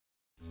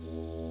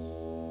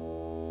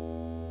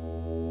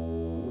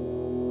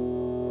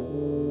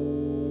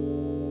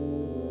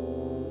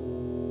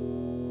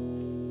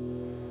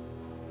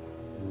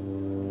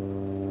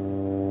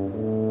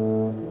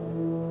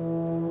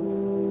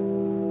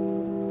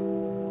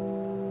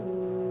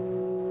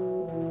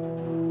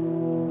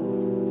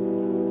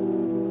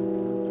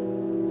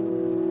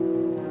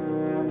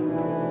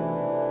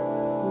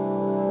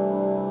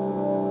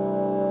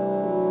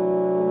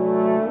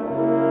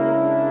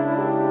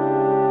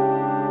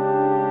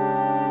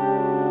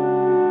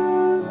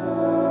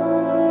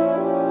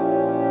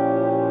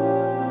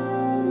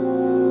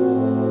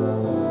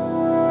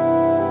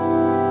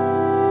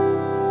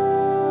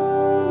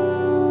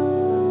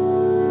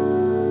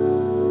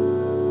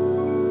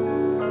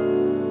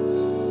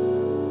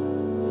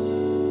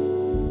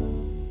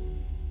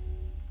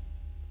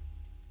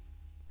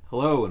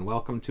Hello, and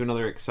welcome to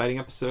another exciting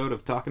episode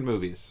of Talking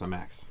Movies. I'm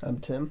Max. I'm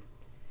Tim.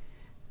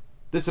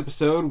 This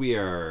episode, we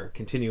are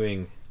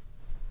continuing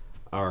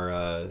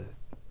our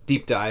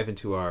deep dive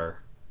into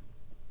our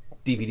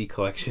DVD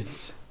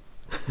collections.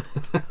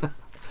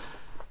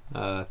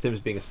 Tim's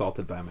being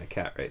assaulted by my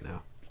cat right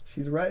now.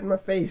 She's right in my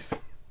face.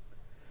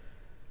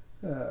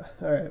 All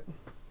right.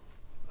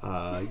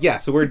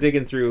 So we're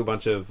digging through a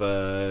bunch of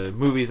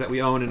movies that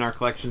we own in our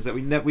collections that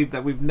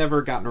we've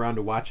never gotten around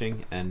to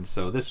watching, and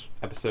so this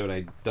episode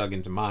I dug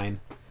into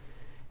mine,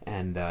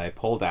 and I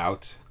pulled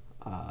out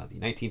the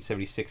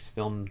 1976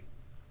 film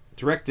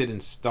directed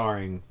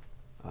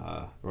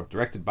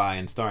by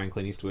and starring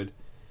Clint Eastwood,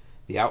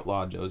 The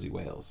Outlaw Josey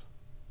Wales.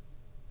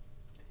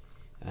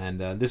 And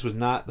this was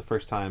not the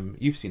first time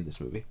you've seen this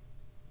movie.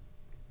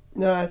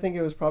 No, I think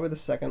it was probably the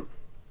second.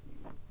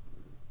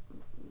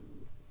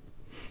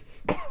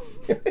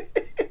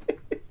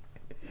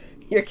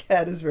 Your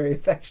cat is very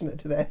affectionate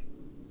today.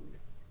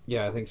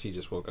 Yeah, I think she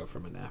just woke up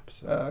from a nap.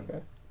 So. Oh,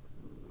 okay.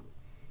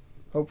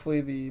 Hopefully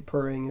the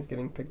purring is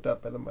getting picked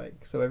up by the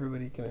mic so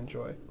everybody can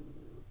enjoy.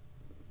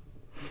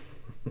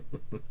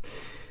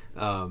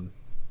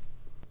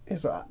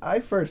 So I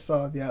first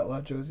saw The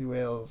Outlaw Josey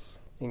Wales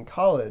in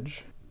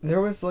college. There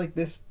was like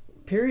this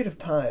period of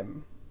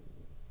time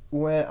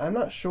when I'm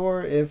not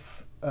sure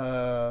if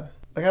I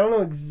don't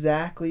know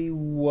exactly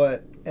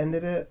what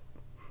ended it,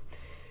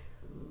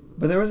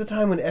 but there was a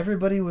time when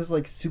everybody was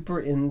like super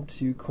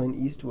into Clint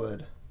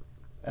Eastwood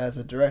as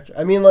a director.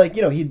 I mean, like,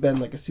 you know, he'd been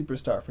like a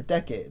superstar for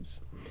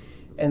decades,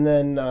 and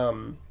then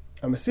I'm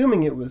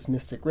assuming it was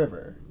Mystic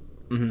River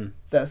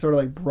that sort of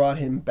like brought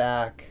him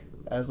back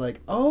as like,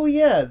 oh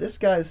yeah, this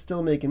guy's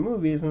still making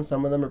movies and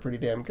some of them are pretty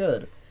damn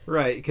good.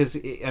 Right, because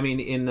I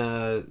mean, in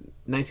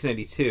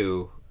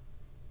 1992,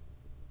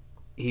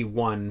 he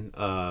won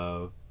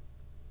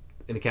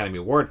an Academy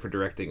Award for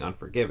directing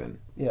Unforgiven.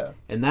 Yeah.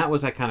 And that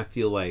was, I kind of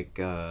feel like,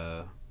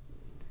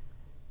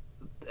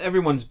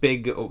 everyone's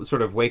big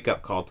sort of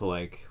wake-up call to,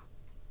 like,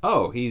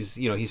 oh,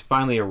 he's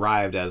finally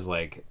arrived as,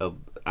 like, as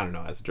a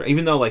director.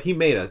 Even though, like, he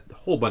made a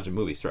whole bunch of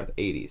movies throughout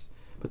the 80s.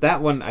 But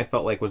that one, I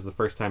felt like, was the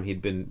first time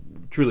he'd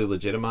been truly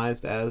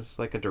legitimized as,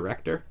 like, a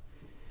director.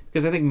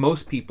 Because I think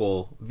most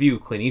people view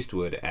Clint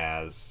Eastwood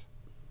as,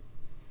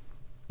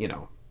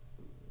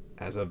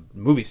 as a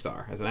movie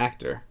star, as an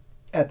actor.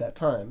 At that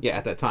time. Yeah,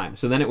 at that time.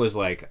 So then it was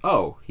like,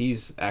 oh,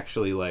 he's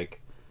actually,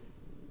 like,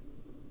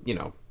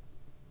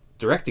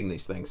 directing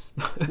these things.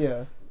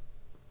 Yeah.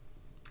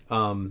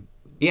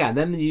 Yeah, and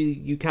then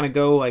you kind of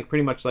go, like,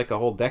 pretty much like a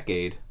whole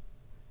decade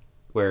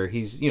where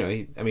he's,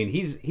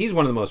 he's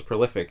one of the most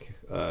prolific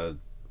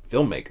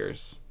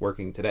filmmakers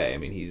working today. I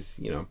mean,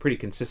 he's, pretty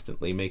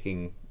consistently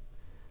making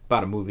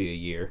about a movie a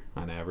year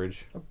on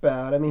average.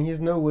 I mean, he's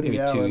no Woody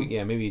Allen.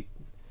 Maybe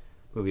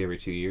movie every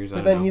 2 years.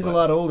 But then he's a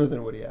lot older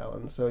than Woody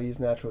Allen, so he's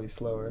naturally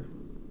slower.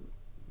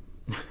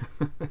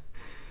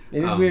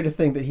 It is weird to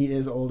think that he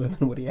is older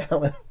than Woody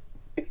Allen.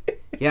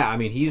 Yeah, I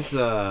mean, he's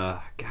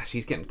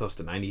he's getting close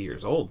to 90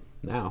 years old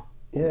now.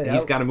 Yeah,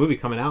 he's got a movie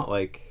coming out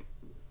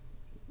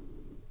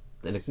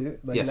next soon,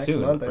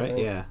 month, I right?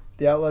 think. Yeah.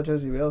 The Outlaw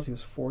Josey Wales, he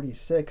was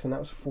 46, and that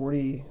was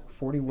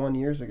 41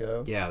 years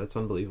ago. Yeah, that's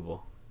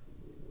unbelievable.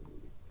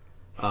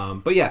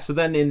 But yeah, so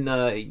then in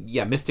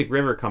Mystic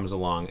River comes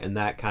along, and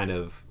that kind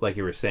of, like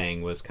you were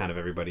saying, was kind of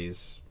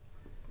everybody's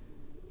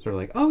sort of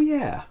like, oh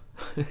yeah,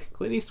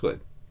 Clint Eastwood,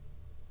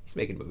 he's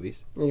making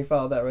movies. And you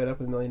followed that right up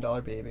with $1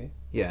 Million Baby.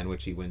 Yeah, in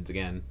which he wins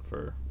again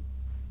for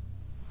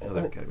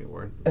another Academy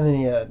Award. And then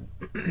he had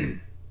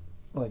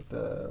like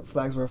the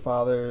Flags of Our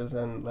Fathers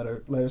and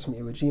Letters from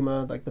Iwo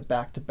Jima, like the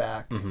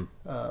back-to-back,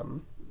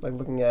 like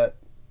looking at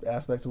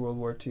aspects of World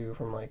War II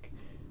from like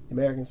the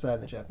American side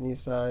and the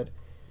Japanese side.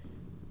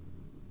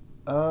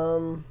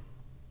 And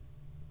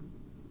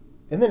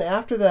then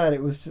after that,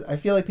 it was just, I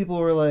feel like people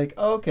were like,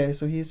 oh, okay,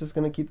 so he's just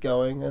going to keep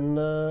going, and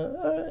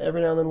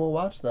every now and then we'll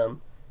watch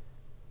them.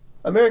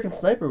 American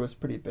Sniper was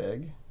pretty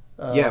big.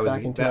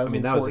 Back in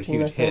 2014, that was a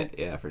huge hit,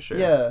 yeah, for sure.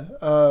 Yeah,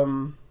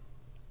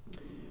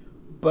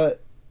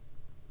 but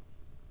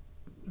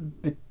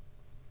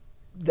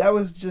that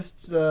was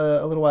just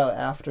a little while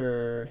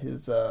after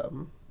his,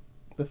 the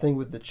thing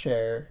with the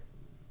chair.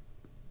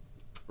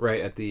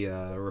 Right, at the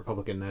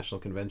Republican National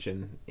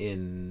Convention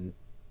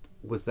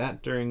was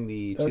that during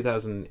the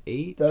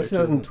 2008? That was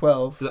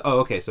 2012. Oh,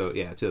 okay, so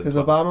yeah, 2012. Because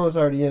Obama was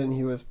already in, and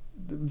he was,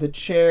 the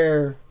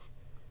chair,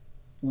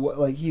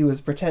 like, he was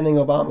pretending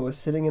Obama was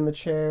sitting in the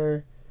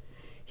chair.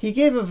 He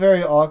gave a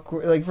very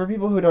awkward, like, for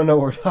people who don't know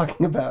what we're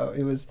talking about,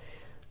 it was,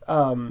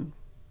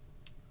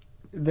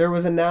 there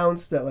was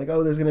announced that, like,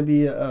 oh, there's going to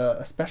be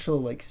a special,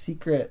 like,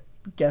 secret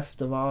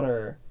guest of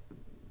honor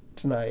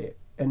tonight,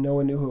 and no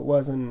one knew who it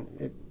was,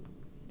 and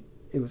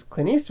it was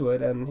Clint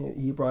Eastwood, and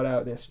he brought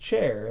out this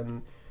chair,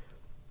 and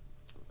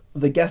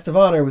the guest of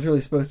honor was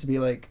really supposed to be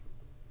like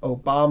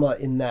Obama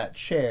in that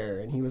chair,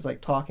 and he was like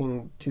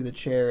talking to the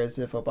chair as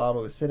if Obama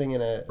was sitting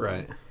in it.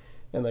 Right.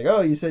 And like,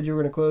 oh, you said you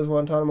were going to close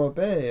Guantanamo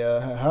Bay.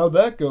 How'd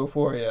that go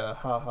for you?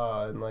 Ha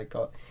ha. And like,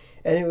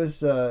 and it was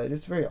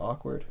just very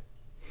awkward.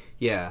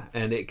 Yeah,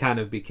 and it kind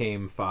of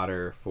became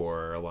fodder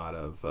for a lot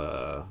of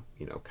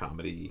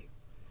comedy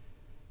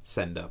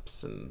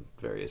send-ups and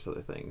various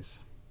other things.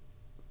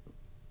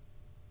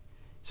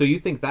 So you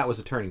think that was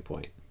a turning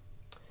point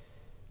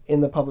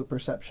in the public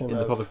perception?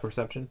 The public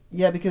perception?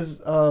 Yeah, because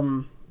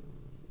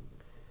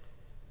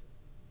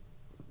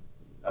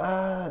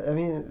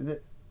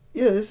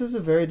this is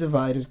a very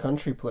divided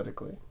country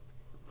politically.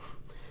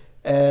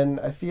 And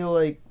I feel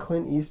like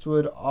Clint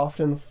Eastwood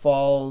often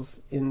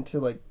falls into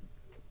like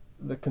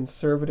the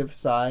conservative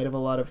side of a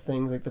lot of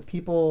things. Like the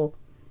people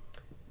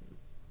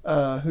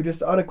who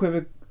just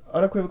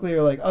unequivocally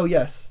are like, oh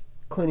yes,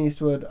 Clint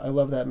Eastwood, I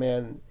love that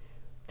man,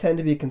 tend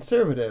to be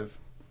conservative.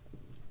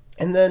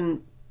 And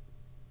then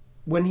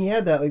when he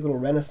had that like little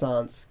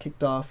renaissance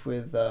kicked off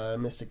with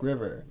Mystic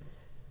River,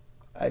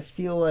 I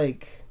feel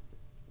like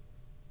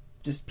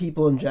just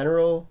people in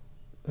general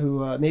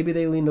who maybe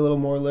they leaned a little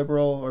more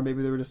liberal, or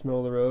maybe they were just middle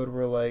of the road,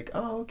 were like,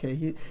 oh,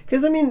 okay.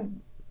 Because, I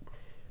mean,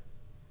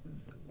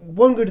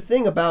 one good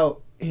thing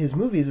about his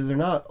movies is they're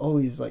not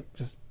always, like,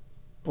 just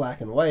black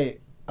and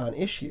white on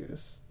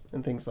issues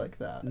and things like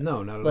that.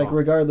 No, not at all. Like,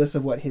 regardless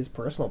of what his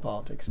personal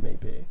politics may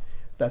be.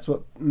 That's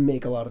what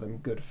make a lot of them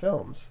good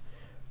films.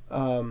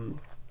 And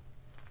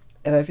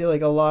I feel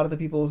like a lot of the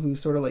people who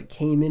sort of, like,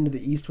 came into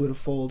the Eastwood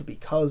fold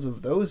because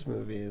of those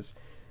movies,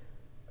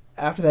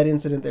 after that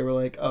incident, they were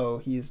like, oh,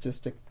 he's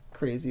just a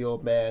crazy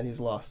old man. He's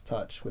lost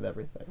touch with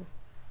everything.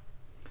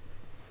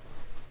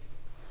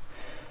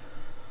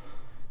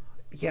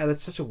 Yeah,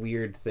 that's such a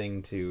weird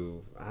thing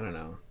to, I don't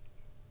know,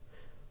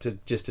 to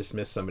just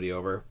dismiss somebody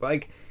over.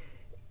 Like,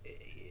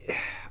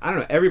 I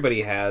don't know,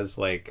 everybody has,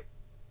 like,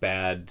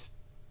 bad,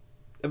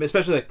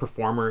 especially, like,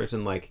 performers,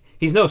 and, like,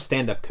 he's no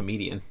stand-up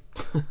comedian.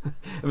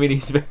 I mean,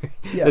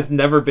 it's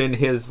never been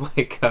his,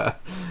 like,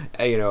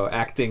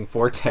 acting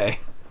forte.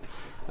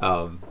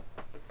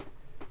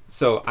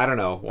 So I don't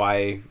know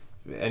why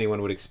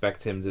anyone would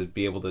expect him to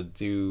be able to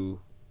do,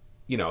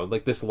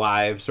 like this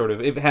live sort of.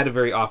 It had a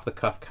very off the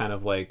cuff kind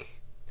of like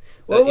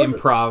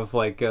improv,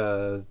 like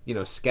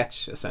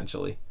sketch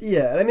essentially.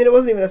 Yeah, and I mean it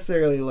wasn't even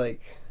necessarily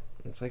like.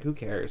 It's like, who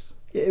cares?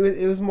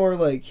 It was more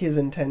like his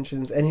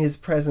intentions and his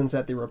presence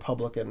at the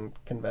Republican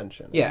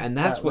convention. Yeah, and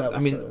that's what I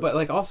mean. sort of... But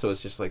like also,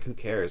 it's just like, who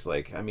cares?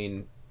 Like, I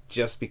mean,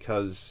 just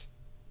because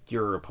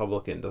you're a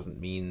Republican doesn't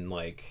mean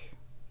like.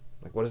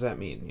 Like, what does that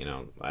mean?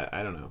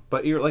 I don't know.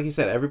 But like you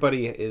said,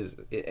 everybody is...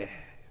 and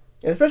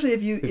especially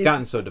if we've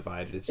gotten so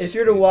divided. If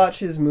you're to watch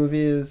his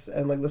movies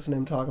and, like, listen to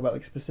him talk about,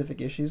 like,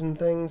 specific issues and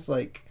things,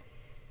 like...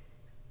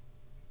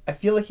 I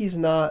feel like he's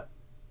not...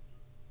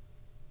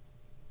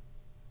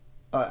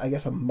 I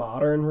guess a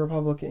modern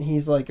Republican.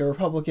 He's, like, a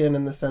Republican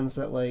in the sense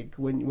that, like,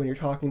 when you're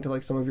talking to,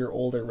 like, some of your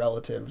older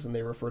relatives and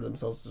they refer to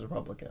themselves as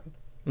Republican.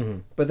 Mm-hmm.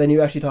 But then you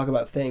actually talk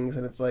about things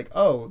and it's like,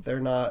 oh, they're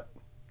not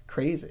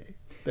crazy.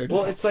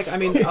 Well, it's like, I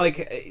mean,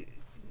 like,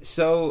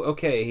 so,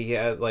 okay, he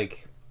had,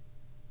 like,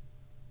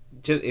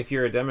 just, if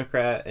you're a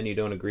Democrat and you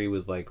don't agree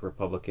with, like,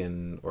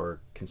 Republican or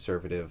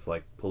conservative,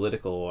 like,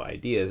 political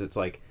ideas, it's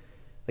like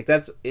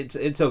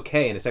it's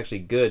okay, and it's actually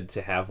good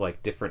to have,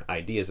 like, different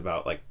ideas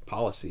about, like,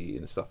 policy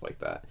and stuff like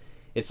that.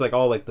 It's, like,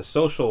 all, like, the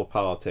social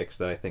politics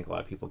that I think a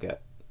lot of people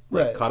get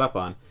like, caught up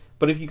on.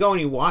 But if you go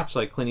and you watch,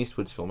 like, Clint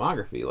Eastwood's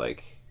filmography,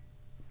 like,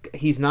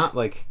 he's not,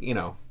 like,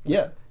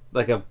 Yeah.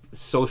 like a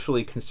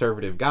socially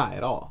conservative guy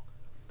at all.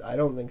 I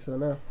don't think so,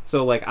 no.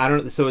 So like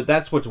so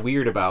that's what's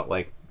weird about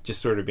like just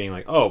sort of being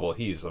like, oh well,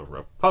 he's a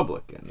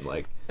Republican,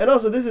 like. And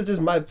also, this is just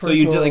my personal. So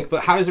you do like,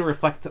 but how does it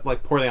reflect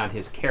like poorly on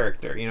his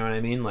character? You know what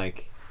I mean,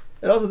 like.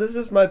 And also, this is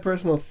just my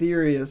personal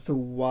theory as to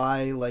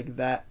why like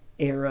that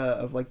era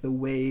of like the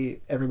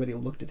way everybody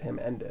looked at him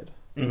ended.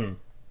 Mm-hmm.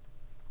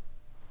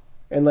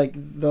 And like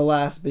the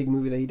last big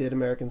movie that he did,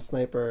 American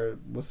Sniper,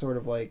 was sort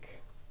of like.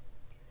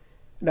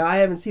 Now, I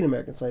haven't seen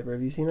American Sniper.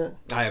 Have you seen it?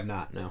 I have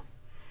not, no.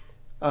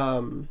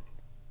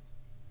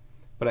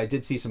 But I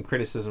did see some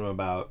criticism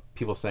about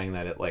people saying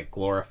that it, like,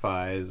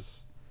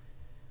 glorifies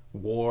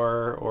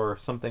war or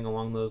something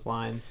along those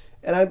lines.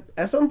 And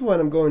at some point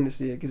I'm going to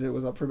see it because it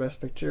was up for Best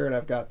Picture and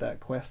I've got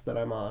that quest that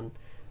I'm on.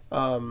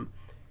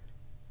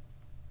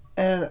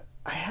 And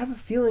I have a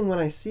feeling when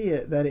I see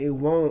it that it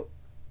won't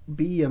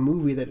be a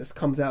movie that just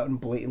comes out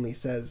and blatantly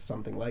says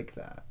something like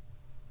that.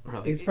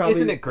 Really?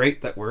 Isn't it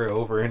great that we're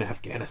over in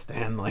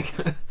Afghanistan? Like,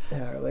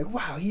 yeah, like,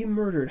 wow, he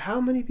murdered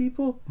how many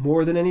people?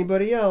 More than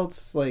anybody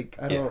else. Like,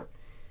 I don't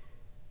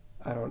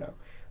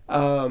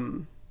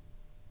know.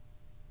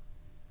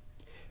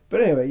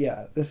 But anyway,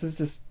 yeah, this is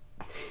just.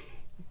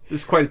 This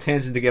is quite a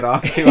tangent to get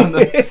off to on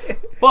the.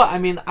 Well, I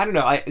mean, I don't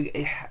know.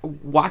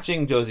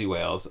 Watching Josie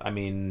Wales, I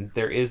mean,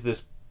 there is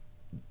this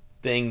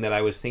thing that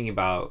I was thinking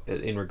about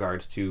in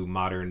regards to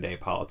modern day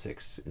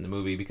politics in the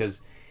movie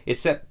because it's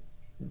set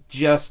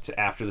just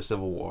after the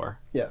Civil War.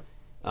 Yeah.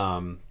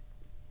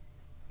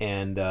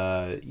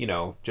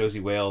 Josie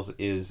Wales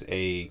is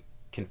a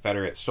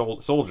Confederate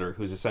soldier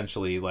who's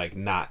essentially like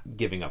not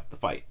giving up the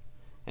fight,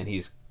 and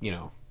he's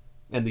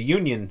and the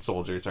Union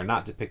soldiers are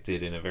not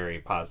depicted in a very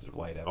positive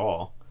light at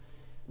all.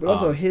 But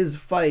also, his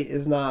fight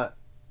is not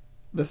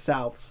the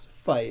South's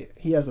fight.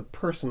 He has a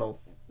personal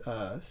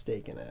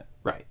stake in it.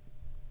 Right.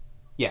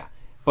 Yeah.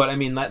 But I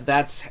mean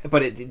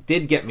but it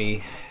did get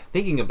me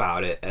thinking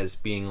about it as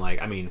being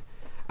like, I mean,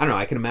 I don't know,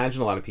 I can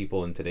imagine a lot of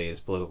people in today's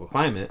political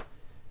climate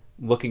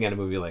looking at a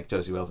movie like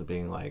Josie Wales and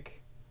being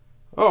like,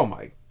 oh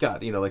my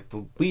god, like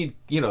the lead,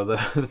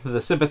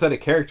 the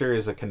sympathetic character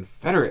is a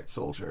Confederate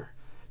soldier,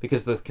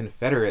 because the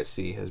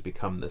Confederacy has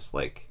become this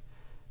like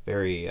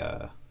very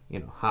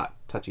hot,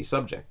 touchy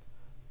subject.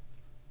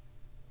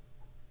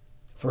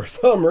 For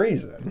some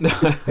reason.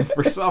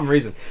 For some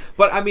reason.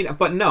 But I mean,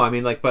 but no, I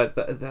mean, like, but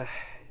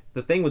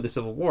the thing with the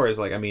Civil War is,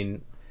 like, I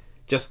mean,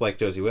 just like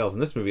Josie Wales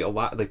in this movie, a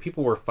lot, like,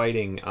 people were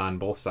fighting on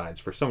both sides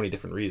for so many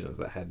different reasons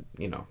that had,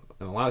 and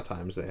a lot of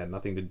times they had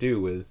nothing to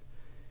do with,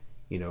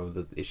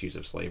 the issues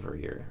of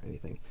slavery or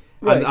anything.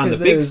 Right, on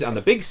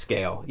the big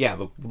scale, yeah,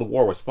 the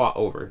war was fought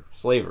over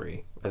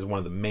slavery as one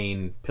of the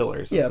main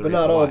pillars. Yeah, but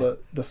not all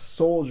the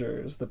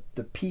soldiers,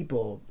 the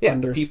people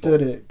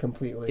understood it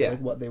completely, like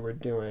what they were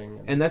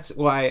doing. And that's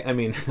why, I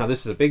mean, now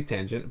this is a big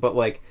tangent, but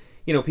like,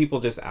 people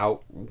just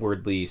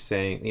outwardly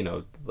saying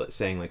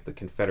like the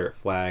Confederate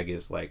flag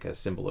is like a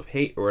symbol of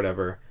hate or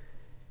whatever.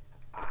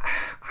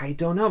 I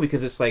don't know,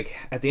 because it's like,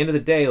 at the end of the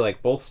day,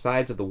 like, both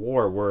sides of the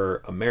war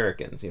were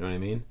Americans, you know what I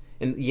mean?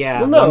 And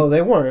yeah, well, no,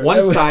 they weren't.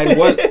 One side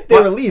was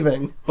they were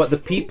leaving, but the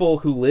people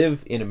who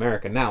live in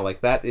America now,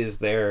 like, that is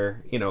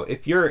their,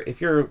 if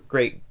your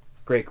great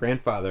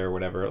grandfather or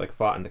whatever, like,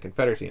 fought in the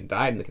Confederacy and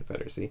died in the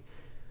Confederacy,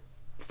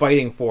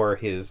 fighting for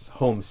his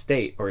home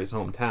state or his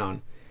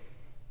hometown,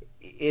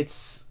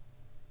 it's,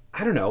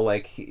 I don't know,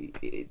 like,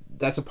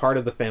 that's a part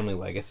of the family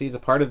legacy. It's a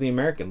part of the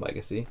American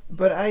legacy.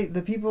 But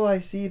the people I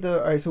see,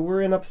 all right, so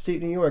we're in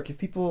upstate New York. If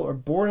people are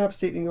born in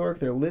upstate New York,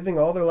 they're living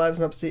all their lives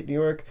in upstate New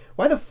York,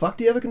 why the fuck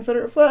do you have a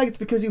Confederate flag? It's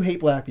because you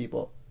hate black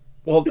people.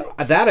 Well,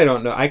 that I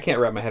don't know. I can't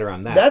wrap my head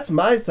around that. That's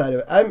my side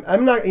of it.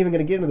 I'm not even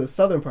going to get into the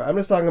southern part. I'm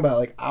just talking about,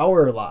 like,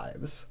 our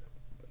lives.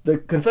 The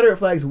Confederate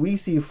flags we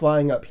see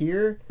flying up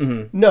here,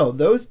 no,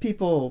 those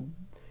people,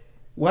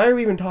 why are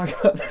we even talking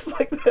about this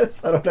like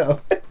this? I don't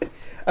know.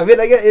 I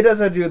mean, I guess it does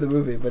have to do with the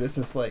movie, but it's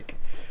just like,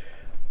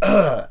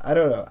 I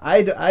don't know.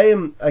 I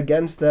am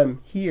against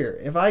them here.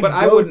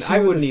 I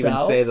wouldn't even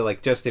South, say that,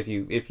 like, just if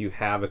you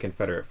have a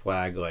Confederate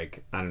flag,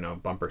 like, I don't know,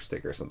 bumper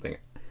sticker or something.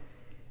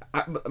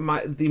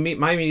 My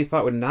immediate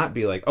thought would not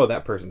be like, oh,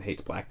 that person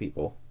hates black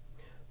people.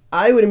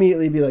 I would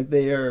immediately be like,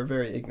 they are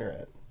very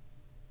ignorant.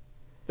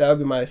 That would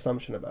be my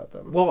assumption about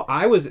them. Well,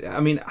 I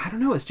don't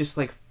know. It's just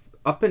like,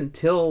 up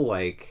until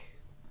like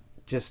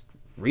just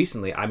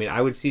recently, I mean,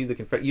 I would see the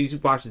Confederate. You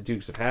watch the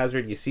Dukes of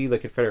Hazzard, you see the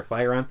Confederate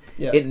flag around.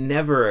 Yeah. It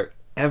never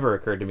ever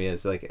occurred to me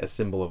as like a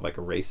symbol of like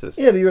a racist.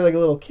 Yeah, but you were like a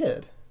little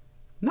kid.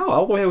 No,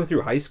 all the way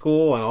through high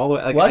school and all the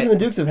way. Like, watching the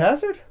Dukes of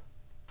Hazzard.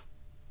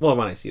 Well,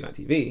 when I see it on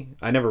TV,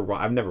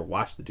 I've never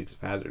watched the Dukes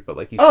of Hazzard, but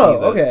like you. Oh,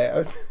 see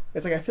okay.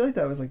 It's like, I feel like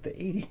that was like the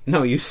 80s.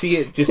 No, you see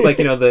it just like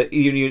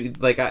you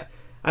like I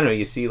don't know.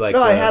 You see like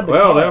I had the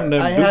car. Them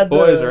Duke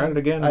boys are at it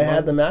again. I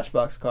had the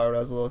Matchbox car when I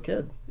was a little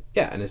kid.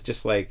 Yeah, and it's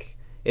just like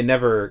I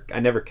never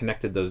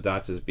connected those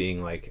dots as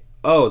being like,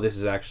 oh, this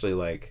is actually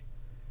like.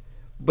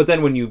 But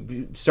then when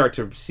you start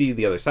to see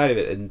the other side of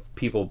it, and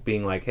people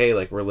being like, hey,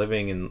 like, we're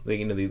living in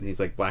these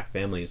like black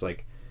families,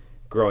 like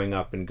growing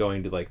up and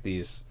going to like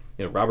these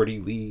Robert E.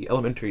 Lee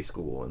Elementary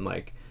School and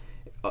like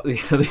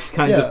these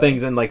kinds of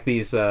things, and like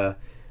these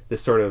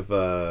this sort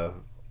of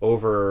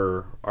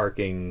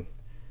overarching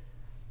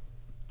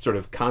sort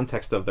of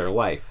context of their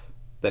life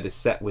that is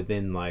set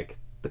within like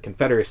the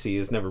Confederacy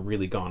has never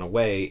really gone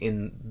away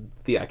in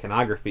the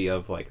iconography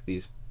of like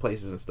these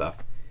places and stuff.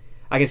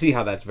 I can see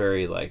how that's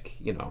very like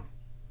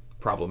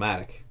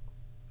problematic.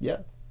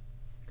 Yeah.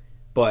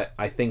 But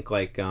I think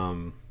like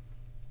I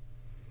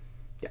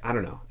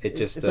don't know.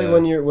 It's like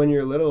when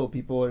you're little,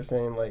 people are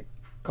saying like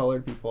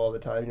colored people all the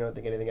time. You don't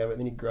think anything of it.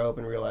 Then you grow up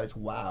and realize,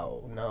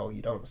 wow, no,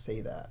 you don't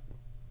say that.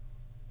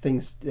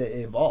 Things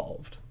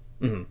evolved.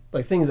 Mm-hmm.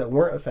 Like things that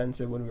weren't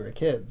offensive when we were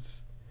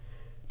kids.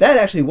 That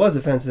actually was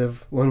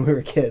offensive when we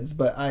were kids,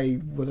 but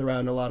I was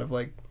around a lot of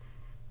like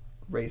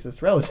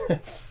racist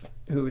relatives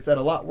who said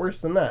a lot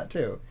worse than that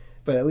too.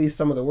 But at least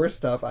some of the worst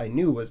stuff I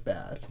knew was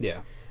bad.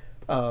 Yeah.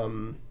 I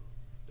don't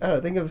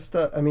know, think of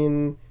stuff, I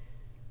mean,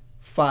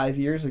 5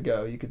 years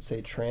ago, you could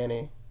say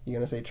tranny. You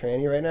gonna say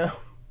tranny right now?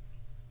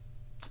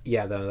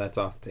 Yeah, that's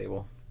off the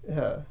table.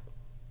 Yeah.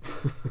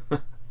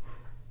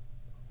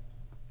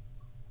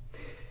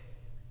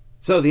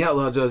 So the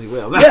outlaw Josie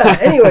Wales. Yeah.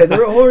 Anyway, the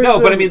whole reason. No,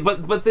 but I mean,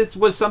 but this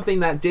was something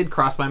that did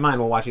cross my mind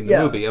while watching the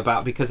movie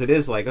because it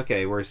is like,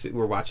 okay,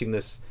 we're watching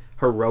this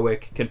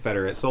heroic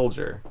Confederate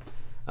soldier,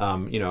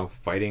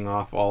 fighting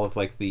off all of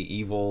like the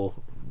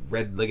evil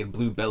red-legged,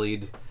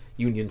 blue-bellied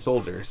Union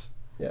soldiers.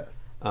 Yeah.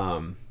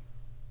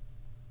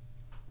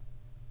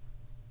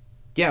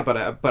 Yeah, but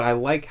I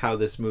like how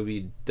this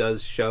movie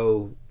does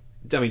show.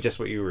 I mean, just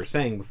what you were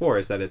saying before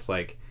is that it's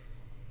like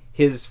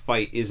his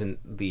fight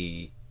isn't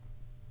the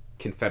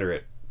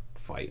Confederate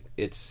fight;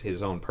 it's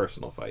his own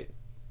personal fight,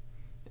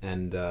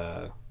 and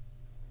of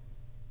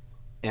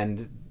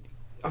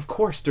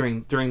course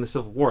during the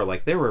Civil War,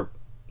 like there were,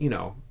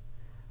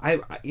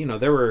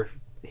 there were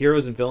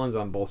heroes and villains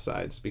on both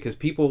sides, because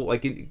people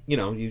like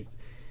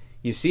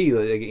you see,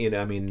 like,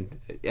 I mean,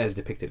 as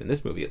depicted in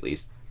this movie at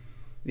least,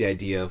 the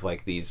idea of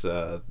like these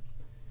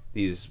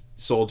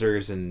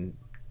soldiers and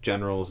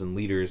generals and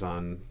leaders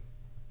on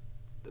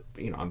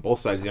both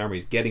sides of the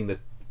armies getting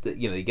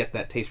you get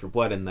that taste for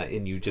blood,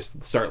 and you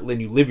just start,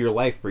 and you live your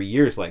life for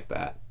years like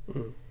that,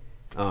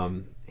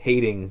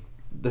 hating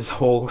this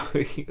whole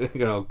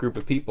group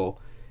of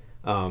people,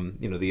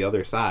 the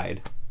other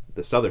side,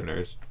 the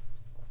Southerners.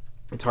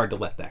 It's hard to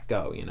let that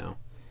go,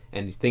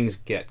 and things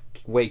get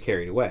way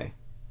carried away,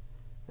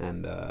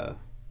 and I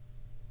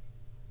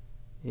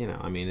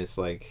mean, it's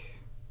like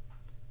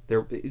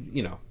there,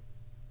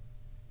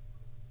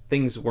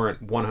 things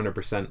weren't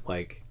 100%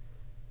 like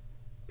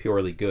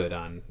purely good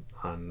on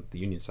the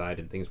Union side,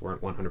 and things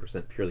weren't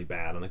 100% purely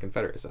bad on the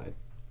Confederate side.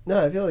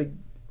 No, I feel like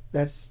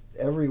that's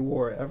every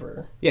war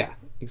ever. Yeah,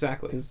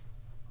 exactly. Because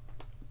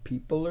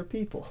people are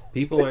people.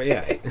 People are,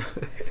 yeah.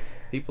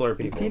 People are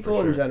people.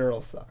 People in general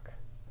suck.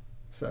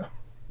 So.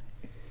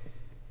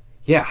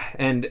 Yeah,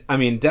 and I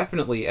mean,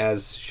 definitely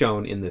as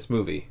shown in this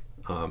movie,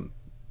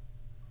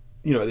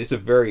 it's a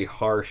very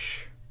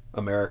harsh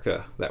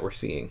America that we're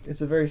seeing.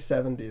 It's a very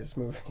 70s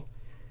movie.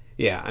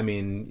 Yeah, I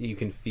mean, you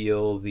can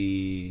feel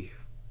the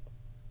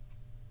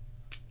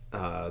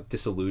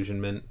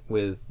disillusionment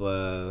with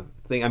with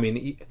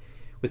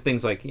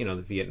things like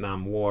the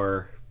Vietnam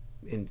War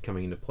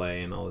coming into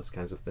play, and all those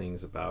kinds of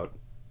things about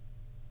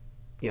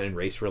and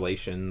race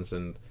relations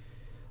and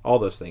all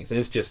those things, and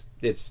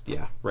it's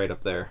right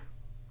up there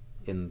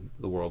in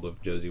the world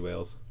of Josie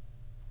Wales.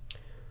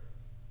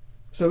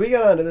 So we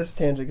got onto this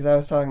tangent because I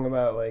was talking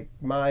about like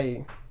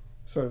my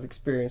sort of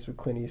experience with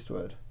Clint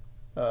Eastwood,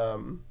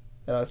 and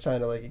I was trying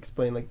to like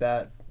explain like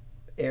that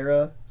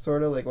era,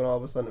 sort of like when all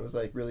of a sudden it was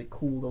like really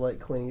cool to like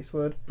Clint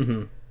Eastwood.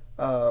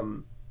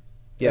 Mm-hmm.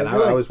 Yeah,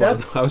 I was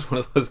one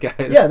of those guys.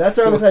 Yeah, that's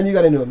around the time you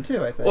got into him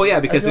too, I think. Well, yeah,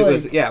 because it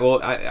was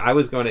I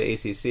was going to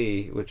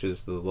ACC, which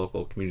is the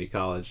local community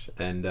college,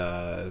 and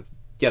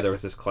there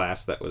was this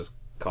class that was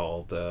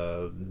called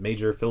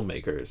Major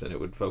Filmmakers, and it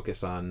would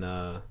focus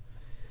on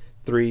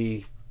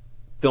 3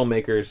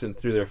 filmmakers and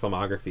through their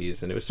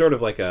filmographies, and it was sort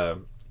of like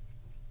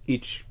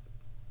each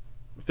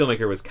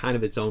filmmaker was kind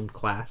of its own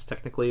class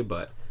technically,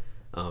 but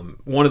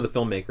one of the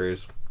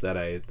filmmakers that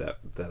I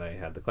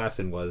had the class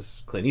in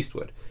was Clint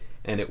Eastwood,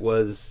 and it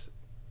was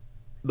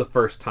the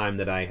first time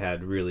that I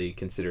had really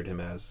considered him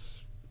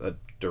as a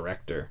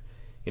director.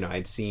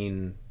 I'd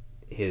seen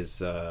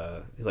his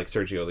like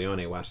Sergio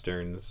Leone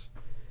westerns,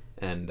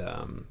 and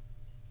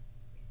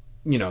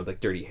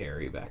like Dirty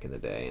Harry back in the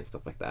day and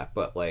stuff like that,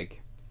 but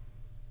like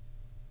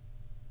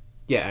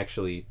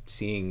actually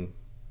seeing,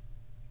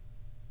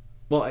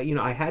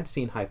 I had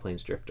seen High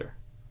Plains Drifter.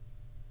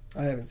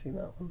 I haven't seen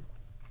that one.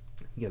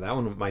 Yeah, that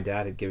one my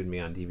dad had given me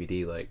on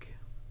DVD like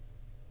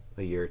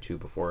a year or two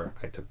before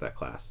I took that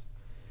class,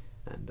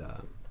 and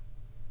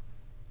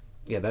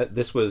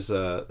this was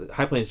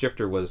High Plains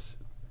Drifter was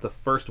the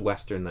first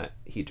western that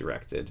he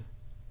directed,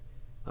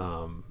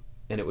 and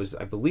it was,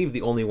 I believe,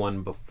 the only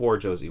one before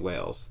Josie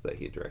Wales that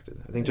he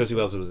directed. I think Josie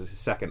Wales was his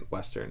second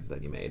western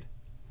that he made.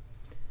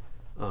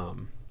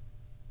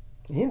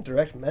 He didn't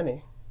direct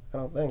many, I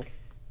don't think.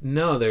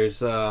 No,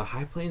 there's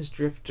High Plains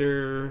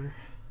Drifter,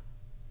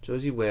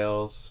 Josie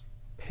Wales,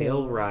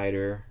 Pale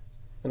Rider,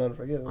 and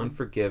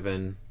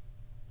Unforgiven.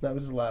 That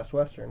was his last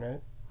western,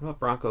 right? What about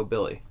Bronco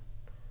Billy?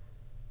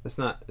 Is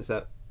that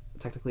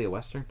technically a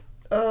western?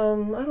 I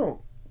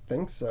don't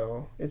think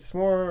so. It's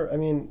more, I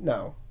mean,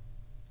 no.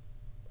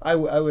 I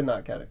would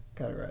not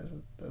categorize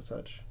it as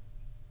such.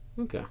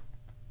 Okay.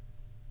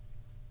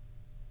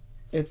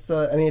 It's,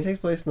 it takes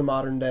place in the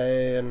modern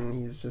day, and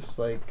he's just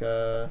like,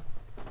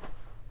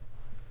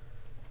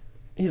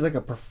 he's like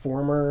a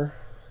performer,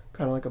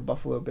 kind of like a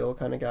Buffalo Bill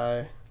kind of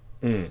guy.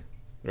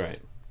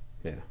 Right.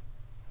 Yeah.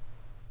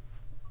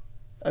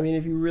 I mean,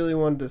 if you really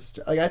wanted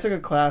to... I took a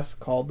class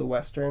called The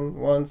Western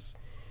once,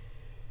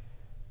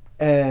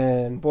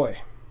 and boy,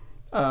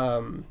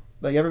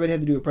 everybody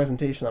had to do a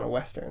presentation on a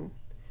Western,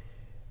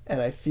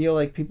 and I feel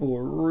like people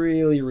were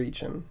really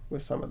reaching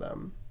with some of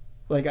them.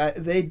 There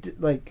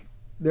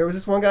was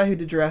this one guy who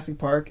did Jurassic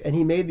Park, and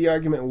he made the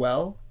argument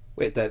well.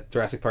 Wait, that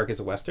Jurassic Park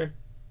is a Western?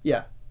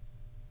 Yeah.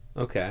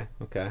 Okay.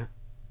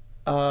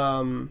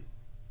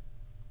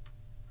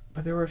 But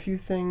there were a few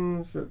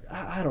things,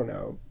 I don't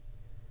know.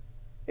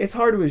 It's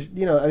hard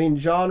to,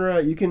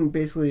 genre, you can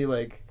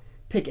basically,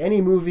 pick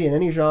any movie in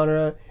any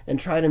genre and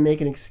try to make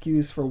an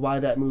excuse for why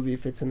that movie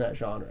fits in that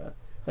genre.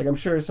 I'm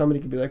sure somebody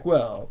could be like,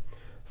 well,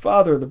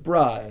 Father of the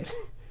Bride,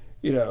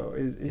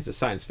 is a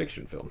science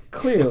fiction film.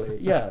 Clearly,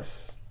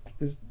 yes.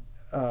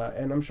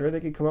 And I'm sure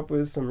they could come up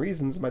with some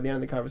reasons. By the end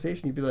of the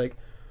conversation, you'd be like,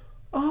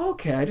 oh,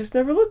 okay, I just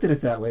never looked at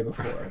it that way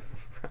before.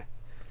 Right.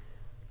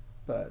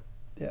 But,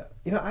 yeah.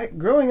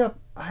 Growing up,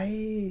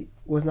 I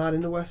was not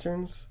into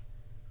Westerns.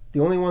 The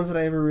only ones that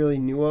I ever really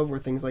knew of were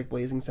things like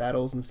Blazing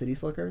Saddles and City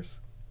Slickers,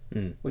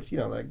 which,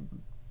 like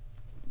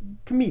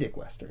comedic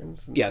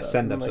Westerns. Yeah,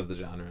 send-ups of the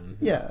genre.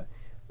 Yeah.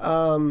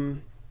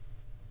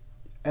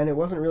 And it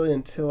wasn't really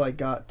until I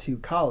got to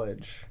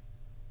college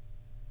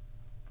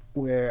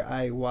where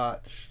I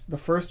watched the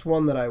first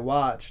one that I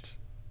watched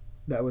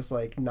that was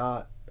like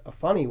not a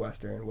funny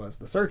Western was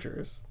The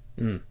Searchers.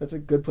 That's a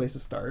good place to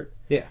start.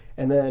 Yeah.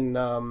 And then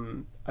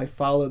I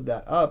followed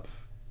that up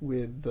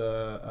with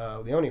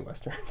the Leone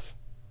Westerns.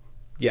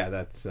 Yeah,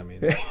 that's, I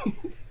mean...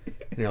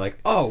 and you're like,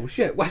 oh,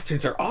 shit,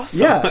 Westerns are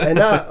awesome! Yeah, and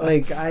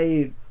like,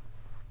 I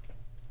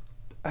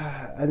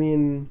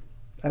mean,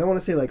 I don't want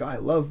to say, like, oh, I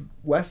love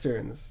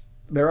Westerns.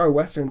 There are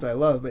Westerns I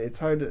love, but it's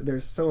hard to...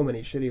 There's so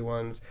many shitty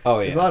ones. Oh,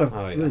 yeah. There's a lot of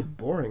really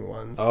boring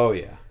ones. Oh,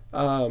 yeah.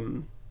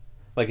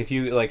 Like, if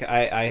you... Like,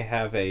 I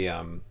have a...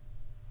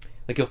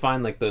 like, you'll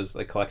find, like, those,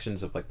 like,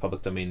 collections of, like,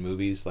 public domain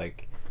movies.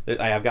 Like,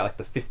 I've got, like,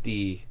 the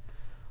 50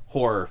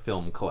 horror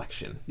film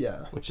collection.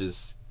 Yeah. Which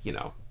is, you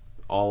know,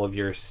 all of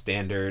your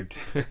standard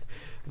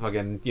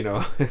fucking, you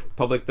know,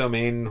 public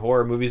domain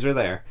horror movies are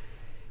there.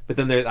 But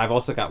then I've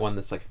also got one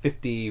that's, like,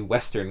 50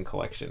 Western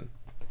collection.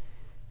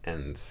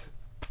 And...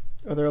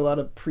 Are there a lot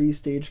of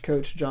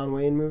pre-Stagecoach John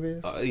Wayne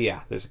movies?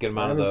 Yeah, there's a good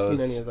amount of those. I haven't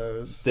seen any of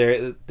those.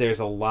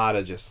 There's a lot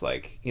of just,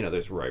 like, you know,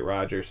 there's Roy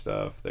Rogers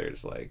stuff.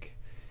 There's, like,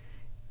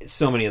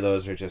 so many of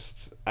those are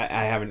just... I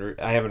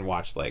haven't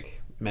watched,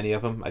 like, many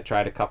of them. I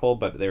tried a couple,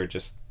 but they were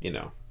just, you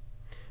know,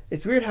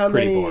 it's weird how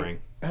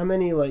boring. How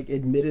many, like,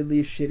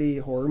 admittedly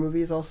shitty horror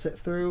movies I'll sit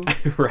through.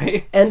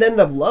 Right? And end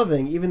up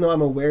loving, even though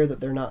I'm aware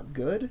that they're not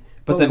good.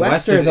 But then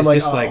Westerns I'm is like,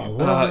 just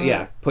like,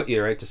 yeah, put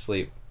you right to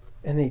sleep.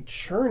 And they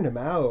churned them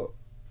out.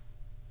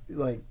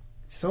 Like,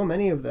 so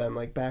many of them,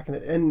 like, back in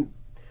the... And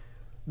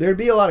there'd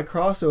be a lot of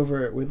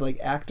crossover with, like,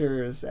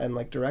 actors and,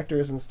 like,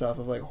 directors and stuff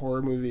of, like,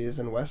 horror movies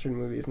and Western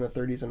movies in the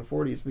 30s and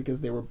 40s because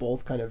they were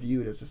both kind of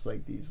viewed as just,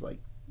 like, these, like,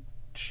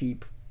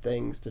 cheap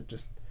things to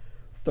just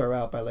throw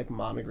out by, like,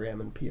 Monogram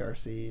and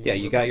PRC. Yeah,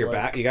 you got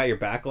your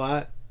back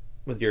lot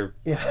with your...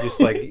 Yeah. Just,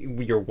 like,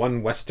 your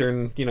one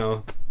Western, you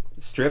know,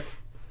 strip,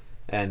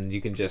 and you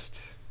can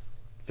just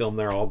film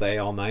there all day,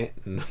 all night.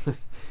 And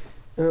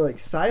like,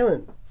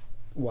 silent...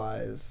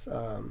 wise,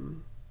 I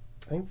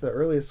think the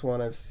earliest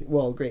one I've seen,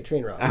 well, Great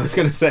Train Robbery. I was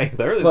going to say,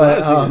 the earliest one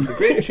I've seen is the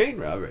Great Train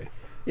Robbery.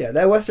 Yeah,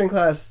 that Western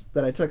class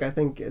that I took, I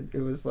think it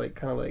was like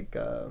kind of like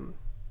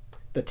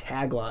the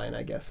tagline,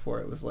 I guess, for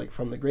it was like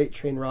from the Great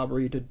Train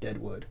Robbery to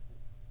Deadwood.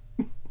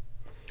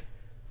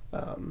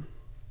 But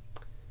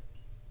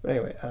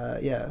anyway,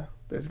 yeah,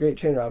 there's Great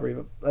Train Robbery,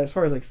 but as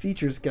far as like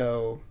features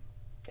go,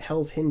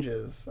 Hell's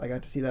Hinges, I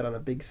got to see that on a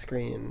big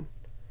screen.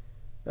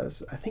 That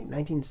was, I think,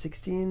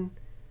 1916.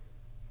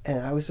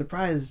 And I was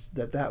surprised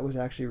that was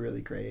actually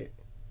really great.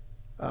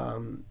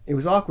 It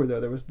was awkward,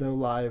 though. There was no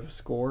live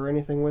score or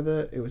anything with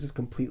it. It was just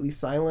completely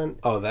silent.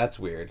 Oh, that's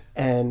weird.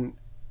 And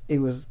it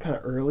was kind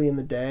of early in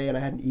the day, and I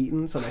hadn't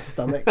eaten, so my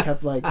stomach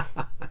kept, like...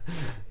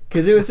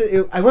 Because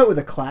I went with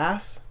a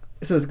class,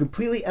 so it was a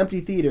completely empty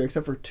theater,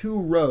 except for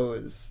 2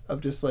 rows of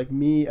just, like,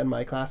 me and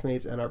my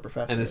classmates and our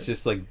professor. And it's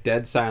just, like,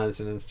 dead silence,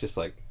 and it's just,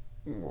 like...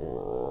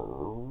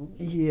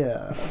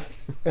 Yeah.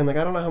 And, like,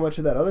 I don't know how much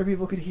of that other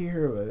people could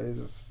hear, but it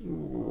was...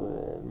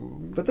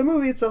 But the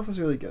movie itself was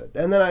really good.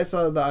 And then I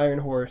saw The Iron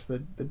Horse, the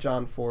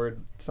John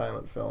Ford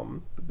silent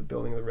film, The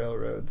Building of the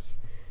Railroads.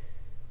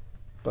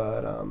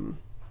 But,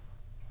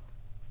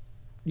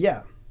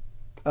 yeah.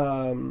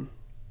 So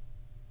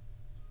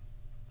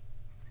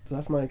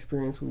that's my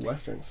experience with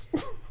Westerns.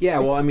 Yeah,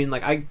 well, I mean,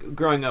 like,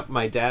 growing up,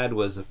 my dad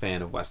was a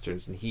fan of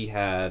Westerns, and he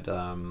had,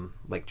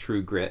 like,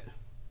 True Grit,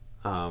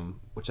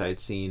 which I had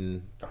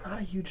seen I'm not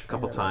a huge fan a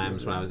couple of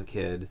times when I was a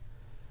kid.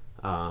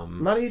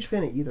 I'm not a huge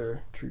fan of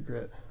either, True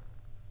Grit.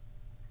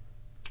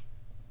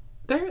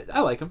 I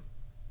like them.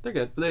 They're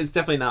good, but it's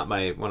definitely not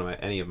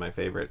any of my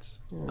favorites.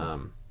 Yeah.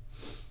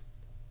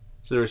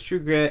 So there was True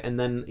Grit, and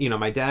then, you know,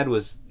 my dad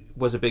was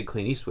a big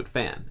Clint Eastwood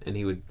fan, and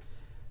he would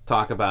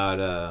talk about,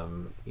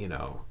 you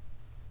know,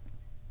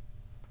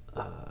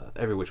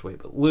 Every Which Way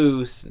But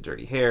Loose and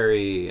Dirty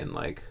Harry and,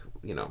 like,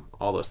 you know,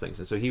 all those things.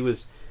 And so he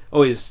was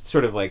always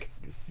sort of like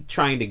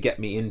trying to get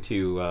me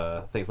into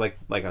things like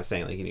I was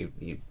saying, like,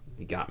 he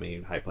got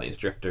me High Plains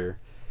Drifter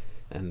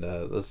and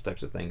those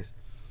types of things.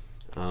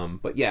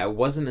 But yeah, it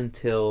wasn't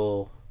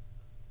until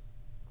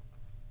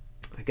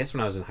I guess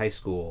when I was in high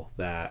school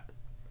that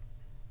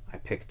I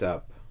picked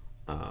up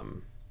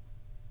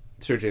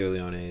Sergio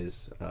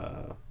Leone's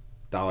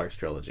Dollars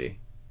trilogy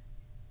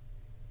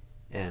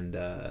and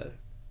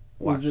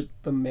watched. Was it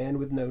the Man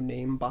with No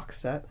Name box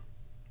set?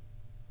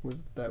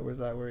 Was that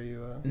where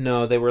you...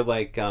 No, they were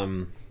like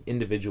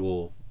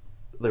individual...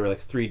 There were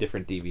like 3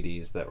 different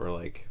DVDs that were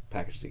like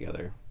packaged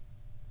together,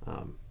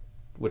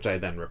 which I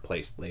then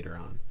replaced later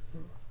on.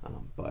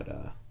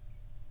 But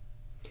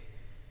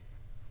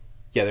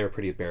yeah, they were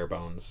pretty bare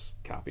bones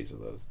copies of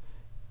those.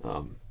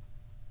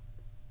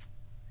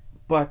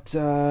 But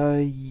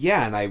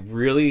yeah, and I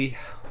really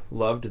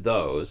loved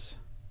those.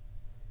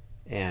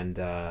 And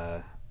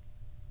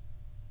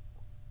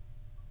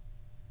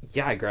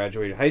yeah, I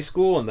graduated high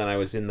school, and then I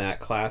was in that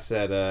class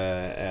at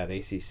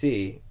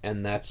ACC,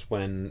 and that's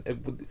when the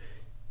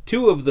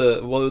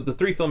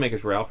 3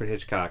 filmmakers were Alfred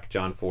Hitchcock,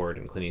 John Ford,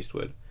 and Clint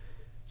Eastwood.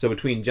 So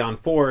between John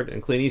Ford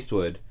and Clint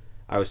Eastwood,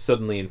 I was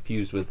suddenly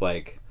infused with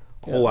like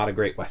a whole lot of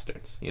great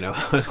westerns. You know,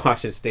 I was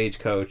watching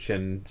Stagecoach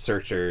and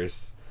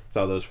Searchers,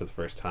 saw those for the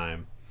first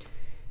time,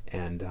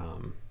 and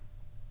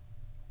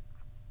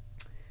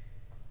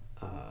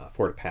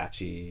Fort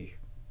Apache,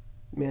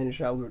 Man Who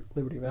Shot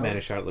Liberty Valance. Man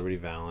Who Shot Liberty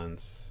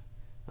Valance,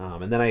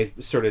 and then I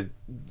sort of,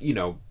 you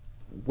know,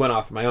 went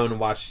off on my own and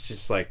watched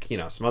just like, you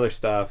know, some other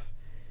stuff,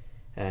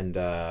 and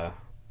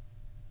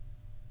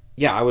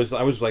yeah, I was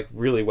like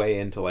really way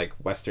into like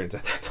westerns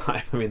at that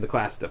time. I mean, The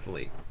Class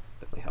definitely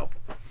helped.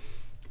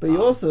 But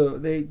you also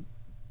they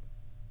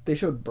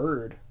showed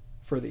Bird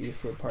for the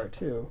Eastwood part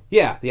too.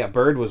 Yeah,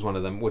 Bird was one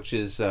of them, which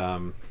is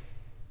gosh,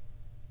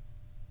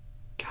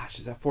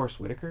 is that Forrest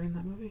Whitaker in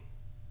that movie?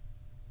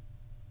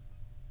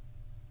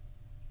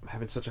 I'm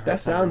having such a hard time.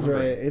 That sounds right.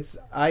 remembering.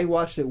 I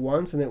watched it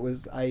once, and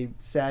I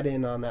sat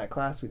in on that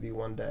class with you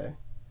one day.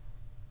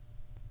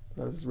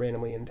 I was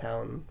randomly in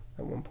town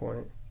at one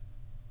point.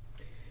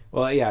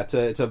 Well, yeah,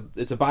 it's a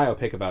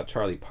biopic about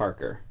Charlie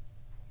Parker,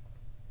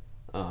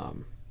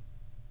 the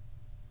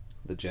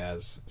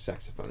jazz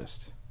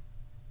saxophonist.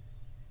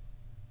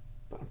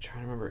 But I'm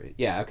trying to remember.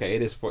 Yeah, okay,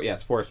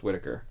 it's Forrest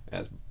Whitaker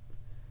as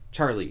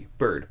Charlie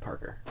Bird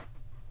Parker.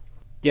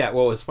 Yeah,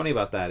 what was funny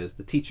about that is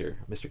the teacher,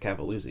 Mr.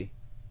 Cavaluzzi.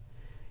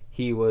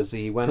 He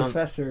went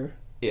Professor.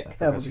 Yeah,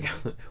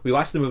 Professor. We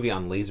watched the movie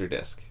on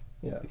Laserdisc.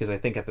 Yeah. Because I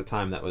think at the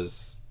time it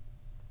was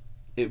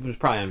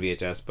probably on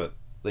VHS, but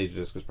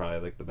Laserdisc was probably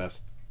like the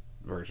best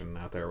version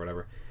out there or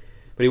whatever.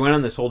 But he went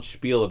on this whole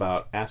spiel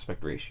about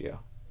aspect ratio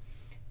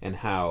and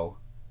how,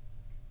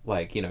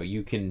 like, you know,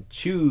 you can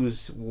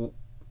choose,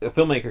 a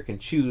filmmaker can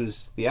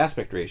choose the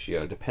aspect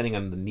ratio depending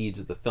on the needs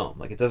of the film.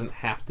 Like, it doesn't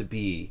have to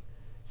be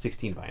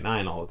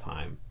 16:9 all the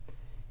time.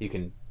 You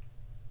can,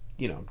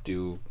 you know,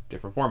 do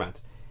different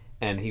formats.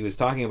 And he was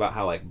talking about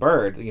how, like,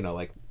 Bird, you know,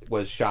 like,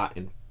 was shot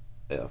in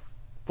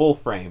full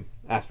frame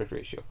aspect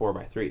ratio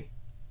 4:3,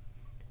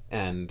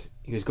 and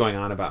he was going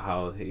on about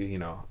how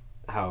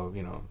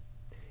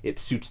it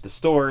suits the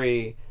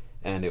story,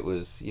 and it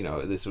was, you know,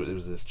 it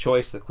was this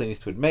choice that Clint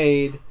Eastwood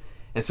made,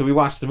 and so we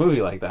watched the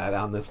movie like that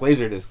on this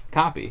Laserdisc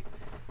copy.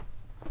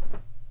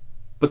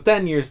 But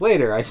then years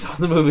later, I saw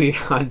the movie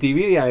on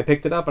DVD, and I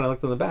picked it up and I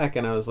looked on the back,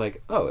 and I was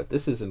like, oh,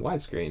 this is in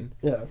widescreen.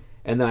 Yeah.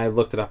 And then I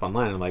looked it up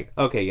online, and I'm like,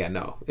 okay, yeah,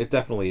 no, it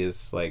definitely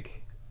is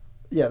like,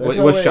 Yeah,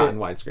 it was shot in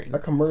widescreen. A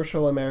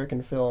commercial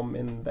American film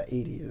in the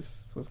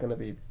 80s was going to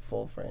be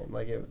full frame.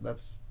 Like,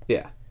 that's...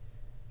 Yeah.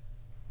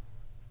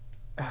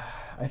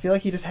 I feel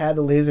like he just had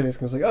the Laserdisc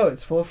and was like, oh,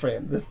 it's full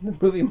frame. The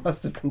movie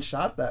must have been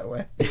shot that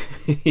way.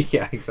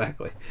 Yeah,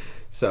 exactly.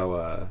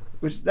 So,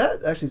 Which,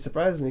 that actually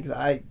surprised me, because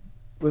I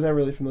was not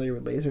really familiar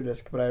with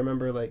Laserdisc, but I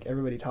remember, like,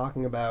 everybody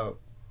talking about,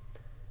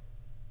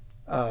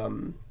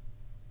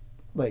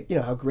 like, you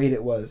know, how great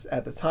it was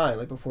at the time,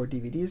 like, before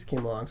DVDs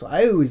came along. So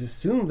I always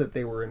assumed that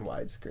they were in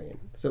widescreen.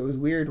 So it was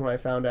weird when I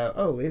found out,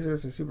 oh,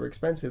 Laserdiscs are super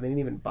expensive. They didn't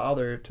even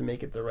bother to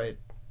make it the right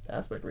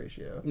aspect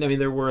ratio. I mean,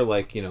 there were,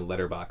 like, you know,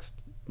 letterboxed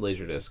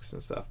Laserdiscs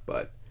and stuff,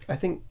 but... I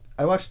think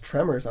I watched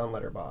Tremors on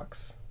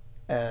Letterboxd,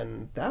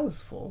 and that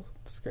was full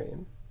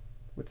screen.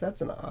 Which,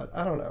 that's an odd...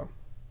 I don't know.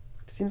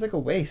 It seems like a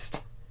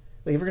waste.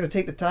 Like, if we're going to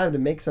take the time to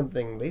make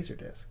something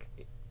Laserdisc.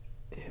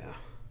 Yeah.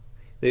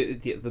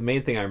 The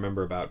main thing I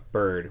remember about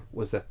Bird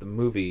was that the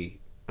movie,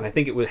 and I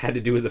think it had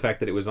to do with the fact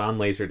that it was on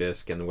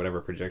Laserdisc and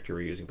whatever projector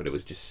we're using, but it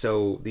was just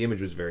so, the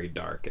image was very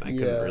dark, and I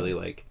couldn't really,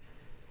 like,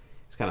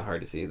 it's kind of hard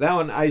to see. That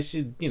one, I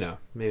should, you know,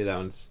 maybe that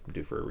one's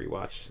due for a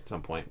rewatch at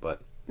some point, but...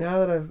 Now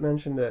that I've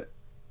mentioned it,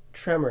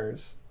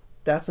 Tremors,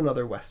 that's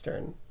another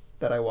Western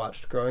that I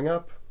watched growing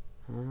up.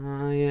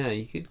 Yeah,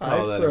 you could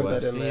call that a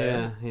Western.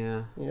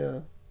 Yeah.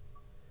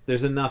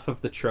 There's enough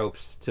of the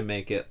tropes to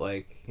make it,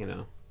 like, you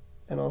know...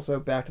 And also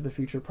Back to the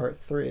Future Part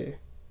 3.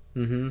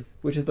 Mm-hmm.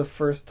 Which is the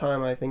first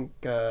time I think...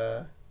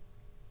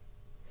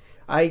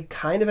 I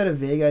kind of had a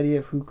vague idea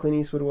of who Clint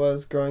Eastwood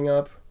was growing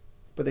up,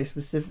 but they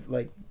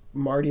like,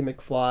 Marty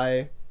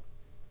McFly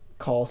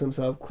calls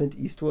himself Clint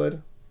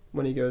Eastwood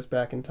when he goes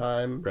back in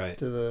time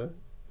to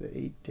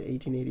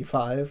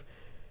 1885.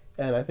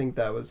 And I think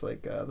that was,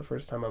 like, the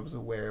first time I was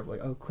aware of, like,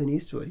 oh, Clint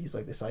Eastwood, he's,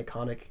 like, this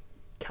iconic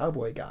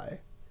cowboy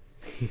guy.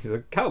 He's a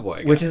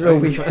cowboy guy. Which is a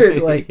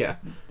weird, like... yeah.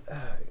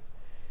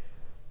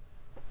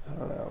 I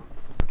don't know.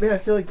 Yeah, I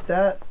feel like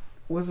that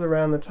was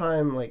around the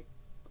time, like...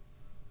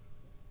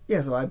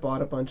 Yeah, so I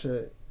bought a bunch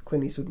of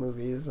Clint Eastwood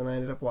movies, and I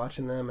ended up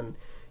watching them, and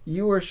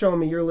you were showing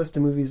me your list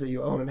of movies that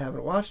you own and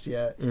haven't watched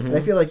yet. Mm-hmm. And I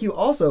feel like you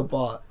also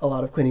bought a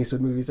lot of Clint Eastwood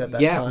movies at that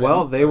time. Yeah,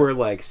 well, they were,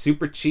 like,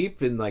 super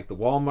cheap in, like, the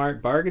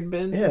Walmart bargain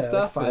bins and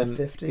stuff. Like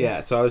 $5.50.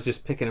 Yeah, so I was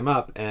just picking them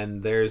up,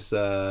 and there's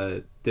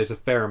a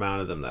fair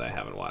amount of them that I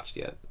haven't watched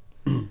yet.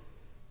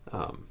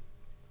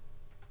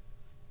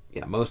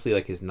 Yeah, mostly,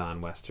 like, his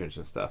non-Westerns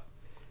and stuff.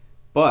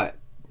 But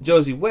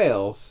Josie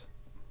Wales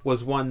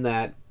was one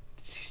that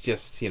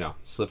just, you know,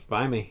 slipped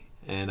by me,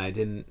 and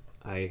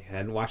I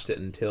hadn't watched it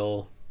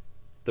until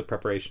the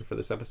preparation for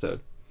this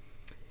episode.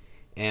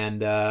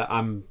 And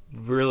I'm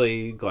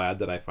really glad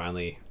that I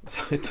finally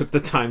took the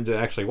time to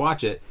actually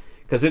watch it,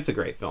 because it's a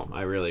great film.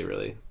 I really,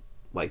 really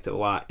liked it a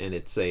lot, and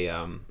it's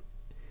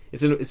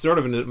it's sort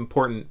of an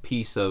important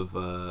piece of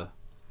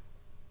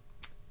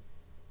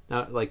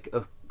not like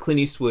of Clint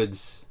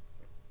Eastwood's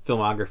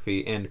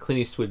filmography and Clint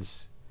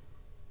Eastwood's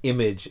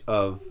image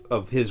of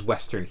his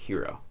Western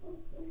hero,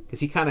 because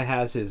he kind of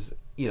has his,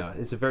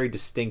 it's a very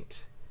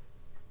distinct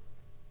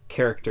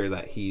character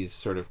that he's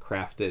sort of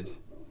crafted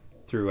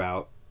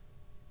throughout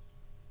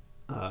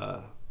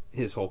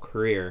his whole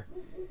career,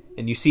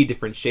 and you see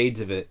different shades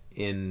of it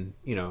in,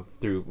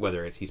 through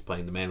whether it's he's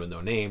playing the man with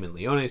no name in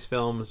Leone's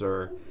films,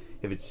 or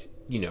if it's,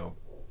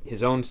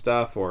 his own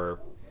stuff, or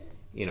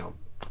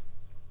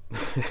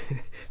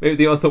maybe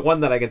the one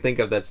that I can think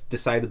of that's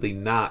decidedly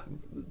not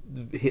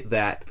hit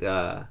that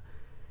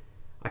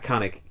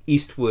iconic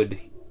Eastwood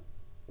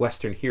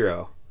Western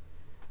hero,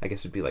 I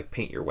guess would be like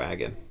Paint Your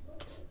Wagon.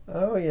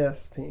 Oh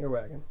yes, Paint Your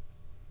Wagon,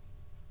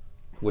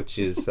 which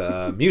is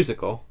a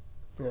musical.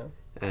 Yeah.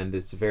 And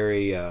it's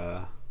very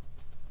I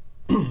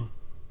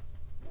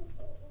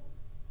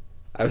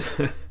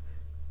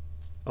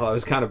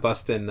was kind of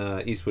busting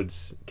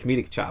Eastwood's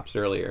comedic chops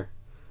earlier,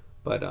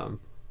 but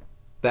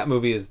that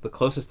movie is the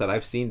closest that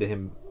I've seen to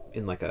him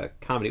in like a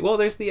comedy. Well,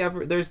 there's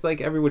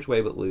like Every Which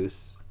Way But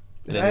Loose.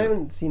 I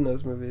haven't seen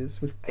those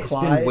movies with It's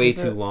Clyde, been way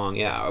too long.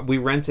 Yeah, we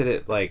rented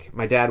it. Like,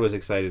 my dad was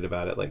excited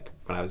about it, like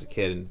when I was a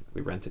kid, and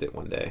we rented it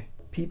one day.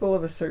 People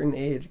of a certain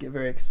age get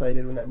very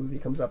excited when that movie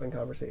comes up in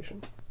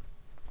conversation.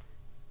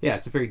 Yeah,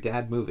 it's a very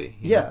dad movie.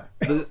 Yeah.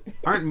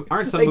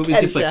 Aren't some like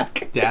movies just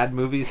Caddyshack. like dad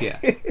movies? Yeah.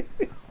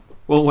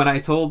 Well, when I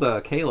told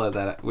Kayla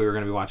that we were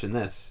going to be watching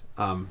this,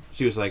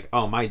 she was like,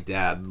 "Oh, my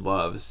dad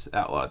loves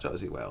Outlaw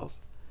Josie Wales,"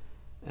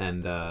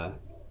 and so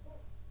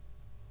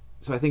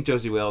I think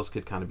Josie Wales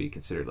could kind of be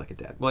considered like a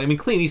dad. Well, I mean,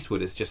 Clint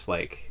Eastwood is just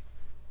like,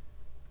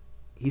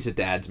 he's a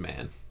dad's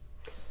man.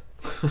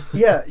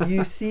 Yeah,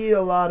 you see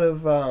a lot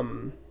of.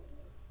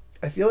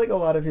 I feel like a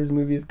lot of his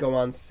movies go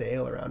on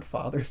sale around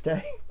Father's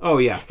Day. Oh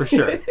yeah, for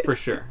sure, for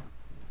sure.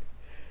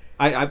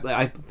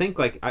 I think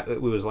like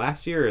it was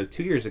last year or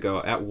 2 years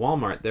ago at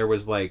Walmart, there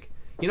was like,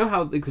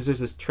 how, because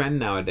there's this trend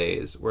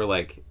nowadays where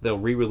like they'll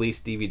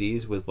re-release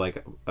DVDs with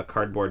like a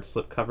cardboard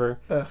slipcover.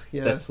 Ugh,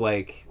 yeah. That's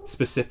like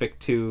specific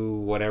to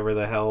whatever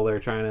the hell they're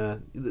trying to.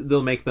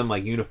 They'll make them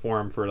like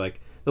uniform for like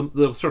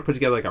they'll sort of put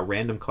together like a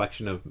random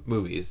collection of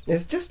movies.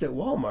 It's just at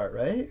Walmart,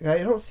 right?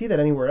 I don't see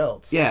that anywhere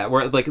else. Yeah,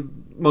 where like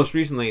most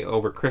recently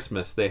over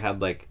Christmas they had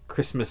like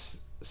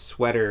Christmas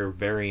sweater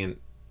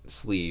variant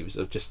sleeves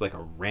of just like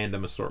a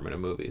random assortment of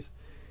movies.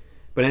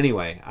 But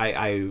anyway,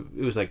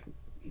 it was like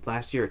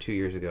last year or 2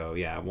 years ago,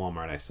 yeah, at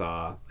Walmart I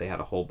saw they had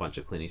a whole bunch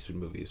of Clint Eastwood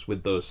movies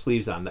with those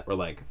sleeves on that were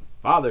like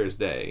Father's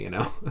Day,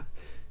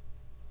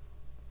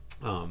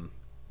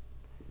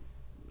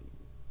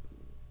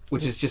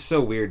 which is just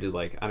so weird to,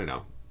 like, I don't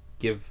know,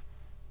 give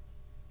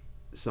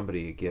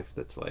somebody a gift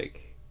that's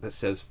like that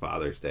says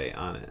Father's Day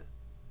on it.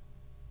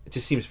 It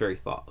just seems very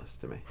thoughtless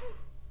to me.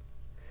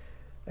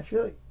 I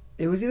feel like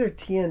it was either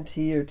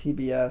TNT or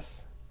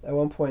TBS. At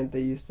one point,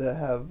 they used to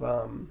have,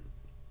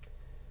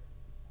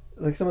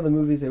 like, some of the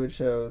movies they would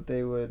show,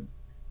 they would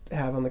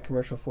have on the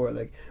commercial for it,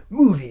 like,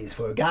 movies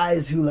for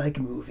guys who like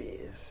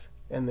movies.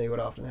 And they would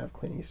often have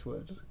Clint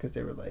Eastwood, because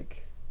they were,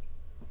 like,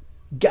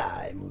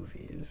 guy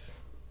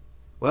movies.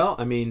 Well,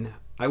 I mean,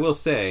 I will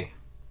say,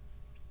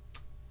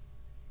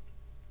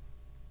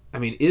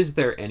 is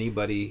there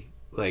anybody,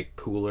 like,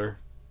 cooler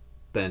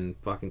than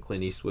fucking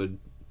Clint Eastwood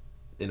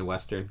in a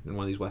Western, in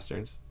one of these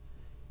Westerns?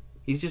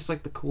 He's just,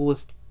 like, the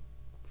coolest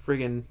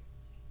friggin'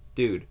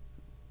 dude.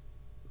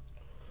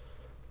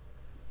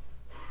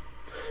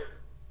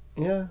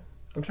 Yeah,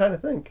 I'm trying to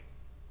think.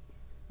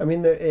 I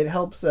mean, it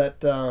helps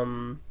that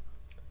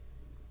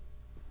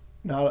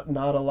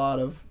not a lot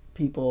of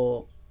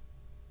people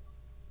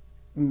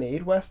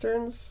made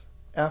Westerns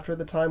after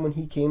the time when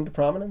he came to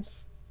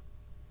prominence.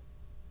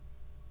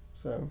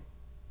 So...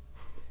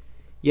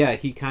 Yeah,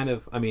 he kind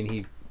of,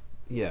 really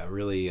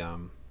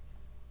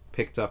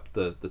picked up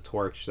the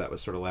torch that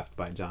was sort of left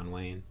by John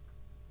Wayne.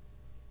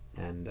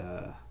 And,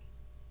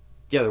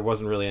 there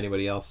wasn't really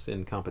anybody else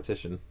in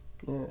competition.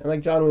 Yeah, and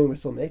like John Wayne was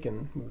still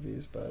making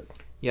movies, but...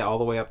 Yeah, all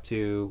the way up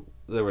to,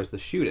 there was The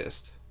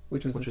Shootist.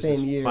 Which was the his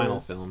same year final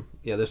as... film.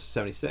 Yeah, this was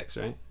 76,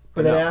 right?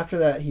 But then after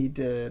that he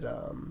did,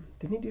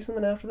 didn't he do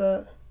something after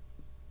that?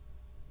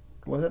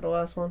 Was it the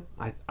last one?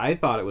 I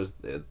thought it was,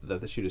 that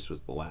The Shootist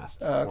was the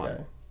last okay.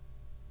 one.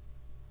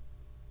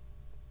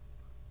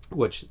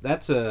 Which,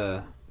 that's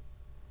a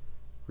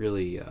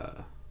really,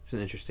 it's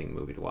an interesting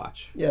movie to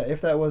watch. Yeah,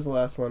 if that was the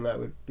last one, that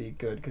would be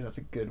good, because that's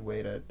a good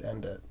way to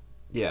end it.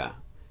 Yeah.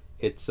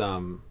 It's,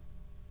 and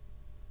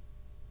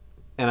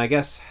I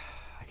guess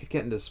I could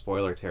get into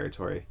spoiler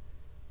territory,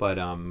 but,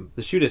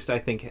 The Shootist, I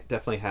think,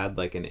 definitely had,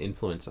 like, an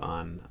influence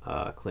on,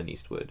 Clint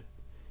Eastwood.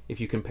 If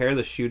you compare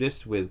The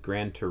Shootist with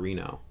Gran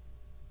Torino,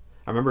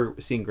 I remember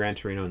seeing Gran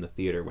Torino in the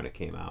theater when it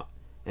came out,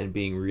 and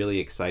being really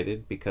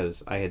excited,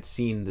 because I had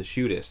seen The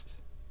Shootist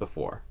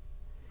before,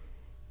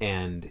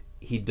 and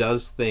he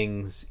does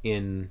things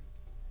in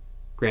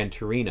Gran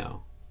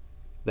Torino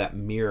that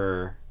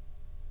mirror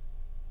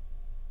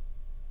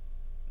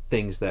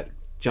things that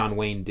John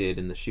Wayne did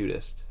in The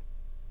Shootist,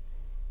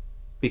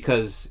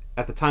 because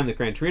at the time that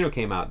Gran Torino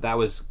came out, that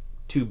was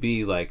to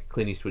be like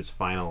Clint Eastwood's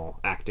final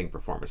acting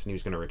performance, and he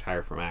was going to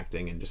retire from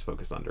acting and just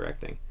focus on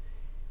directing.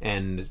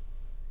 And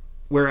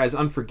whereas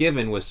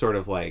Unforgiven was sort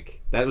of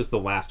like, that was the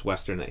last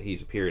Western that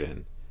he's appeared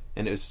in,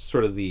 and it was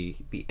sort of the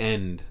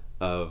end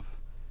of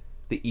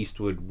the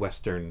Eastwood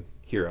Western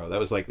hero. That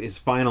was like his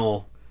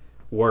final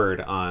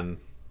word on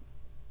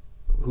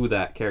who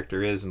that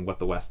character is and what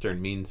the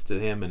Western means to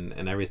him,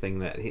 and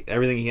everything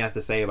everything he has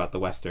to say about the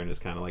Western is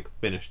kind of like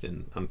finished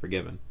in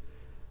Unforgiven.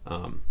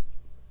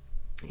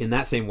 In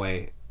that same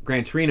way,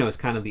 Gran Torino is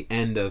kind of the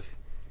end of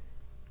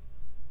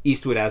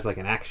Eastwood as like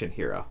an action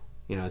hero.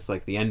 You know, it's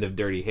like the end of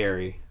Dirty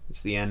Harry.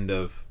 It's the end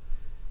of,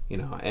 you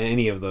know,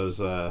 any of those,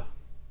 you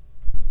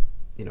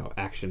know,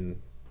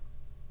 action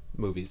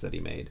movies that he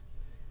made.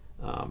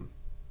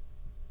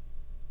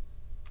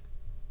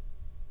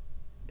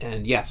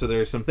 And yeah, so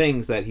there's some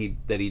things that he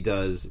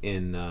does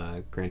in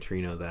Gran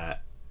Torino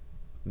that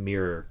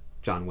mirror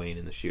John Wayne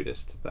in The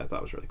Shootist that I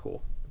thought was really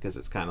cool, because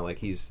it's kind of like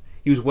he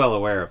was well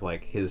aware of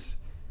like his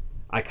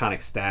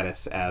iconic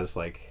status as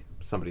like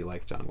somebody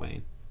like John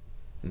Wayne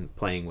and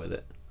playing with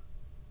it.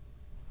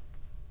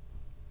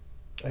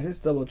 I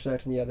just double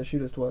checked, and yeah, The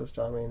Shootist was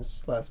John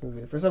Wayne's last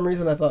movie. For some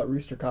reason, I thought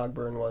Rooster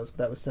Cogburn was, but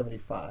that was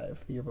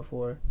 75, the year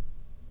before.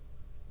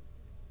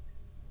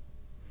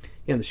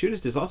 Yeah, and The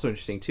Shootist is also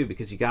interesting too,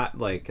 because you got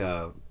like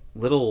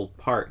little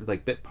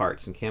bit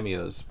parts and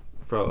cameos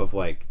of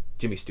like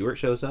Jimmy Stewart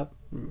shows up,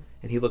 and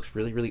he looks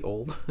really, really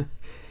old.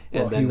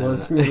 And well, then, he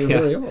was really,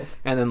 really old.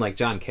 And then like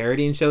John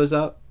Carradine shows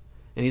up,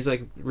 and he's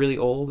like really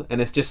old,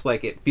 and it's just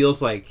like, it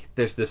feels like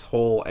there's this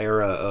whole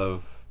era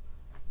of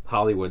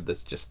Hollywood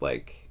that's just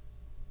like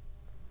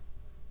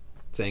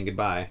saying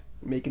goodbye,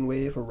 making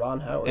way for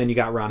Ron Howard. And you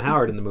got Ron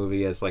Howard in the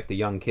movie as like the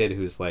young kid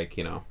who's like,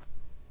 you know,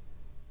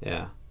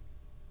 yeah.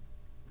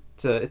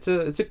 It's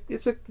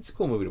a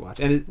cool movie to watch,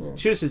 and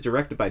Shootist is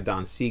directed by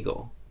Don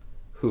Siegel,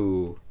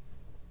 who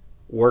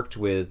worked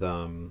with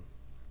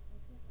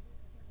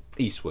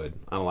Eastwood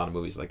on a lot of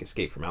movies like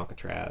Escape from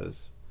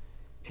Alcatraz,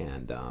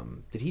 and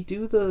did he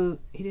do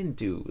he didn't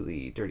do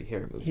the Dirty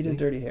Harry movie? He did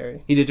Dirty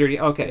Harry. He did Dirty.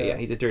 Okay, yeah,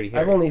 he did Dirty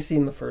Harry. I've only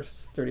seen the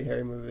first Dirty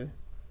Harry movie.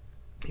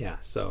 Yeah,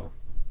 so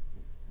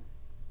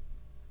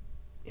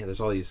yeah,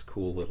 there's all these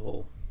cool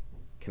little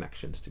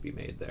connections to be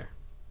made there.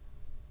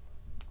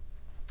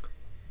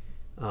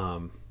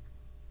 But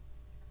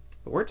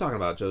we're talking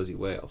about Josie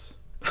Wales.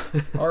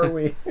 Are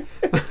we?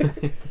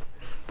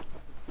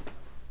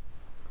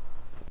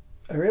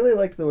 I really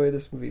liked the way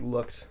this movie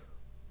looked.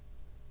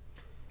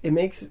 It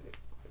makes...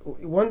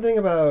 One thing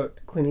about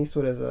Clint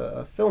Eastwood as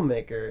a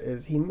filmmaker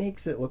is he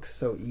makes it look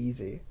so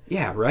easy.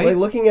 Yeah, right? Like,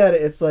 looking at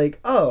it, it's like,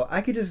 oh,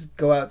 I could just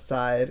go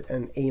outside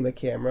and aim a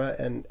camera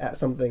and at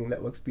something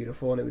that looks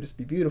beautiful, and it would just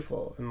be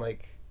beautiful. And,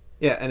 like...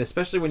 Yeah, and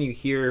especially when you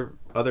hear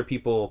other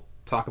people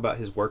talk about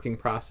his working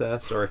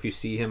process, or if you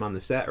see him on the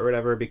set or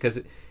whatever,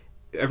 because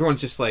everyone's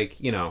just like,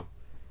 you know,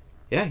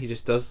 yeah, he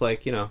just does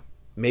like, you know,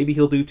 maybe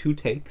he'll do 2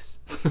 takes.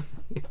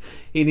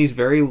 And he's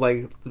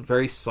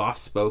very soft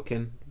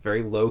spoken,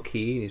 very low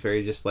key, and he's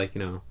very just like, you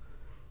know,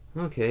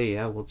 okay,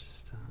 yeah, we'll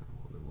just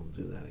we'll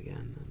do that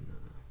again, and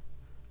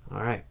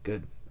all right,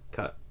 good,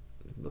 cut,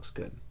 looks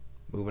good,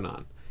 moving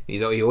on.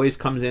 He always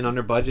comes in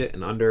under budget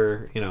and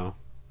under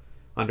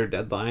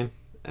deadline,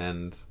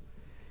 and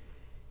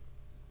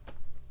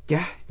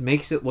yeah, it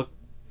makes it look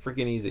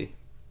freaking easy.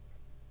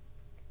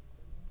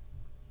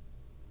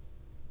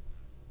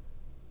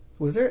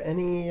 Was there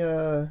any,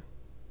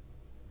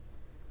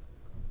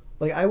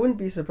 like, I wouldn't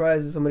be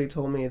surprised if somebody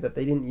told me that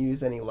they didn't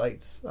use any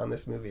lights on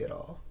this movie at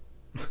all.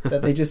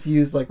 That they just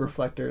used, like,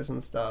 reflectors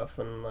and stuff,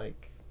 and,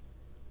 like...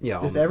 Yeah,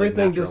 just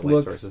everything like just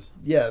looks...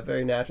 Yeah,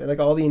 very natural. Like,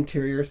 all the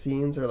interior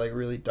scenes are, like,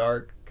 really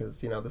dark,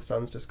 because, you know, the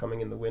sun's just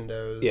coming in the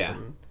windows. Yeah,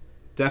 and...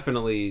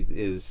 definitely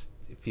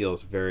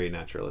feels very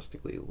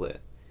naturalistically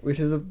lit. Which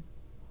is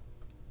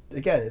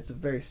again, it's a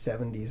very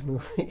 70s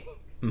movie.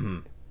 Mm-hmm.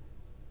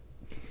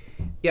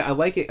 Yeah, I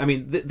like it. I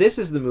mean, this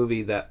is the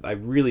movie that I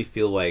really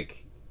feel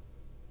like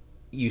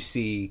you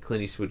see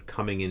Clint Eastwood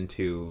coming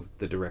into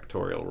the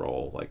directorial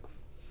role, like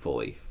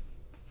fully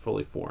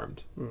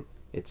formed.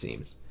 It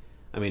seems.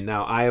 I mean,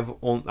 now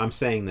I'm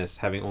saying this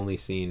having only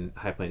seen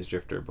High Plains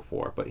Drifter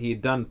before, but he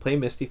had done Play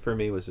Misty for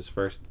Me was his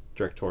first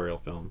directorial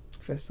film,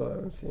 which I still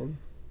haven't seen.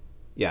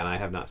 Yeah, and I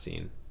have not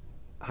seen.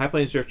 High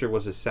Plains Drifter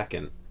was his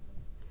second.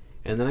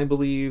 And then I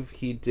believe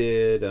he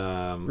did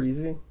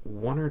Breezy?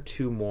 1 or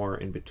 2 more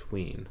in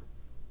between.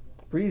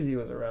 Breezy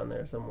was around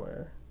there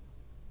somewhere.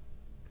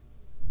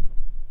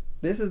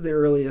 This is the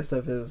earliest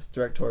of his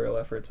directorial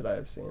efforts that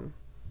I've seen.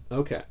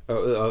 Okay.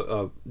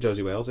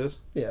 Josie Wales is?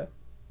 Yeah.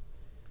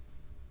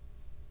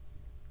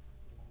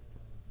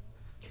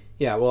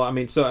 Yeah, well, I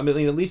mean,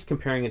 at least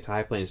comparing it to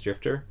High Plains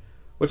Drifter,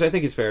 which I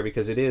think is fair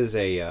because it is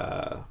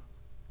a,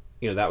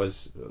 that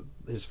was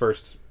his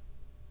first...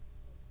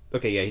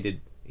 Okay, yeah, he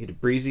did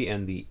Breezy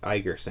and the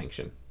Eiger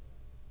Sanction.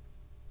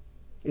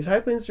 Is High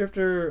Plains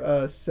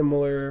Drifter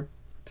similar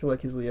to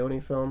like his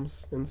Leone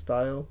films in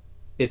style?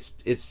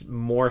 It's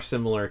more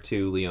similar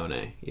to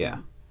Leone, yeah.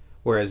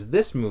 Whereas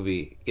this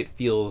movie, it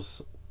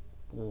feels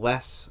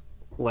less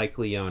like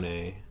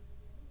Leone,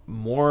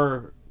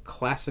 more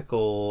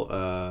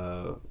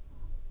classical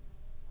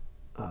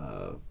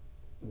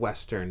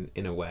Western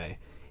in a way.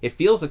 It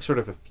feels like sort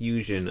of a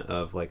fusion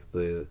of like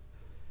the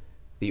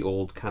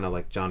old kind of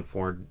like John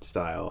Ford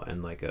style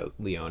and like a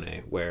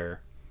Leone,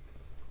 where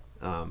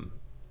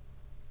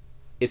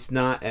it's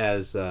not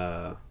as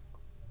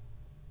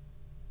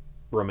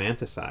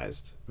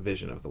romanticized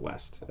vision of the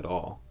West at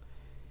all.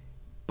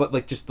 But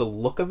like just the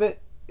look of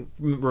it, it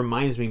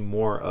reminds me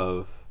more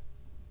of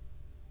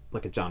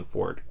like a John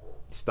Ford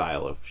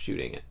style of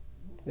shooting it.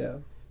 Yeah.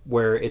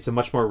 Where it's a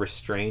much more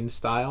restrained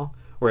style,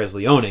 whereas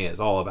Leone is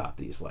all about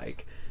these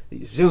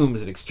zooms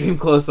and extreme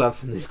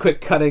close-ups and this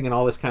quick cutting and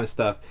all this kind of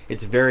stuff.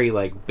 It's very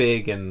like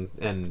big and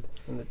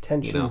the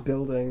tension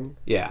building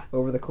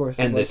over the course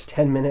of this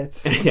 10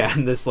 minutes. Yeah,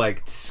 and this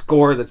like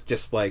score that's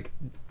just like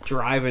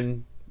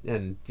driving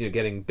and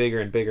getting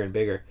bigger and bigger and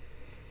bigger.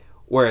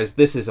 Whereas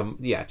this is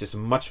just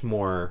much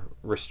more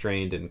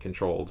restrained and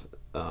controlled.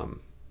 And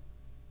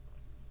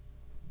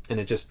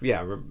it just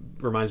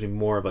reminds me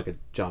more of like a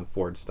John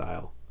Ford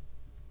style.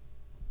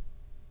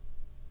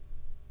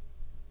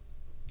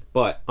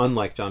 But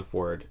unlike John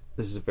Ford,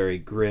 this is a very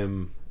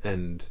grim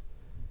and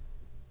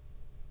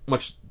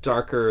much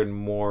darker and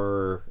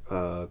more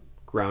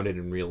grounded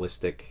and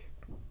realistic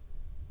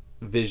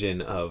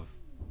vision of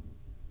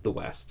the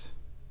West.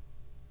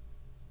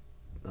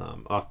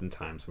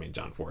 Oftentimes, I mean,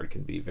 John Ford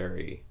can be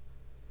very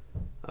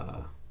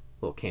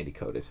little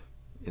candy-coated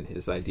in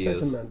his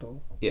ideas.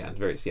 Sentimental. Yeah,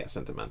 very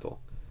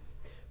sentimental.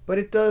 But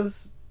it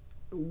does...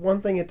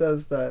 One thing it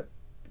does that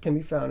can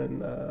be found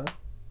in a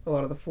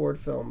lot of the Ford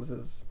films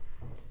is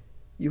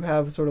you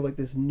have sort of like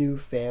this new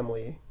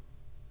family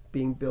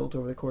being built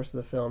over the course of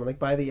the film. And like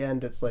by the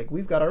end, it's like,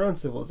 we've got our own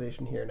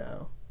civilization here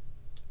now.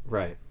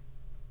 Right.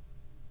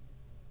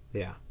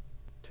 Yeah.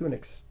 To an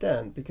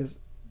extent, because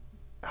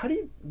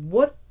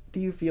what do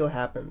you feel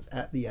happens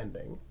at the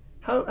ending?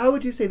 How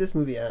would you say this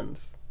movie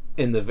ends?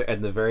 In the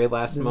very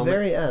last moment? The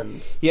very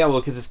end. Yeah,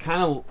 well, because it's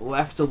kind of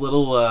left a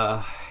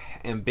little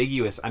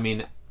ambiguous. I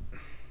mean,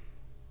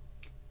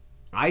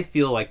 I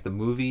feel like the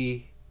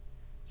movie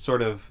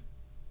sort of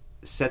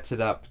sets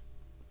up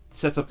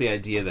the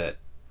idea that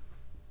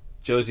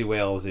Josie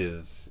Wales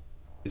is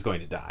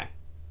going to die.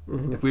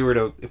 Mm-hmm. If we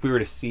were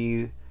to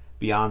see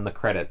beyond the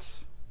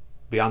credits,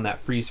 beyond that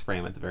freeze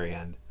frame at the very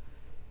end,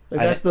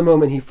 that's the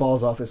moment he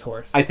falls off his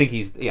horse. I think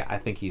he's dead. Yeah,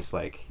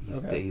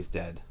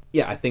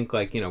 I think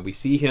like we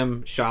see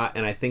him shot,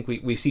 and I think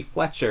we see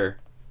Fletcher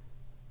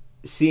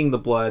seeing the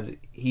blood.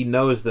 He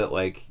knows that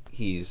like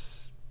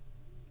he's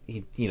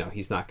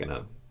not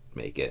gonna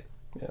make it.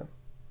 Yeah.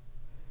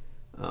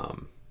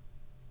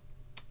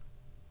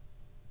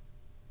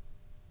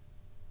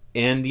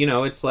 And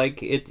it's like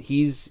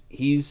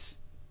he's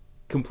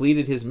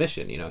completed his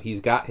mission.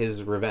 He's got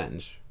his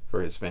revenge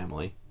for his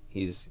family.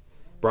 He's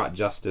brought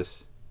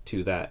justice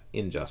to that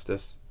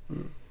injustice.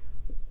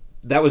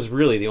 That was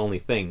really the only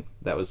thing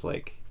that was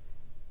like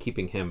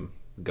keeping him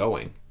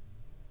going.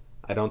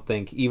 I don't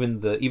think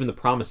even the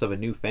promise of a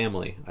new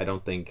family, I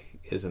don't think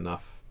is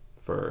enough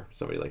for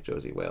somebody like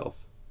Josie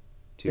Wales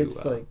to...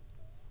 It's like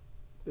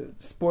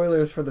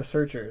spoilers for The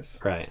Searchers.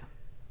 Right.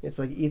 It's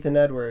like Ethan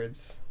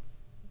Edwards,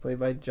 played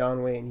by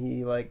John Wayne,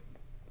 he like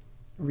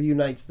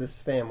reunites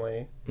this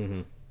family,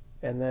 mm-hmm.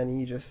 and then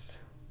he just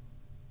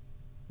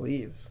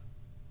leaves.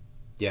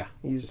 Yeah.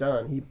 He's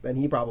done.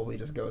 He probably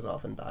just goes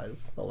off and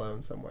dies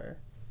alone somewhere.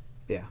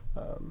 Yeah.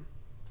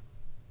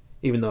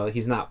 Even though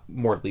he's not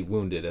mortally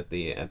wounded at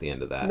the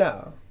end of that.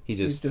 No.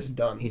 He's just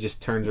done. He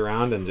just turns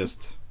around and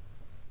just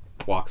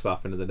walks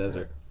off into the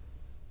desert.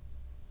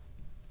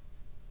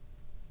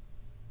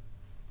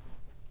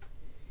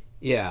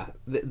 Yeah.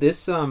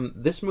 This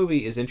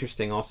movie is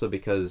interesting also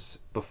because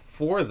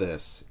before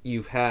this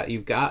you've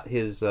got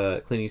his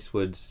Clint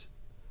Eastwood's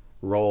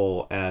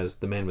role as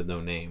the man with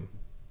no name.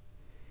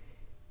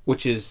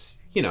 Which is,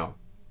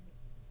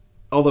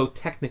 although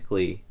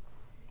technically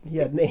he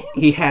had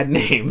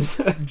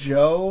names.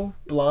 Joe,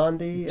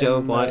 Blondie,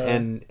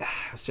 and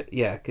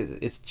yeah, because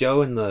it's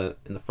Joe in the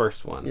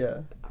first one. Yeah,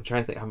 I'm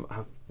trying to think.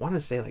 I want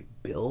to say like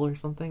Bill or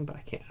something, but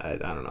I can't. I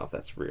don't know if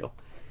that's real.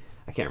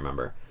 I can't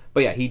remember.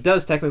 But yeah, he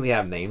does technically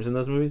have names in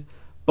those movies,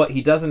 but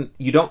he doesn't.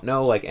 You don't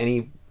know like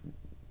any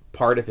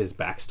part of his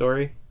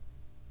backstory.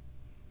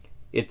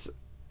 It's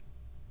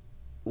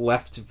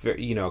left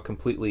very,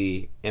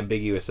 completely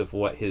ambiguous of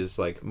what his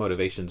like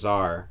motivations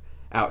are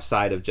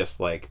outside of just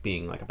like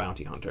being like a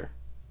bounty hunter.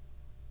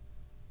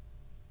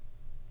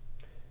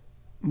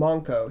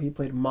 Monco, he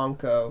played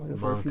Monco in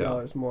For a Few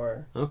Dollars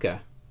More. Okay.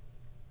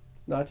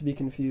 Not to be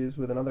confused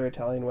with another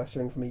Italian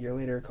Western from a year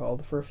later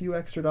called For a Few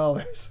Extra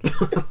Dollars.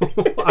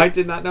 I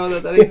did not know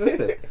that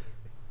existed.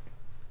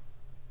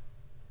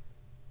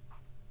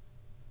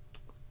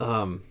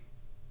 And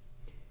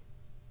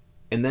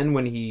then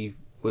when he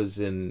was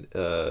in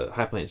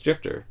High Plains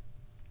Drifter,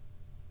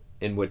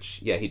 in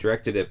which he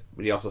directed it,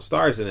 but he also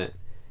stars in it.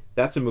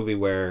 That's a movie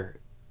where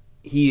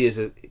he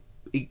is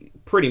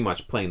pretty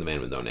much playing the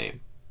man with no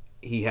name.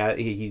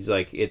 he's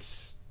like,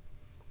 it's,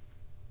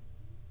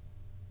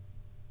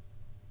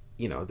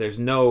 you know, there's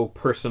no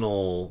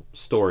personal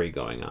story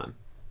going on.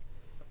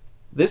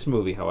 This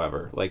movie,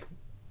 however, like,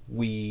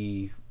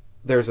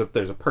 there's a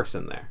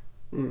person there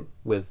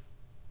with,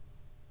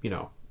 you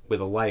know,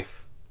 with a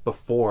life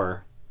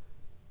before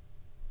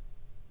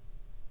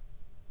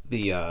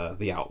the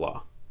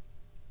outlaw,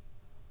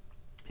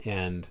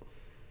 and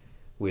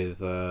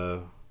with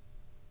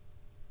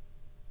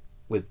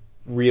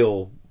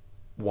real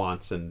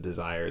wants and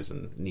desires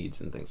and needs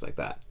and things like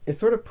that. It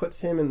sort of puts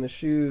him in the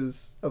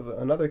shoes of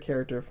another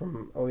character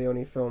from a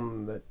Leone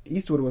film that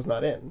Eastwood was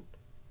not in,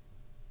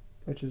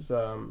 which is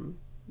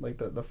like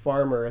the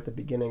farmer at the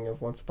beginning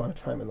of Once Upon a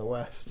Time in the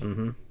West.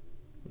 Mm-hmm.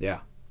 Yeah.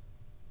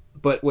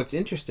 But what's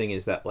interesting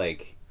is that,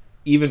 like,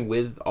 even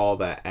with all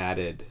that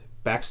added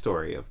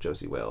backstory of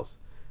Josie Wales,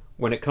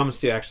 when it comes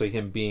to actually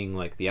him being,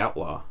 like, the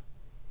outlaw,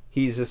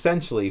 he's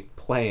essentially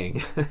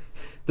playing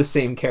the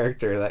same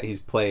character that he's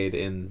played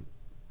in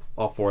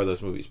all 4 of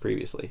those movies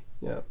previously.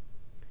 Yeah.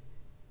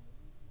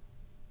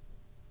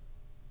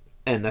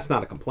 And that's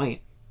not a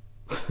complaint,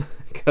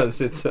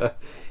 because it's a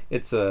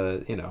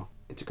you know,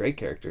 it's a great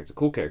character, it's a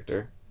cool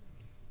character.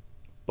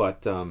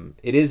 But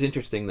it is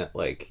interesting that,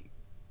 like,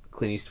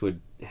 Clint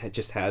Eastwood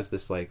just has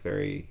this, like,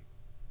 very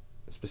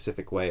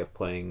specific way of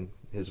playing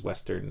his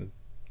Western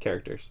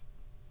characters.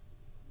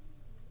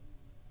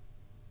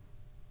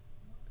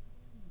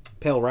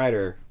 Pale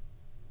Rider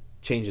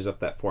changes up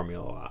that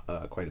formula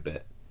quite a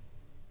bit,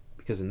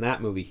 because in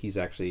that movie he's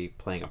actually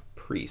playing a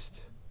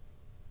priest.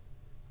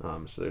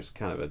 So there's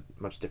kind of a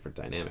much different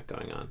dynamic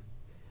going on.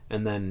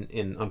 And then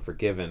in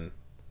Unforgiven,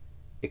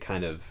 it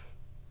kind of,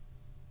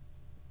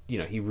 you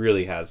know, he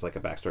really has, like, a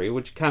backstory,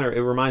 which kind of,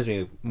 it reminds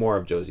me more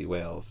of Josie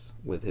Wales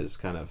with his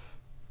kind of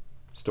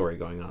story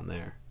going on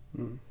there.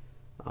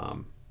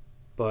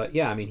 But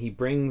yeah, I mean, he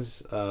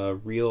brings a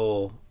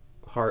real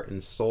heart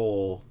and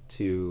soul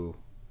to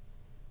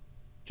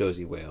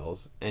Josie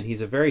Wales, and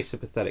he's a very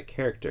sympathetic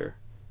character.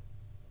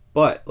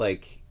 But,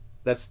 like,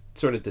 that's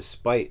sort of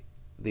despite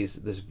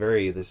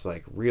this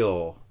like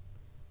real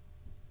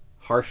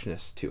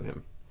harshness to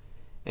him.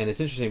 And it's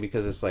interesting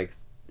because it's like,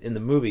 in the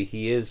movie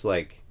he is,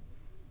 like,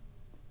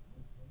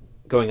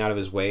 going out of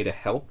his way to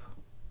help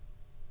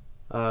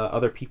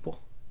other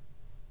people,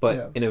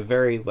 but in a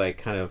very, like,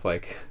 kind of,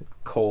 like,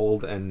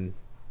 cold and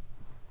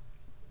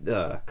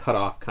cut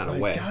off kind of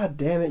way. God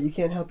damn it, you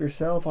can't help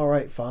yourself. All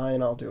right,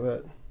 fine, I'll do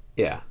it.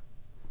 Yeah.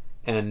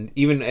 And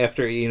even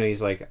after, you know,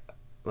 he's like,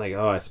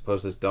 oh, I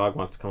suppose this dog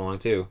wants to come along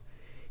too.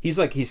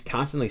 He's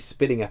constantly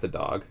spitting at the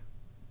dog.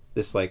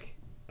 This, like,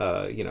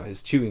 you know,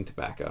 his chewing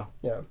tobacco.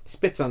 Yeah.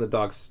 Spits on the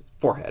dog's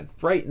forehead,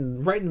 right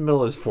in the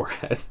middle of his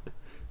forehead.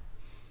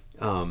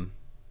 And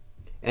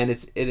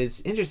it's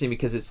interesting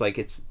because it's like,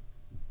 it's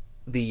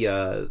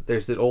the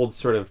there's that old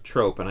sort of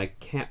trope, and I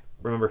can't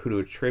remember who to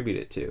attribute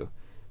it to,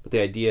 but the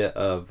idea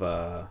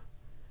of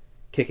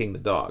kicking the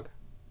dog.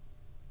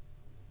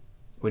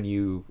 When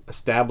you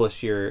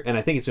establish and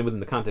I think it's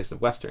within the context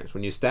of Westerns,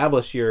 when you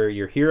establish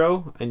your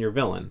hero and your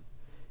villain,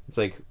 it's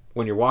like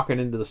when you're walking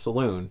into the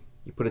saloon,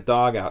 you put a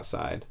dog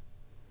outside.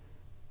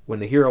 When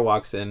the hero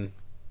walks in,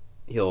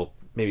 he'll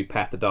maybe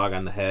pat the dog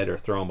on the head or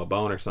throw him a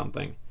bone or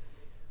something.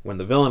 When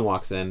the villain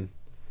walks in,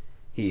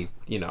 he,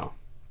 you know,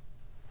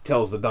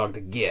 tells the dog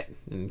to get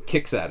and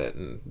kicks at it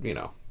and, you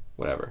know,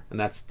 whatever. And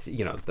that's,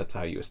 you know, that's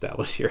how you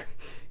establish your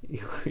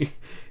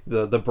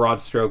the broad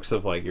strokes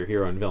of, like, your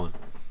hero and villain.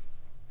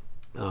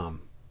 And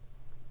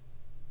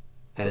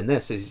in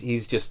this,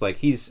 he's just like,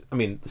 I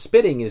mean, the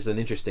spitting is an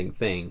interesting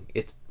thing.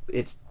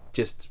 It's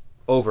just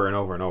over and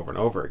over and over and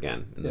over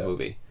again in the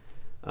movie.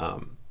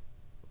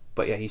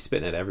 But yeah, he's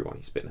spitting at everyone.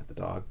 He's spitting at the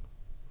dog.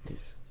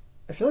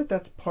 I feel like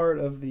that's part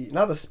of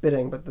not the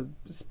spitting, but the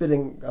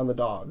spitting on the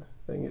dog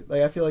thing.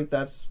 Like, I feel like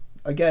that's,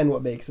 again,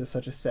 what makes this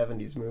such a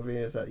 70s movie,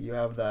 is that you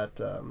have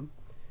that,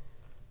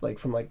 like,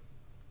 from, like,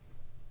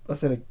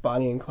 let's say, like,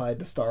 Bonnie and Clyde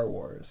to Star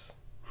Wars.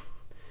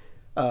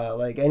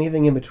 Like,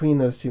 anything in between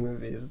those two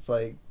movies, it's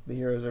like the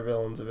heroes are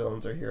villains, the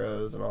villains are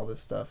heroes, and all this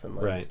stuff, and,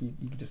 like, right. you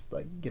can just,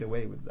 like, get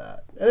away with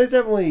that. And there's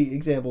definitely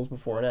examples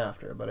before and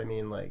after, but I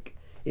mean, like,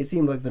 it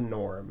seemed like the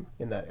norm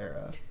in that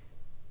era.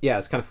 Yeah,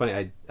 it's kind of funny.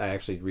 I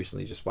actually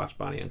recently just watched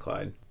Bonnie and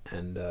Clyde,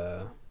 and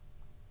The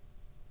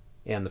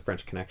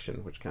French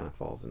Connection, which kind of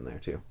falls in there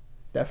too.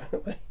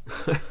 Definitely.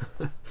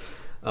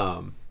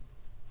 The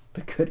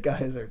good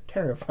guys are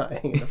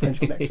terrifying in The French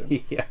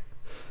Connection. Yeah.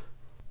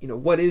 You know,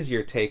 what is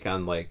your take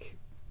on, like,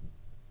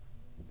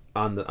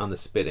 on the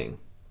spitting?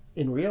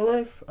 In real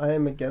life, I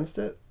am against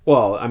it.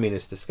 Well, I mean,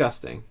 it's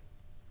disgusting.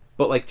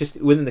 But, like, just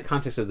within the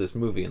context of this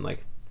movie and,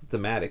 like,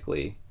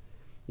 thematically,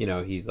 you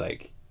know, he,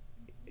 like,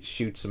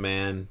 shoots a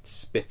man,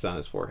 spits on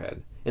his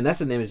forehead. And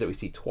that's an image that we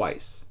see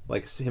twice.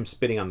 Like, him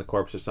spitting on the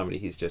corpse of somebody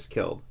he's just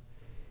killed.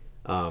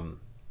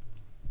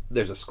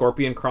 There's a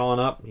scorpion crawling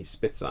up, he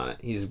spits on it.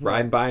 He's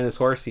riding by on his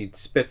horse, he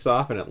spits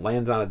off, and it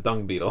lands on a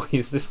dung beetle.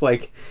 He's just,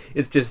 like,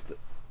 it's just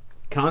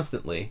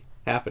constantly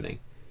happening.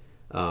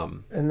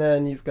 And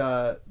then you've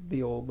got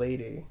the old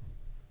lady,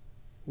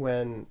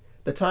 when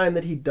the time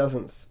that he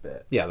doesn't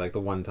spit. Yeah, like the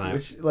one time.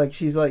 Which, like,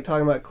 she's, like,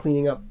 talking about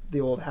cleaning up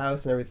the old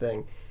house and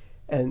everything.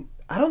 And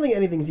I don't think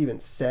anything's even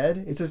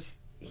said. It's just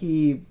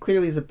he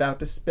clearly is about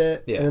to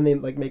spit, Yeah. and then they,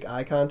 like, make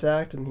eye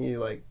contact, and he,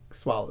 like,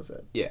 swallows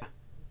it. Yeah.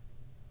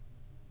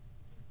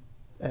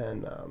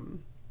 And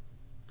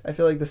I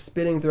feel like the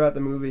spitting throughout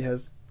the movie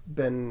has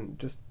been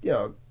just, you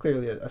know,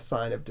 clearly a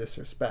sign of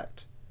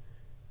disrespect.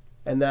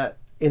 And that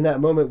in that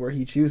moment where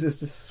he chooses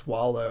to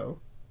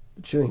swallow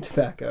the chewing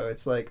tobacco,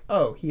 it's like,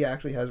 oh, he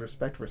actually has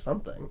respect for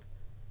something.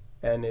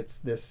 And it's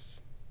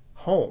this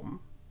home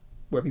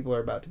where people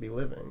are about to be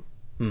living.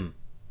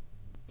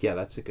 Yeah,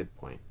 that's a good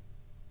point.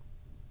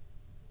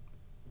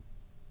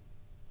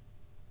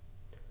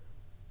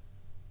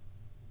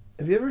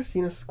 Have you ever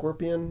seen a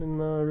scorpion in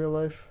real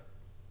life?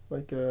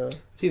 Like I've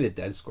seen a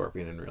dead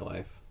scorpion in real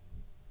life.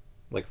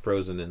 Like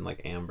frozen in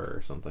like amber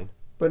or something.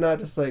 but not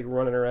just like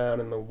running around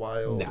in the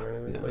wild No, or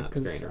anything. no, Like, not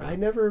 'cause scurrying around. I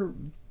never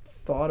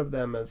thought of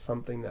them as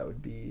something that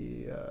would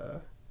be.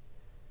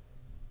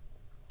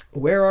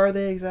 Where are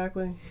they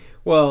exactly?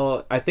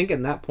 Well, I think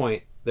at that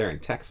point they're in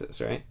Texas,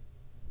 right?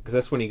 Because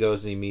that's when he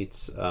goes and he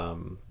meets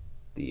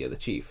the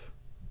chief.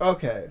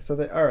 Okay, so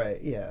they all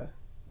right, yeah.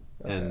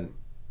 Okay. And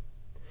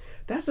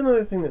that's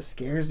another thing that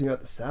scares me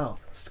about the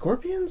South.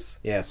 Scorpions?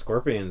 yeah,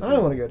 scorpions. I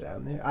don't want to go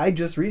down there. I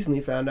just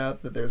recently found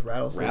out that there's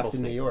rattlesnakes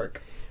in New Rattlesnakes.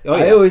 York. Oh,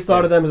 yeah. I always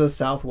thought of them as a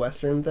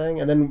southwestern thing,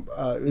 and then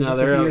it was No, just a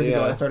they're- few years ago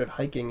yeah. I started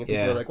hiking, and people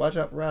Yeah. were like, "Watch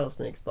out for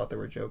rattlesnakes." Thought they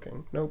were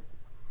joking. Nope.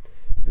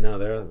 No,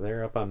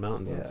 they're up on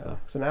mountains and Yeah. stuff.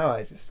 So now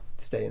I just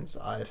stay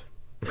inside.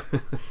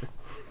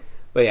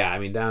 But yeah, I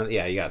mean,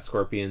 you got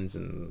scorpions,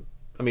 and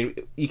I mean,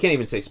 you can't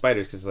even say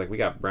spiders because like we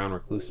got brown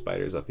recluse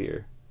spiders up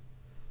here.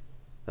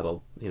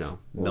 That'll Well,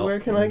 melt. where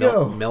can I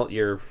go? Melt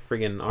your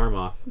friggin' arm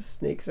off. The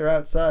snakes are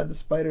outside. The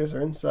spiders are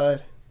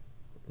inside.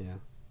 Yeah,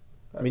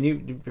 I mean,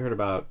 you heard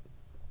about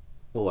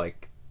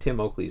like Tim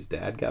Oakley's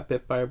dad got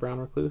bit by a brown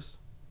recluse.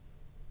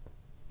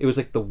 It was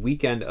like the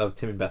weekend of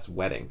Tim and Beth's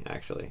wedding,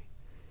 actually,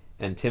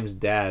 and Tim's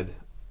dad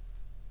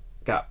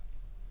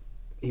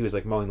he was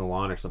like mowing the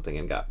lawn or something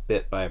and got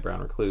bit by a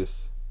brown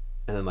recluse,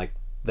 and then like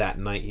that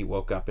night he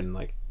woke up in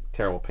like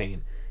terrible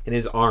pain, and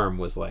his arm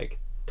was like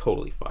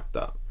totally fucked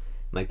up,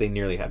 like they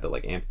nearly had to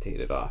like amputate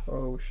it off.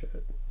 Oh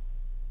shit!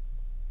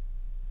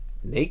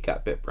 Nate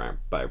got bit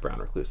by a brown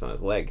recluse on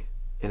his leg,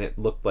 and it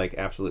looked like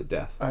absolute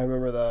death. I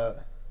remember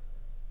that.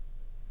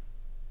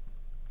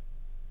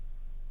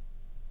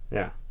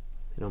 Yeah,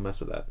 you don't mess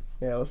with that.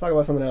 Yeah, let's talk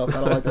about something else.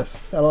 I don't like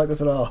this. I don't like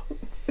this at all.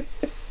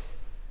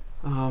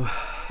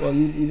 Well,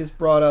 you just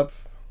brought up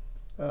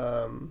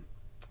the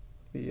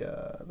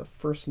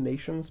First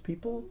Nations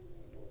people.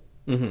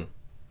 Mm-hmm.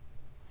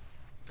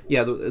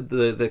 Yeah,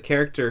 the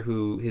character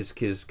who his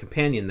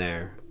companion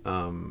there.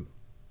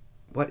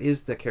 What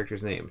is that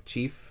character's name?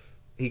 Chief.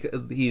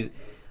 He's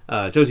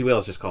Josie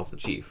Wales just calls him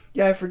Chief.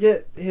 Yeah, I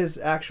forget his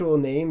actual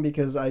name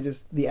because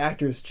the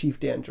actor is Chief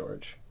Dan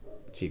George.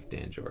 Chief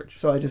Dan George.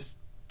 So I just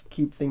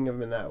keep thinking of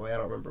him in that way. I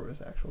don't remember what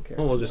his actual character.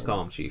 Well, we'll just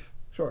call him Chief.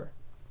 Sure.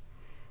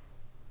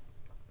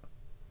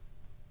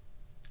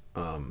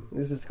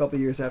 This is a couple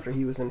years after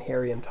he was in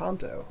Harry and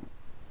Tonto.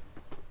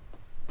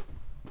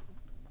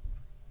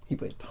 He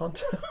played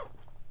Tonto.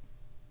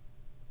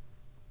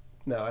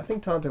 No, I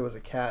think Tonto was a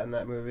cat in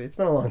that movie. It's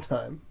been a long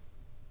time.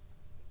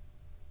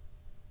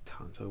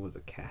 Tonto was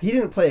a cat. He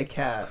didn't play a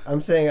cat.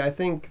 I'm saying I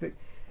think that...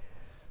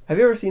 Have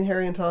you ever seen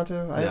Harry and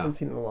Tonto? I No. haven't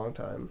seen it in a long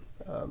time.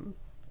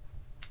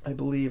 I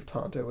believe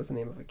Tonto was the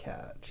name of a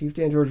cat. Chief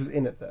Dan George was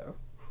in it, though.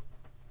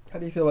 How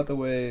do you feel about the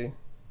way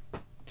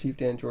Chief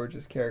Dan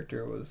George's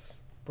character was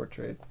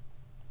portrayed?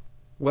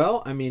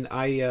 Well, I mean,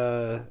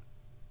 I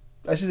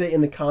should say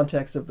in the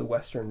context of the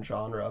Western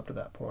genre up to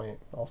that point,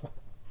 also.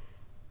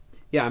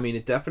 yeah, I mean,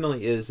 it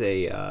definitely is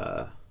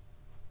a.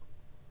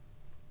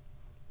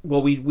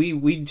 Well,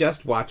 we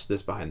just watched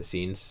this behind the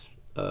scenes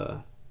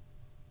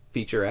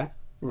featurette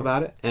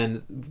about it,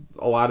 and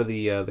a lot of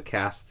the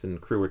cast and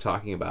crew were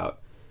talking about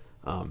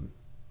kind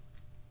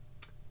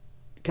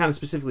of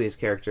specifically his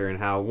character and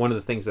how one of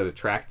the things that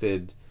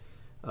attracted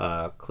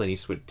Clint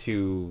Eastwood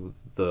to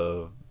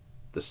the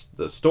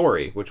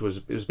story, which was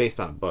based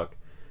on a book,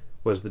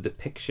 was the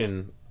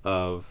depiction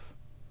of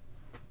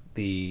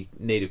the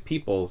native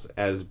peoples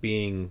as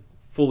being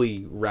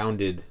fully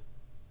rounded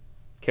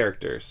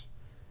characters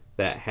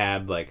that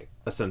had like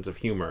a sense of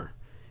humor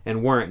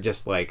and weren't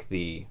just like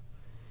the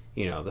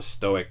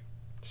stoic,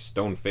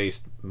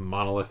 stone-faced,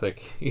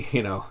 monolithic,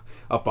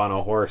 up on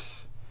a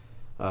horse,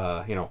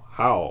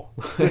 howl.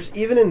 Which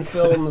even in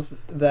films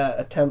that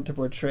attempt to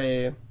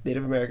portray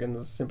Native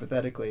Americans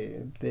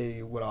sympathetically,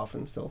 they would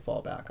often still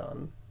fall back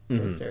on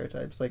those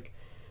stereotypes. Like,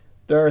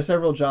 there are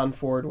several John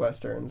Ford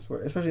westerns,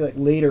 where, especially like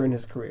later in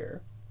his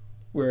career,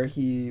 where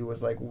he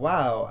was like,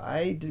 "Wow,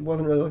 I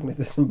wasn't really looking at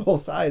this from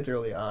both sides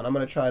early on. I'm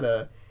going to try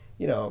to,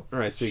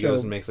 Right, so he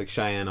goes and makes like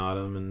Cheyenne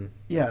Autumn and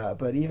yeah."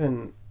 But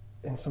even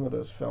in some of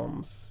those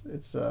films,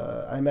 it's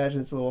I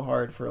imagine it's a little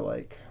hard for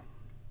like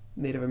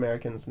Native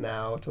Americans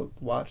now to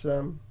watch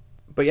them.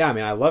 But yeah, I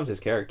mean, I loved his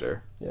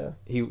character. Yeah.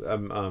 He I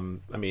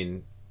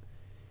mean,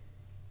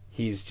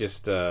 he's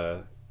just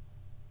a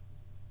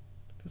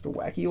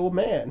wacky old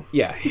man.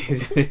 yeah,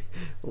 he's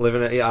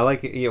living. I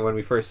like when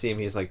we first see him,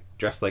 he's like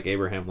dressed like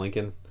Abraham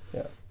Lincoln,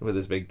 Yeah, with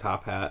his big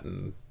top hat,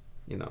 and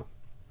and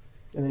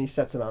then he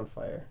sets it on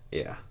fire.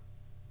 Yeah,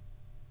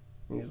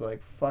 and he's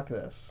like, "Fuck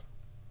this,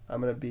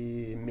 I'm gonna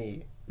be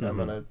me. Mm-hmm. I'm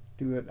gonna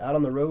do it out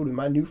on the road with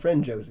my new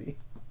friend Josie."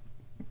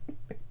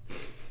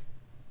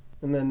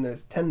 And then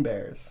there's Ten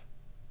Bears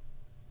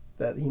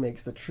that he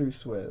makes the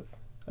truce with,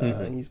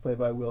 and he's played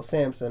by Will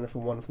Sampson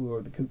from One Flew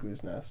Over the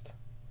Cuckoo's Nest.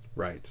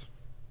 right.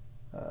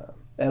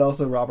 And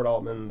also Robert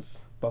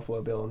Altman's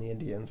Buffalo Bill and the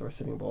Indians, or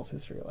Sitting Bull's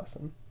History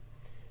Lesson.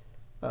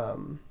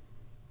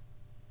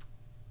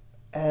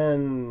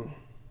 And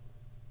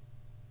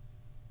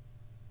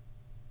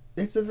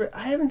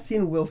I haven't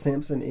seen Will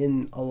Sampson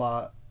in a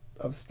lot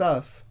of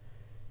stuff.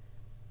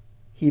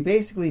 He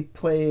basically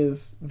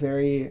plays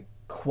very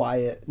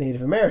quiet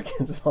Native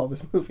Americans in all of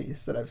his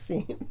movies that I've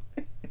seen.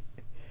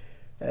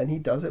 And he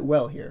does it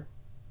well here.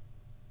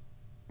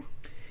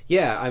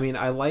 Yeah, I mean,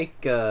 I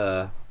like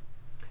that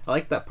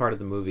part of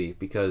the movie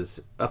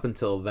because up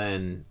until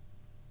then,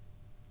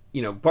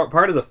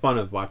 part of the fun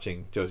of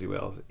watching Josie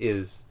Wales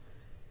is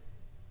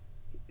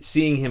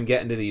seeing him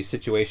get into these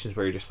situations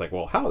where you're just like,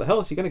 well, how the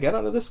hell is he going to get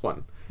out of this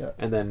one? Yeah.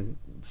 And then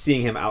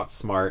seeing him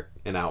outsmart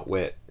and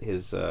outwit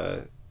his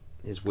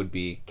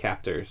would-be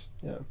captors.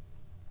 Yeah.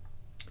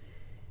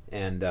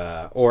 And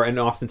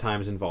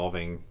oftentimes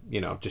involving,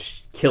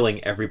 just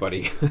killing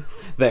everybody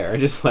there,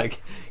 just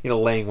like,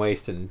 laying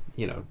waste and,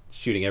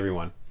 shooting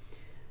everyone.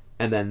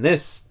 And then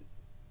this,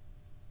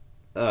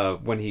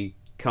 when he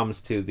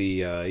comes to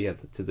the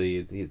to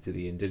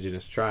the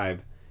indigenous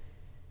tribe,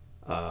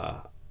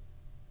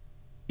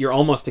 you're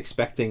almost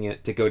expecting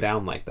it to go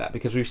down like that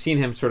because we've seen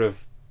him sort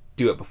of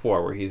do it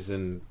before, where he's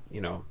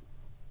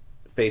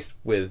faced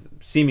with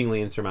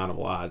seemingly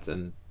insurmountable odds,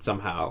 and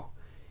somehow,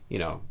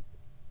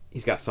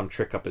 he's got some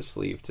trick up his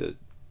sleeve to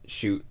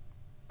shoot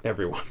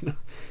everyone.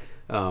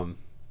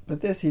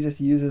 But this, he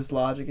just uses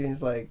logic, and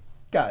he's like,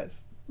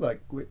 guys,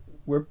 like,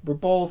 we're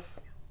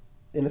both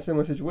in a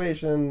similar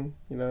situation,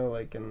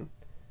 and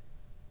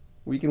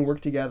we can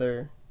work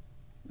together.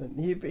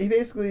 And he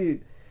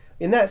basically,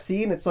 in that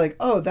scene, it's like,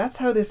 oh, that's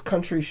how this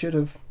country should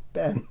have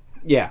been.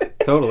 Yeah,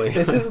 totally.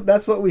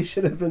 That's what we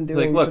should have been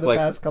doing for the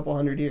past couple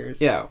hundred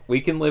years. Yeah, we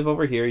can live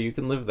over here, you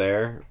can live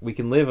there. We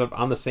can live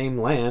on the same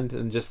land,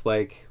 and just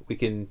like we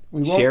can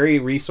share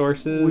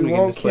resources. We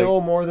won't can just,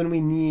 kill more than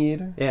we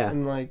need. Yeah,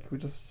 and we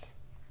just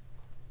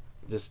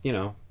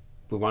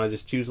we want to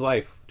just choose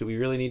life. Do we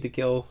really need to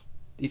kill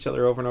each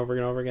other over and over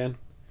and over again?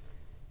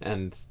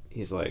 And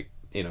he's like,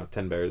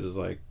 Ten Bears is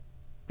like,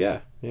 yeah,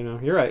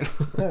 you're right.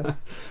 Yeah.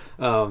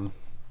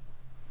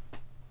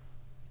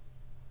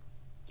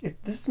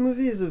 This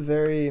movie is a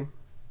very,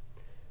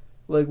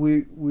 like,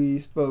 we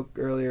spoke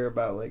earlier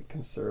about, like,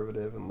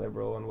 conservative and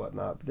liberal and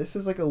whatnot, but this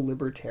is like a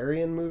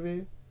libertarian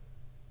movie.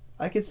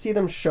 I could see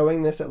them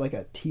showing this at, like,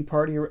 a tea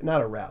party,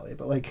 not a rally,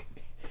 but like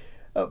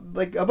a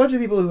bunch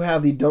of people who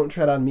have the "Don't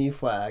Tread on Me"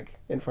 flag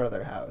in front of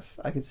their house.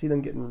 I could see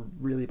them getting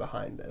really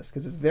behind this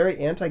because it's very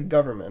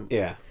anti-government.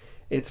 Yeah,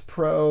 it's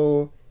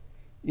pro,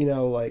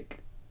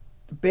 like,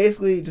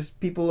 basically just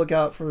people look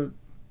out for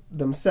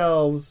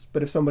themselves,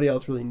 but if somebody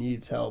else really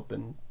needs help,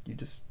 then you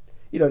just,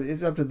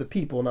 it's up to the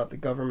people, not the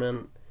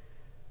government.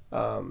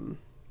 And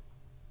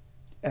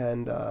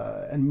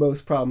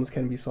most problems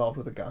can be solved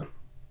with a gun.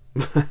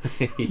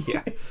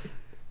 Yeah.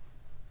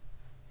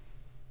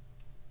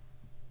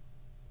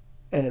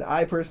 And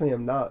I personally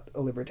am not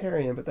a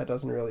libertarian, but that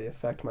doesn't really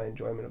affect my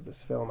enjoyment of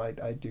this film.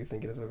 I do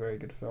think it is a very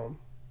good film.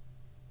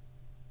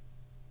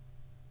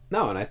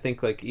 No, and I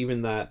think, like,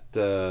 even that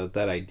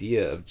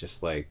idea of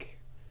just, like,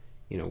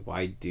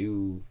 why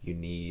do you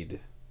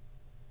need,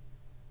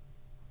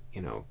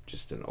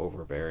 just an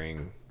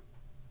overbearing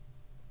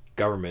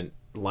government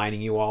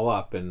lining you all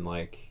up, and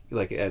like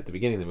at the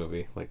beginning of the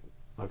movie, like,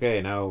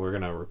 okay, now we're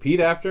gonna repeat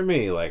after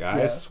me, like,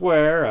 I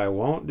swear I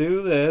won't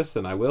do this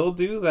and I will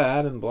do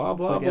that, and blah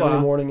blah it's like blah.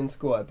 Every morning in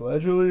school, I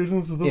pledge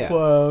allegiance to the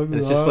flag. And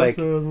it's just like,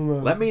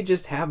 let me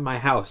just have my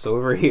house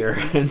over here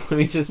and let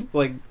me just,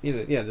 like,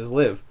 just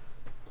live.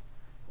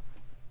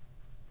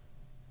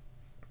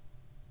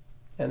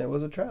 And it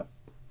was a trap.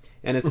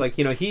 And it's like,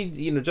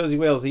 Josie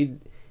Wales, he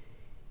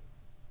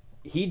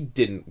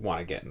didn't want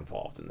to get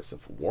involved in the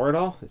Civil War at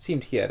all. It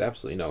seemed he had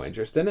absolutely no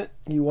interest in it.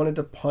 He wanted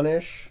to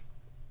punish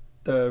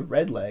the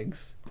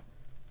Redlegs,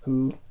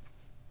 who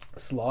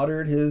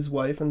slaughtered his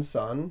wife and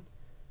son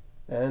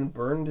and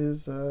burned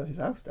his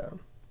house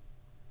down.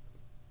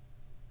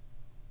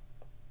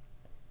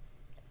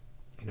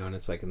 And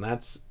it's like, and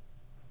that's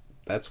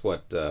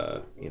what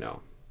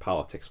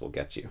politics will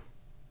get you.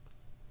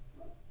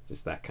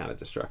 Just that kind of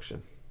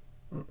destruction.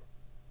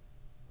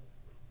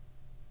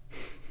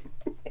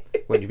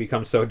 When you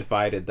become so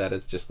divided that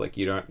it's just like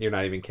you're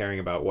not even caring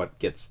about what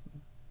gets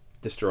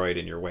destroyed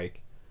in your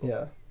wake.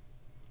 Yeah.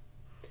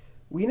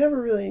 We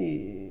never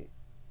really...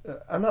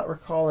 I'm not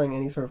recalling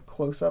any sort of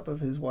close-up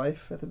of his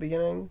wife at the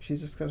beginning. She's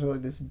just kind of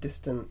like this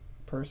distant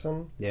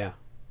person. Yeah.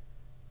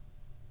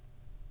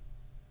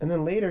 And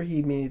then later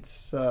he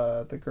meets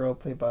the girl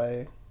played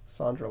by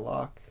Sandra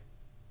Locke.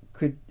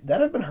 Could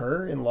that have been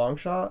her in Long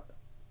Shot?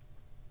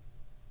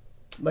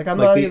 Like I'm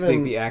like not the,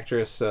 even the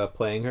actress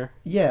playing her.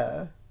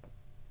 yeah.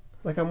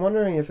 Like I'm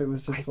wondering if it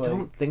was just I like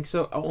don't think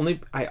so.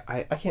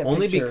 I can't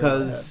only picture it in my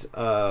because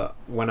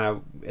when I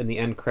in the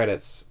end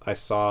credits I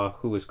saw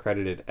who was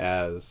credited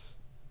as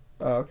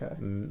oh okay.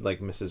 like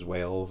Mrs.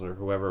 Wales or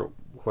whoever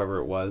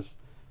it was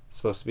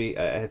supposed to be.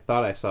 I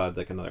thought I saw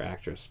like another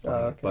actress playing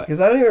Oh, it, okay. but Because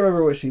I don't even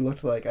remember what she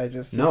looked like. I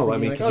just was no, I thinking,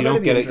 mean like, because oh, you don't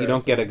that'd be get it. You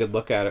don't get a interesting. good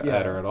look at Yeah.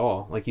 at her at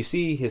all. Like you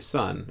see his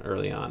son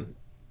early on.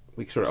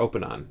 We sort of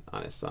open on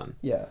his son,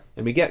 Yeah.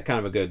 and we get kind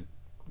of a good,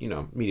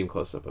 medium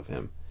close up of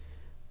him.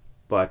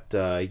 But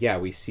yeah,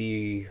 we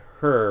see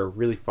her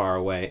really far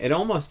away. It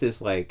almost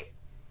is like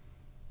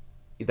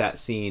that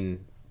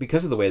scene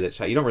because of the way that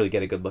shot. You don't really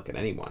get a good look at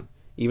anyone,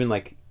 even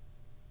the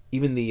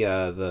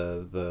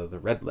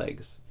red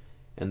legs,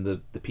 and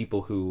the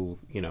people who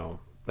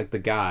like the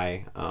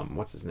guy.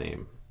 What's his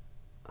name?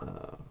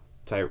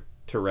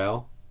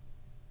 Tyrell.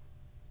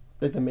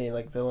 Like the main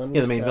villain.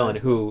 Yeah, the main guy. villain,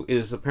 who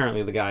is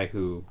apparently the guy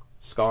who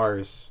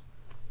scars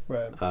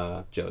Right.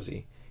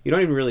 Josie. You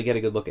don't even really get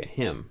a good look at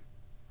him,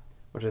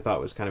 which I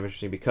thought was kind of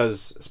interesting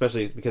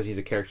especially because he's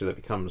a character that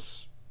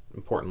becomes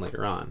important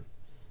later on.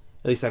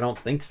 At least I don't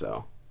think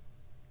so.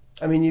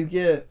 I mean, you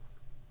get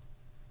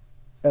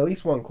at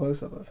least one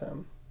close up of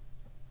him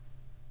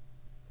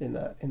in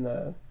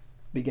the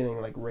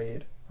beginning,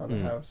 raid on the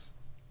house.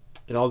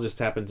 It all just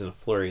happens in a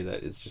flurry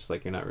that it's just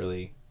like you're not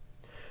really.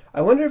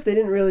 I wonder if they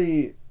didn't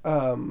really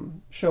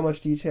show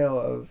much detail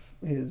of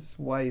his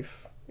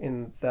wife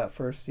in that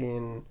first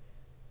scene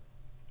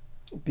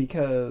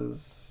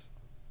because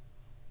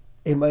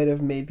it might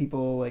have made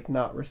people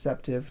not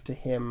receptive to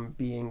him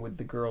being with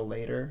the girl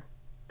later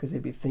because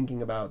they'd be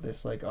thinking about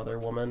this other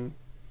woman.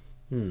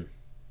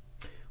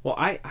 Well,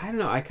 I don't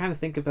know. I kind of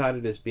think about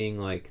it as being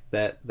like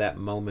that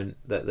moment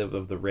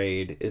of the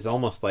raid is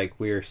almost like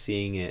we're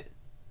seeing it.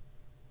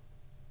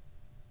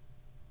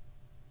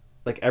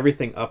 Like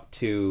everything up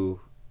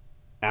to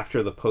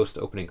after the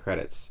post-opening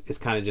credits is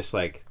kind of just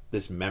like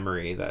this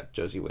memory that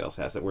Josie Wales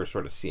has that we're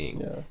sort of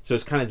seeing. Yeah. So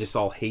it's kind of just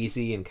all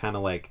hazy and kind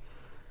of like,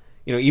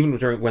 even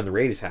during when the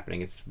raid is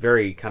happening, it's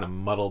very kind of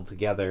muddled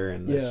together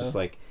and there's just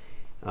like,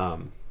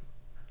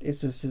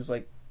 it's just his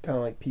kind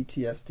of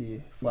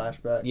PTSD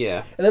flashback.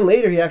 Yeah. And then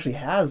later he actually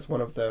has one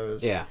of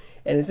those. Yeah.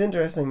 And it's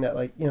interesting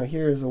that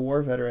here is a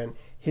war veteran.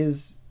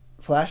 His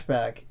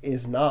flashback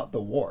is not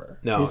the war.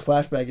 No. His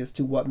flashback is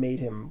to what made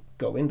him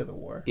go into the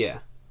war. Yeah.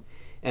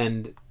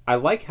 And I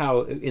like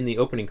how in the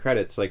opening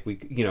credits,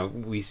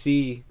 we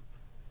see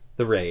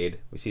the raid,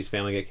 we see his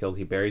family get killed,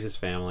 he buries his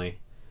family,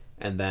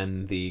 and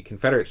then the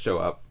Confederates show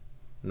up,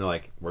 and they're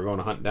like, we're going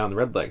to hunt down the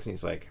Redlegs, and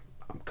he's like,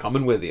 I'm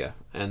coming with you.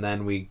 And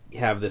then we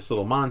have this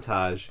little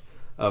montage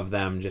of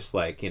them just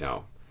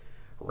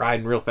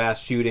riding real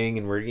fast, shooting,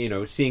 and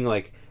we're, seeing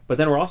but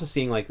then we're also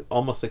seeing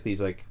almost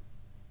these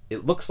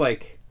it looks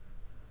like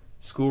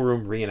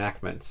schoolroom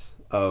reenactments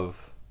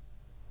of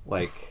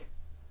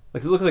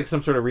it looks like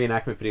some sort of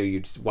reenactment video you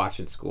just watch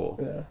in school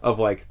of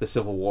the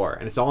Civil War,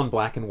 and it's all in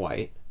black and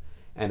white,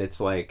 and it's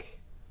these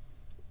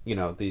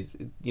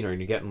and you're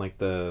getting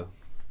the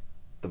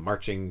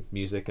marching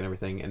music and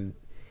everything, and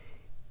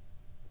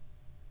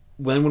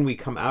when we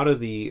come out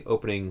of the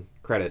opening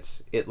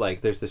credits, it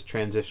there's this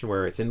transition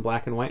where it's in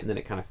black and white and then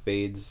it kind of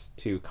fades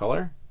to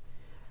color.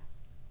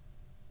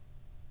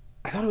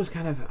 I thought it was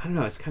kind of, I don't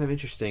know, it's kind of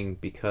interesting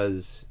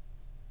because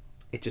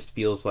it just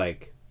feels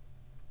like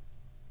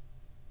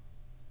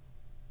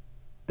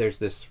there's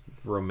this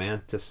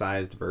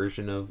romanticized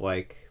version of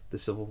the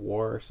Civil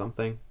War or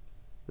something,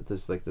 that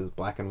there's this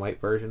black and white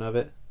version of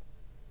it,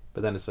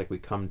 but then it's we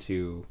come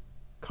to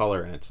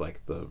color and it's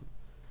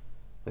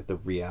the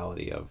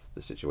reality of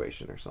the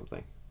situation or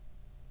something,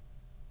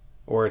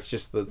 or it's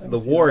just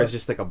the war is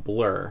just a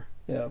blur.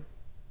 Yeah.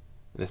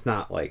 And it's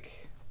not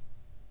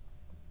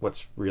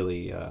what's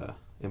really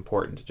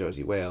important to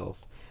Josie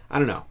Wales. I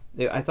don't know.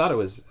 I thought it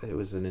was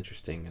an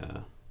interesting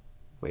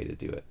way to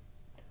do it.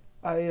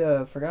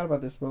 I forgot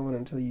about this moment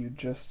until you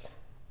just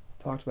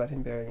talked about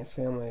him burying his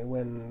family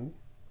when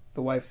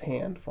the wife's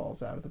hand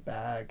falls out of the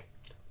bag.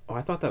 Oh,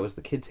 I thought that was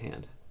the kid's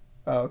hand.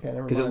 Oh, okay, never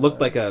mind. Because it looked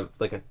like a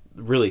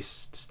really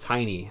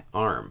tiny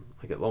arm.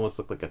 It almost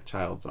looked like a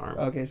child's arm.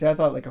 Okay, see, I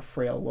thought a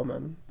frail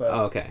woman, but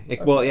Oh, okay.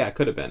 Well, yeah, it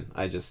could have been.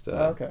 I just.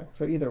 okay,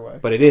 so either way.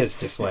 But it is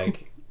just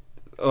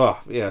oh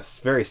yes,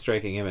 very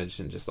striking image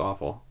and just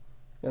awful.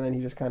 And then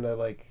he just kind of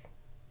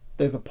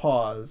there's a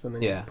pause, and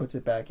then Yeah. he puts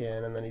it back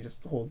in, and then he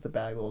just holds the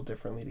bag a little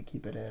differently to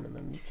keep it in, and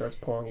then starts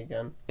pouring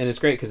again. And it's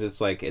great because it's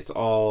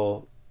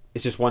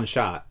just one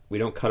shot. We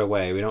don't cut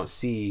away. We don't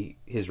see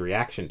his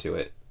reaction to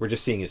it. We're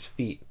just seeing his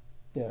feet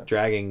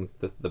dragging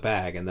the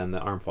bag, and then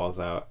the arm falls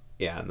out.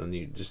 Yeah, and then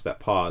you just that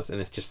pause,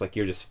 and it's just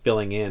you're just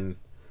filling in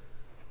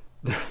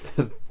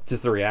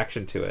just the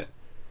reaction to it.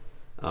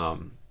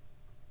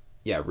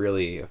 Yeah,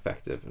 really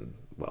effective and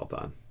well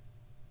done.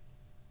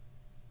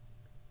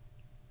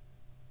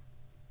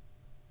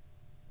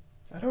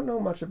 I don't know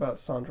much about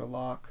Sandra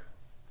Locke.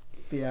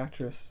 the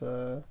actress.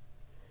 I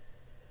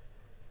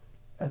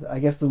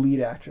guess the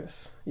lead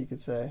actress, you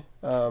could say.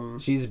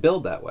 She's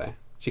billed that way.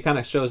 She kind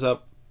of shows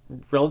up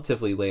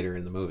relatively later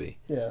in the movie.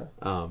 Yeah.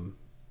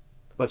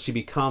 But she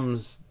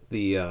becomes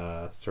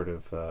the sort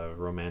of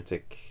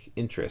romantic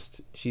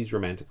interest. She's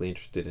romantically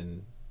interested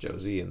in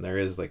Josie, and there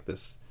is like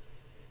this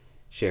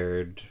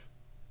shared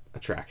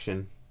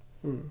attraction.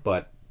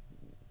 But,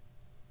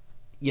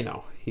 you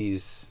know,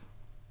 he's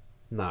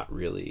not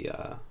really...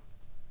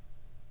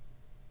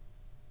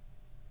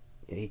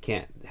 he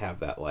can't have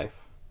that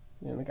life.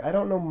 Yeah, like I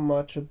don't know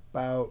much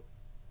about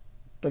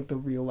like the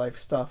real life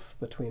stuff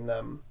between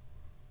them.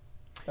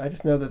 I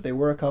just know that they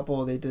were a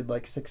couple. They did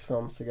like 6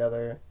 films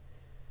together.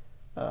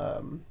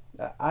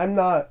 I'm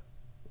not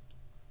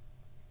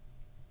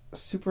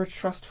super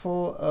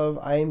trustful of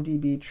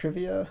IMDb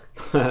trivia.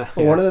 But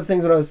one of the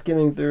things when I was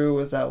skimming through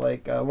was that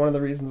like one of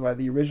the reasons why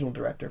the original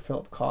director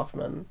Philip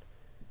Kaufman,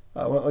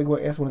 I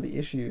guess one of the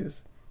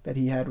issues that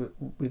he had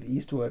with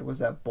Eastwood was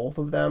that both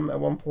of them at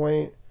one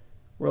point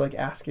were like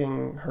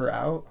asking her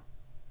out.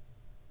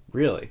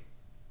 Really?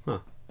 Huh.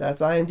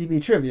 That's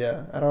IMDb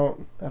trivia. I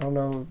don't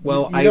know.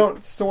 Well, you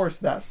don't source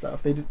that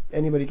stuff.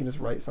 Anybody can just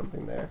write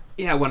something there.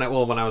 Yeah, when I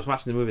was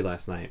watching the movie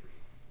last night,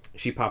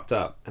 she popped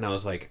up and I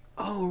was like,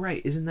 "Oh,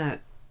 right, isn't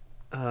that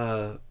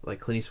like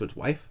Clint Eastwood's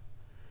wife?"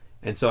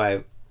 And so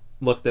I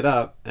looked it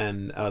up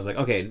and I was like,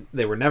 "Okay,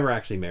 they were never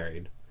actually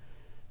married.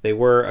 They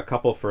were a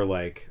couple for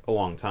like a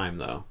long time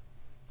though.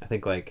 I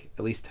think like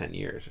at least 10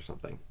 years or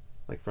something.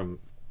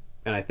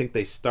 And I think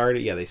they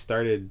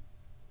started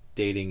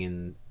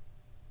dating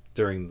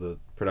during the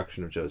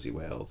production of Josie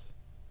Wales.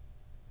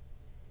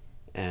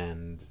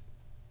 And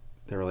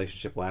their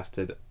relationship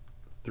lasted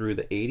through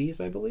the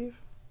 80s, I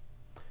believe.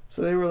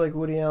 So they were like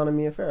Woody Allen and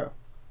Mia Farrow.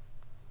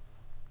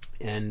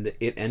 And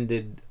it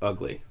ended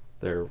ugly,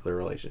 their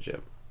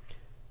relationship.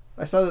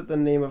 I saw that the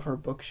name of her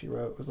book she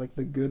wrote was like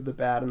The Good, the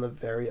Bad, and the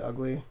Very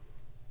Ugly.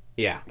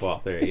 Yeah, well,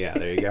 there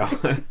you go.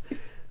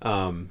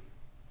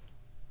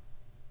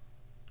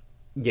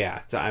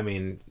 Yeah, so, I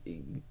mean,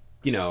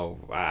 you know,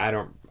 I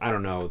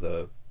don't know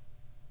the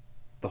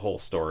whole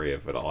story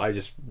of it all. I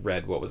just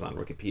read what was on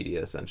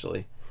Wikipedia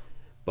essentially,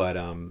 but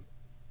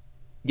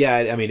yeah,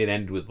 I mean, it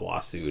ended with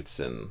lawsuits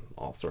and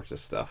all sorts of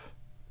stuff,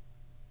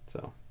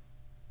 so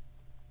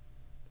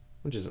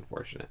which is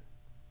unfortunate.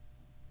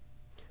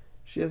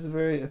 She has a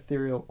very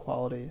ethereal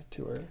quality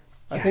to her.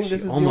 Yeah, I think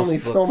this is the only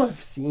film I've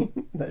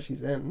seen that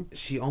she's in.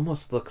 She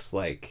almost looks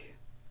like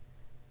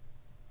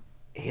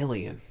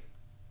Alien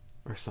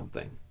or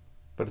something,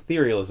 but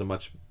ethereal is a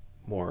much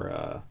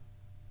more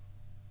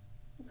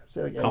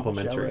like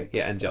complimentary.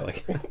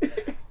 Angelic.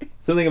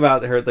 Something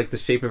about her, like the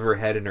shape of her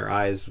head and her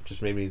eyes,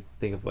 just made me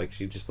think of like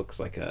she just looks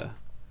like a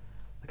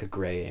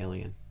gray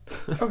alien.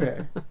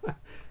 Okay.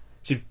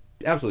 She's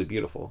absolutely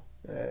beautiful.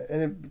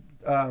 And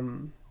I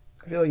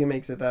feel like it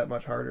makes it that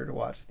much harder to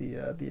watch the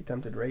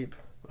attempted rape.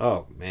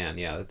 Oh man,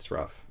 yeah, that's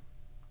rough.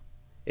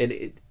 And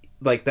it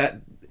like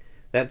that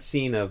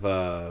scene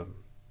of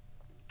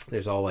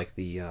there's all like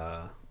the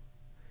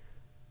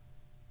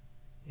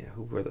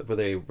who were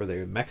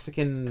they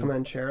Mexican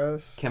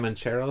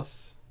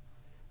Comancheros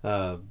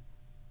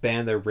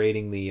band. They're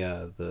raiding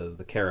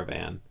the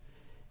caravan,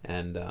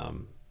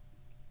 and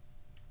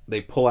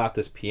they pull out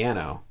this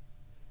piano,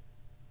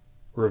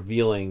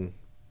 revealing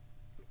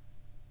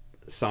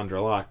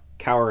Sandra Locke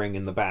cowering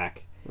in the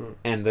back.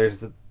 And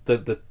there's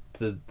the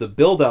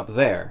build up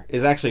there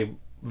is actually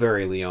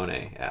very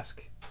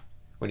Leone-esque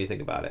when you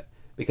think about it,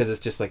 because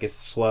it's just like it's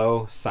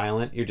slow,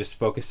 silent. You're just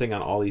focusing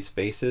on all these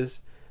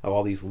faces of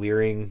all these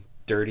leering,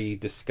 dirty,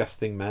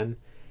 disgusting men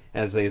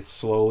as they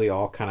slowly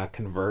all kind of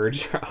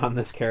converge on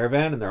this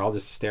caravan, and they're all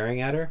just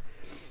staring at her.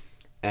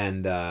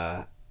 And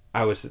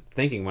I was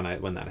thinking when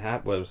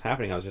what was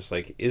happening, I was just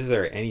like, is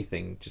there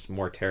anything just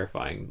more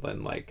terrifying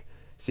than like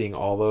seeing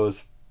all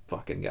those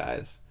fucking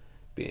guys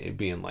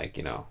being like,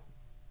 you know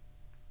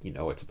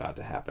what's about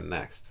to happen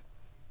next.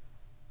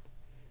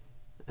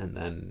 And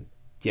then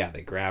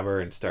they grab her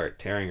and start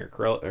tearing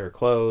her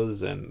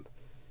clothes, and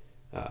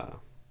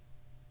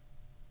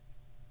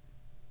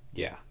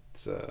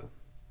it's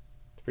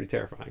pretty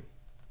terrifying.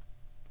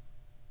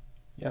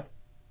 Yeah.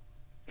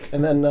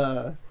 And then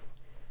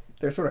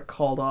they're sort of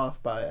called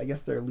off by, I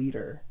guess, their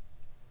leader.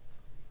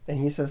 And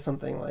he says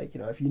something like,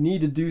 if you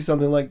need to do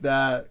something like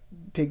that,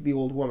 take the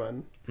old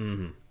woman.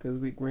 Because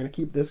we're going to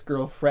keep this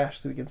girl fresh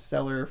so we can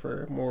sell her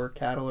for more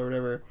cattle or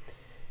whatever.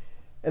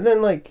 And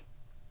then, like,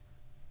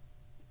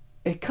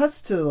 it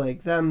cuts to,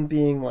 like, them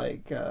being,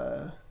 like,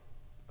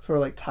 sort of,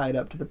 like, tied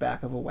up to the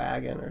back of a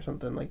wagon or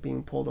something, like,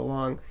 being pulled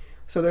along.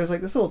 So there's,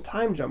 like, this little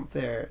time jump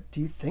there.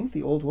 Do you think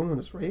the old woman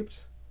was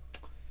raped?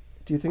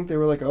 Do you think they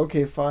were like,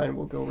 okay, fine,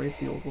 we'll go rape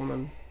the old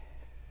woman?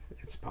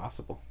 It's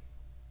possible.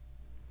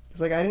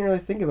 It's like, I didn't really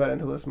think about it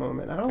until this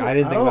moment. I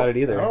didn't think about it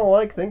either. I don't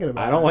like thinking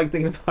about it. I don't like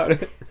thinking about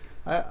it.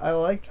 I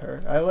liked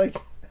her. I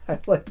liked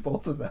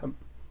both of them.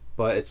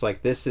 But it's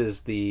like, this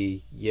is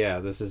the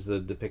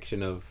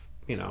depiction of,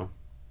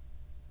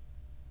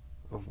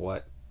 of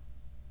what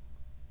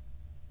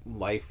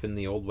life in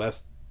the Old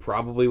West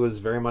probably was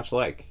very much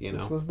like, you know.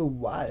 This was the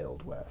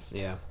Wild West.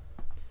 Yeah.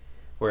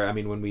 Where, I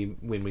mean, when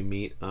we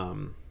meet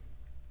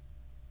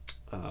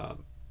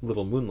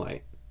Little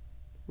Moonlight,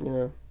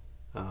 Yeah.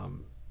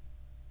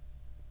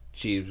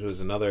 she was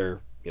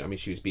another, you know, I mean,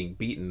 she was being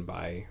beaten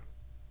by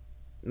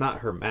not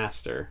her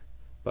master,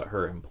 but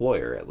her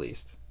employer, at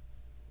least.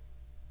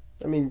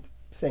 I mean,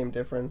 same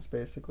difference,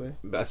 basically.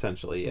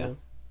 Essentially, yeah.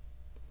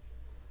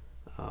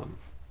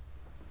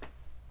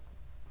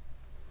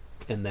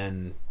 And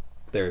then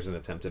there's an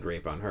attempted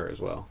rape on her as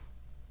well.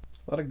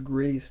 A lot of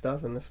gritty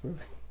stuff in this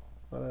movie.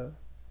 A lot of...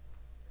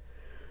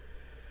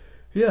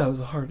 Yeah, it was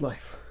a hard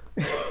life.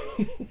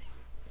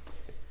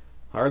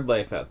 Hard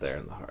life out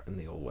there in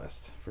the Old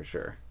West, for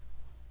sure.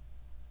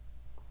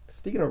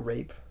 Speaking of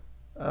rape,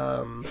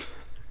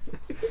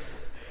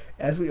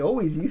 as we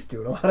always used to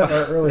in a lot of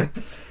our early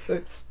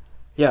episodes.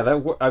 Yeah,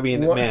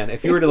 man,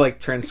 if you were to like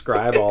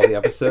transcribe all the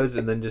episodes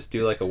and then just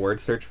do like a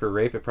word search for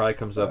rape, it probably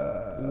comes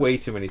up way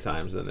too many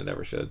times than it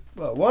ever should.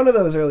 Well, one of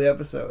those early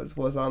episodes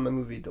was on the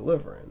movie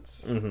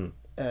Deliverance. Mm-hmm.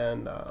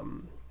 And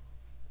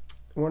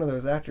one of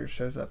those actors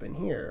shows up in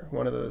here,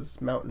 one of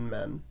those mountain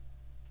men.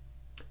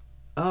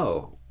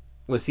 Oh,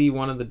 was he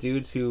one of the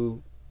dudes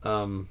who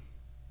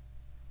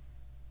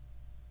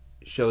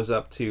shows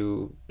up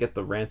to get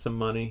the ransom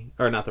money,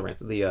 or not the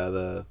ransom,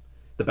 the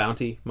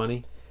bounty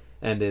money,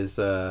 and is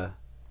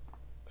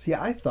See,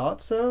 I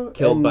thought so.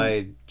 Killed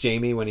by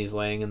Jamie when he's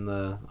laying on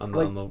the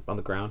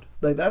ground.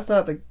 Like, that's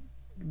not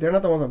they're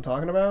not the ones I'm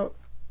talking about.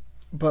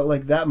 But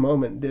like that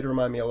moment did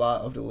remind me a lot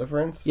of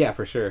Deliverance. Yeah,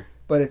 for sure.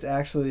 But it's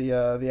actually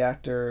the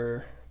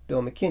actor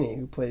Bill McKinney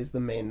who plays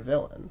the main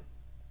villain.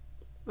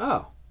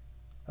 Oh.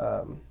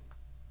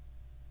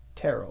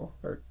 Terrell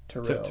or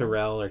Terrell.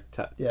 Terrell or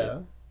yeah.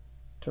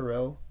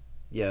 Terrell.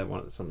 Yeah,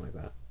 something like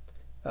that.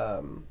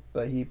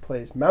 But he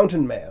plays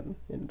Mountain Man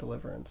in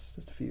Deliverance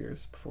just a few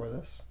years before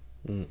this.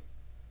 Mm.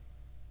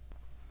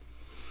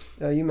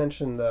 Now you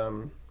mentioned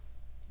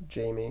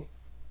Jamie.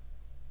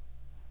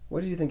 What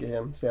did you think of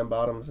him, Sam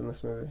Bottoms, in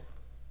this movie?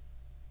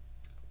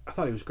 I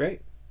thought he was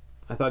great.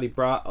 I thought he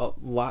brought a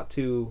lot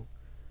to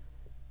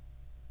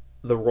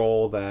the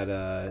role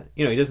that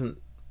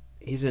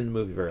he's in the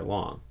movie very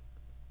long,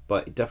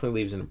 but it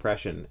definitely leaves an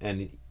impression.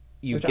 And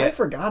I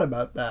forgot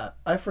about that.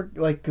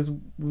 Because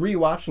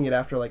rewatching it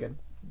after like a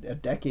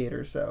decade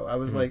or so, I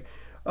was like,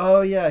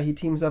 oh yeah, he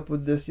teams up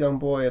with this young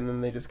boy, and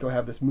then they just go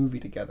have this movie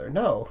together.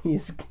 No, he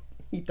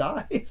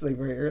dies like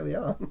very early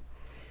on.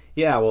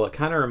 Yeah, well, it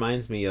kind of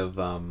reminds me of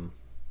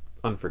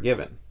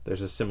Unforgiven.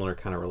 There's a similar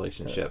kind of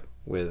relationship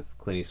with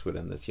Clint Eastwood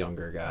and this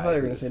younger guy. I thought you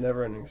were going to say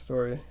Neverending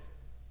Story.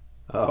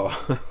 Oh,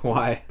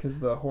 why? Because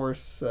the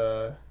horse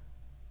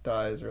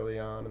dies early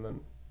on, and then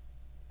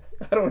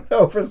I don't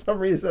know, for some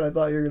reason I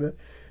thought you were going to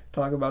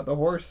talk about the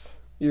horse.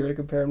 You were going to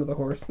compare him to the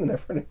horse in the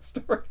Neverending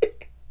Story.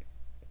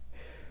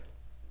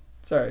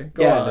 Sorry,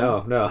 go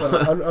on. No.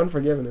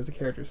 Unforgiven is a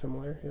character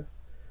similar. Yeah.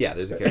 Yeah,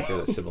 there's a character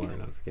that's similar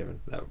in Unforgiven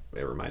that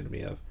it reminded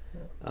me of.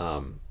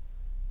 Yeah.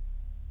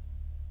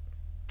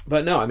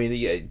 But no, I mean,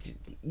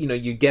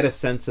 you get a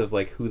sense of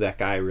like who that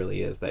guy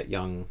really is, that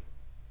young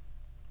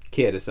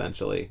kid,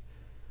 essentially,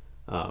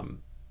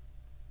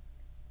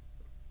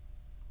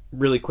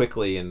 really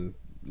quickly, and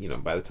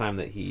by the time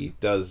that he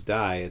does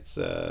die, it's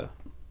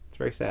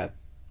very sad.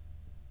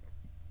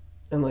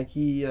 And like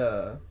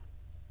I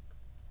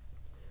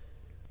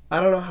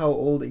don't know how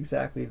old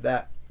exactly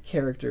that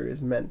character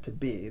is meant to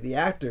be. The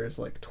actor is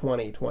like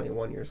 20,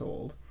 21 years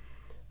old.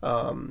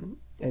 And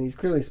he's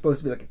clearly supposed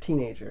to be like a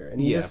teenager.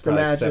 And you just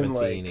imagine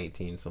 17,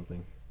 18,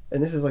 something.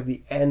 And this is like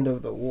the end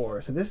of the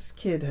war. So this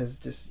kid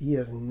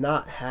has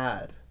not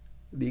had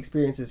the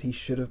experiences he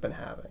should have been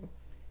having.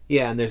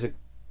 Yeah, and there's a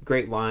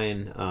great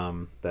line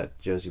that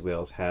Josie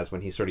Wales has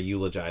when he's sort of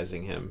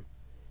eulogizing him.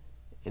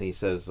 And he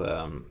says,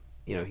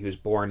 he was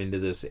born into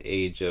this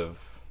age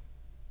of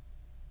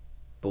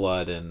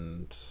blood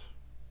and...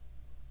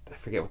 I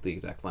forget what the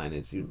exact line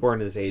is. He was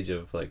born in this age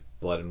of like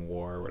blood and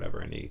war or whatever,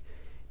 and he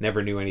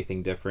never knew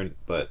anything different,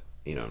 but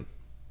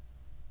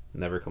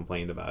never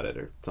complained about it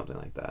or something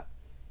like that.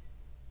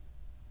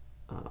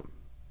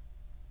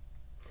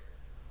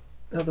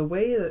 Now the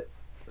way that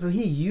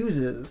he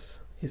uses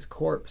his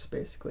corpse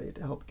basically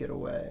to help get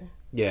away.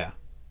 Yeah,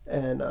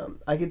 and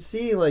I could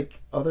see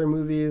like other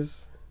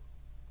movies,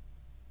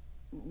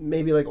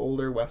 maybe like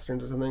older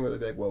westerns or something, where they'd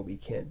be like, "Well, we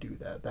can't do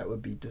that. That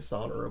would be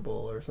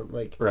dishonorable," or something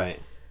like.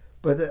 Right.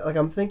 But like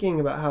I'm thinking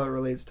about how it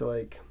relates to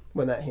like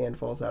when that hand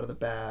falls out of the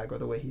bag or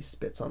the way he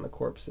spits on the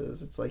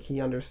corpses. It's like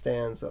he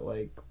understands that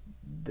like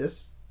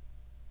this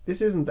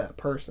isn't that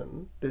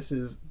person. This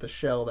is the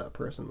shell that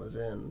person was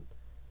in,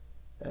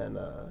 and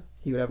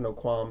he would have no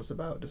qualms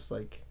about just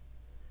like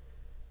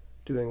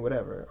doing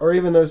whatever. Or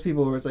even those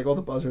people where it's like, oh,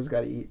 the buzzard's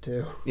got to eat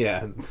too.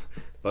 Yeah,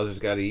 buzzard's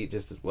got to eat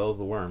just as well as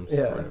the worms.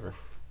 Yeah. Or whatever.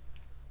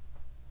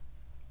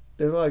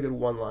 There's a lot of good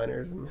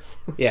one-liners in this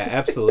movie. Yeah,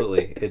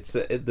 absolutely. It's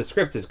the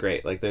script is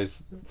great. Like,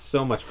 there's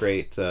so much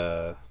great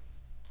stuff,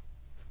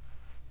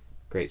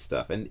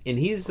 and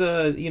he's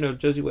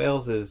Josie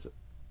Wales is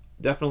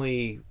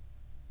definitely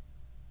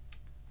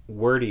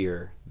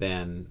wordier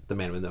than The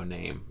Man with No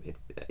Name.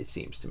 It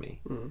seems to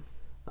me.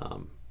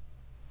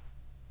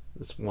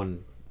 That's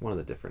one of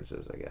the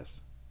differences, I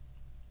guess.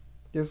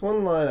 There's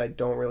one line I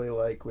don't really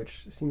like,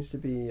 which seems to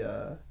be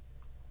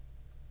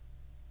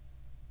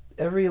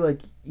every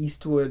like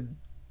Eastwood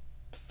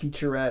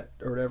featurette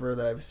or whatever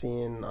that I've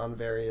seen on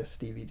various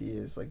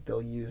DVDs. Like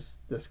they'll use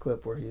this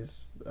clip where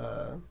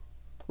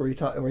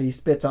where he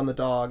spits on the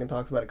dog and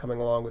talks about it coming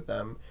along with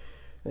them,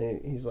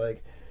 and he's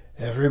like,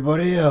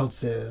 "Everybody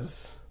else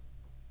is."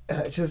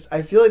 And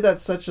I feel like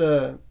that's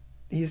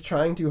he's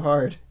trying too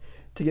hard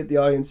to get the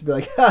audience to be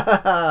like, "Ha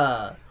ha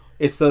ha."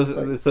 It's those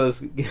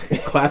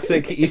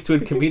classic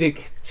Eastwood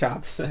comedic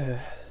chops.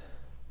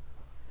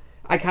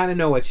 I kind of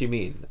know what you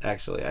mean,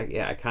 actually.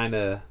 I kind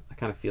of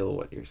feel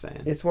what you're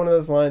saying. It's one of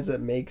those lines that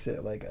makes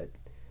it like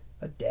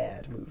a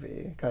dad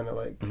movie, kind of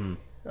like I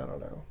don't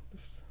know.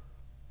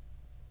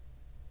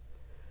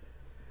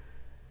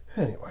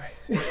 Anyway,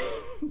 at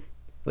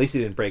least he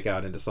didn't break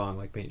out into song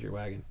like "Paint Your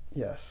Wagon."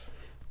 Yes.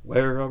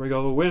 Where are we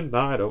going?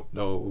 I don't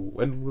know.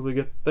 When will we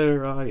get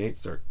there? I ain't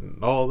certain.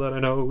 All that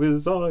I know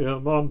is I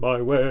am on my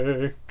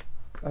way.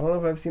 I don't know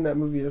if I've seen that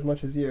movie as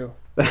much as you.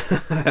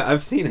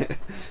 I've seen it.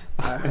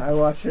 I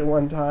watched it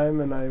one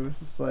time and I was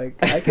just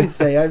like, I can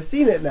say I've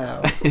seen it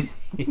now.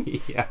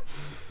 Yeah.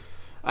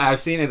 I've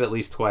seen it at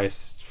least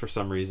twice for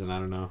some reason. I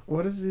don't know.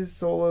 What is his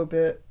solo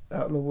bit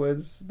out in the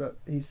woods? But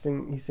he's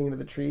singing to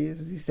the trees?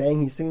 Is he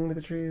saying he's singing to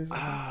the trees?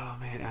 Oh,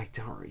 man. I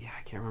can't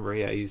remember.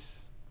 Yeah,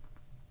 he's...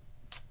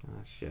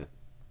 Oh, shit.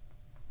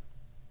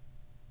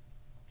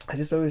 I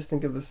just always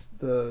think of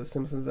the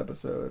Simpsons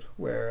episode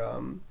where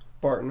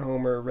Bart and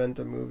Homer rent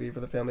a movie for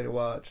the family to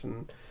watch,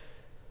 and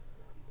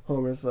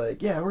Homer's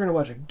like, "Yeah, we're going to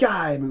watch a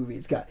guy movie.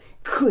 It's got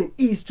Clint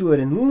Eastwood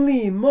and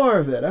Lee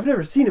Marvin. I've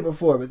never seen it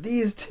before, but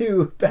these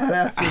two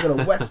badasses in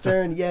a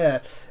Western, yeah."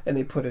 And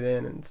they put it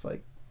in, and it's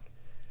like...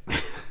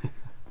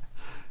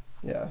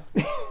 Yeah.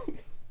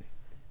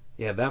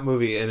 Yeah, that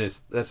movie, and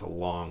that's a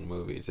long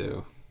movie,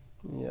 too.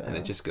 Yeah. And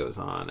it just goes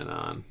on and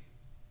on.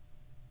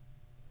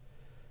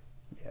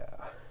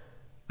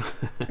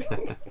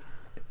 Yeah.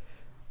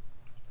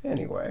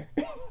 Anyway,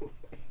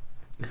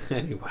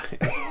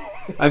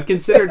 I've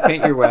considered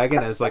Paint Your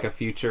Wagon as like a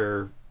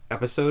future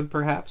episode,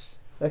 perhaps.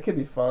 That could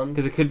be fun.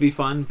 Because it could be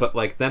fun, but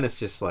like then it's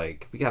just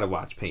like, we gotta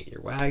watch Paint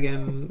Your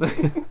Wagon.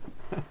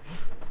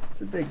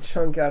 It's a big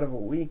chunk out of a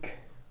week.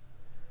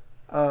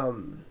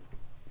 Some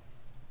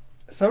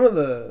of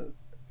the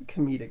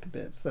comedic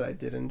bits that I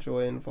did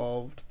enjoy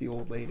involved the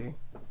old lady.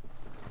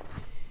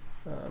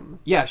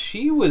 Yeah,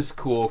 she was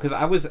cool because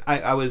I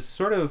was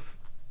sort of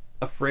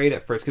afraid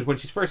at first because when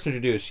she's first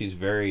introduced, she's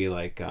very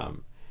like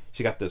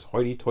she got this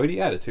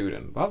hoity-toity attitude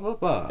and blah blah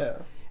blah. Yeah.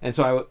 And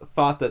so I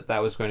thought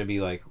that was going to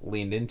be like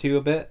leaned into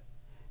a bit,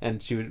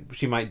 and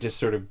she might just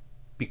sort of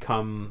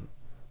become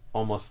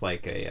almost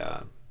like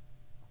a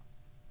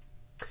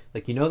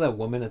like, you know that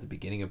woman at the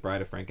beginning of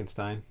Bride of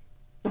Frankenstein?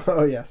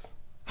 Oh yes.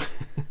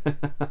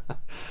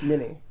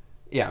 Minnie.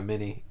 Yeah,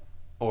 Minnie.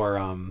 Or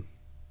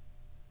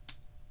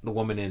the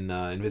woman in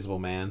Invisible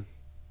Man.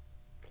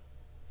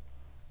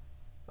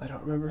 I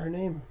don't remember her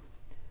name.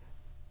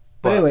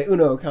 But anyway,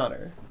 Una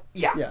O'Connor.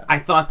 Yeah. I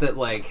thought that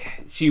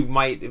like she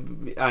might,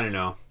 I don't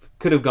know,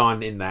 could have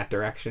gone in that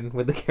direction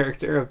with the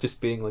character of just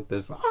being like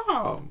this,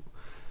 oh,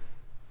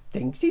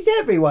 thinks he's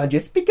everyone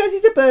just because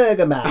he's a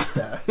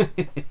burgomaster.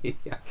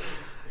 Yeah.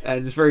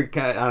 And just very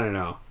kind of, I don't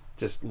know,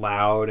 just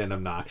loud and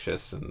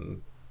obnoxious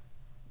and,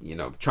 you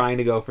know, trying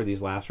to go for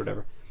these laughs or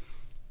whatever.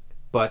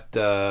 But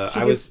she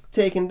gets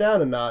taken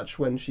down a notch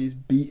when she's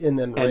beaten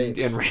and raped.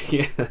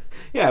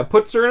 Yeah, it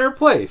puts her in her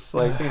place.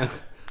 Like, yeah.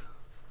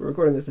 We're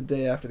recording this a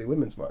day after the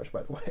Women's March,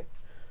 by the way.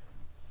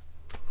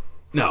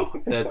 No,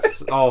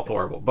 that's all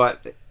horrible.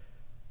 But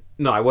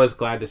no, I was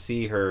glad to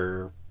see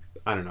her,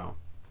 I don't know,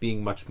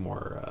 being much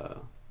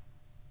more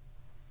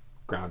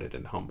grounded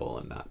and humble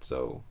and not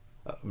so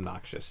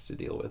obnoxious to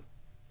deal with.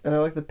 And I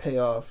like the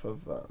payoff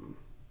of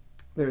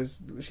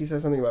she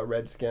says something about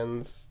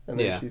Redskins, and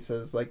then she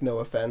says like no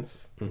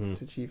offense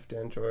to Chief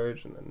Dan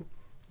George, and then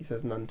he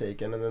says none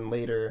taken, and then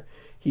later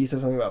he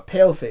says something about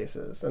pale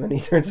faces, and then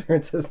he turns to her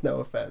and says no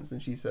offense,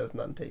 and she says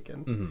none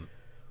taken.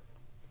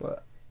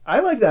 Well, I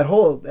like that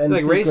whole end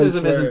like sequence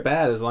racism isn't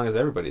bad as long as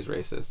everybody's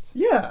racist.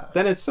 Yeah,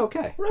 then it's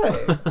okay,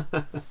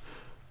 right?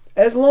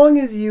 As long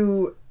as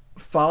you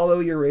follow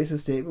your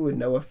racist statement with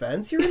no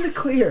offense, you're in the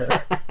clear.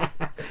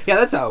 Yeah,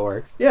 that's how it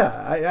works. Yeah,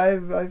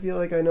 I feel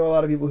like I know a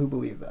lot of people who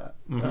believe that.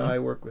 I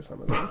work with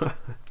some of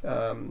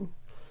them.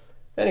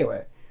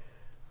 Anyway,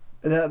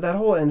 that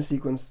whole end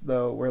sequence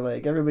though, where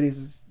like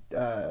everybody's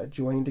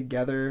joining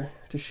together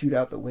to shoot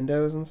out the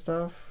windows and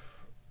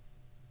stuff,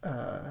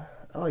 I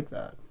like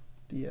that.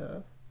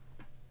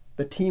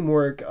 The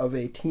teamwork of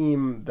a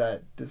team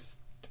that just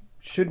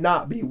should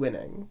not be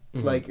winning.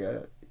 Like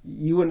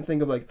you wouldn't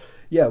think of like,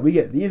 yeah, we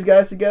get these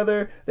guys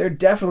together, they're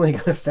definitely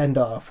going to fend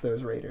off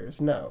those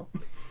raiders. No.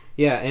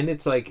 Yeah, and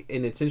it's like,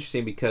 and it's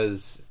interesting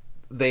because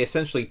they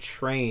essentially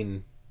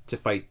train to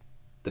fight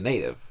the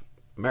Native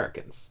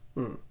Americans.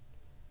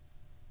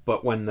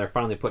 but when they're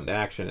finally put into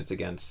action, it's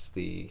against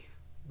the,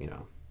 you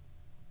know,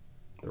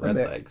 the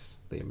redlegs,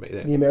 the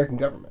American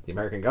government. The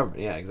American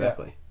government, yeah,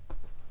 exactly.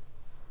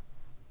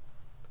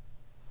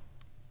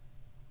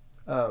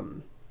 Yeah,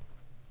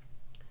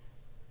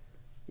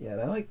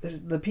 and I like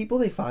the people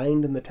they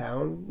find in the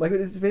town. Like,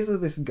 it's basically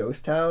this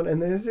ghost town, and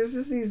there's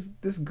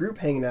just this group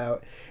hanging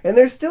out, and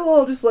they're still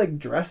all just like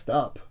dressed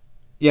up.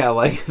 Yeah,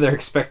 like they're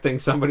expecting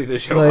somebody to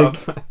show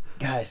up.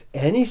 Guys,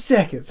 any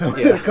second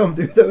someone's gonna come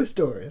through those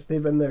doors.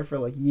 They've been there for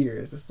like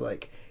years. It's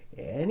like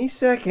any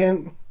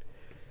second.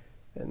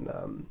 And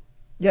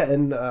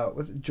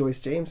was it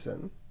Joyce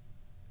Jameson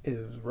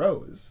is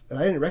Rose, and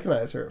I didn't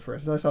recognize her at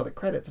first until I saw the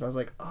credits, and I was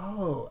like,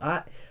 oh,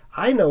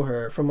 I know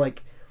her from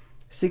like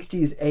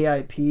 60s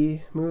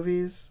AIP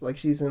movies. Like,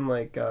 she's in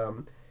like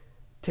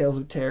Tales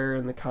of Terror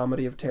and the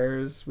Comedy of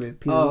Terrors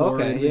with Peter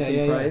Lorre and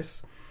Vincent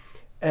Price.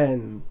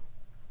 And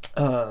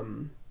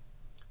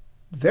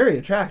very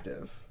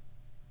attractive.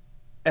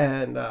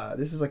 And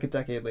this is like a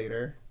decade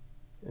later,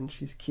 and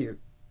she's cute.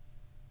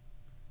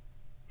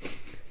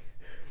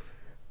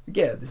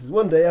 Again, this is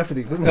one day after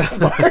the Women's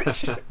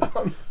March.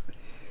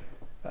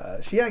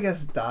 She, I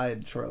guess,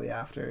 died shortly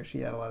after. She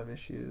had a lot of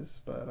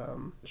issues, but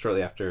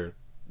shortly after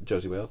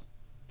Josie Wales?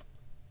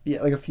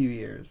 Yeah, like a few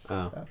years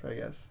after, I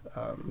guess.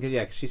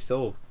 Yeah, because she's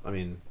still, I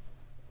mean,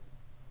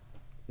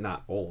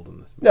 not old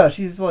in this movie. No,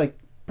 she's like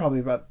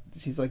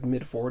she's like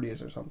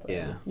mid-40s or something.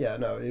 Yeah. Yeah,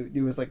 no,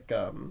 it was like,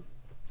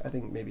 I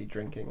think maybe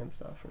drinking and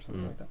stuff or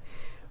something like that.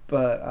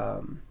 But I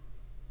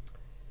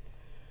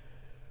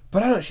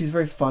don't know, she's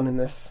very fun in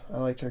this. I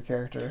liked her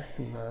character.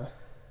 And,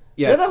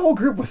 yeah, that whole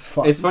group was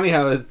fun. It's funny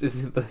how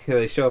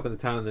they show up in the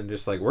town and they're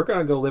just like, we're going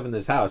to go live in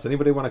this house.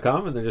 Anybody want to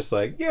come? And they're just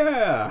like,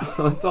 yeah,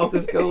 let's all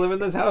just go live in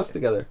this house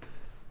together.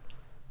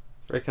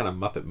 Very kind of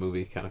Muppet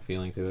movie kind of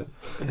feeling to it.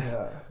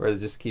 Yeah. Where they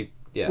just keep,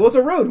 Well, it's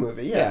a road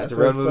movie, yeah. Yeah, it's a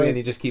road movie, like, and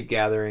you just keep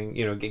gathering,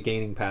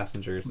 gaining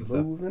passengers and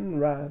stuff. Moving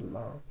right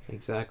along.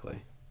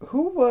 Exactly.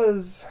 Who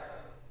was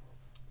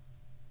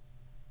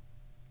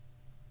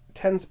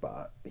 10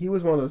 Spot? He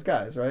was one of those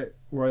guys, right?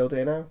 Royal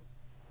Dano?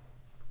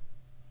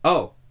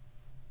 Oh.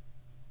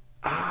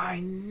 I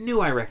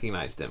knew I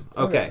recognized him.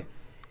 Okay.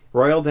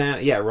 Royal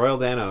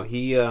Dano.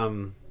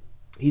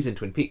 He's in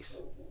Twin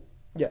Peaks.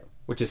 Yeah.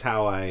 Which is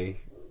how I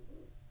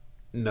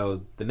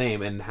know the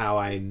name and how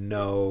I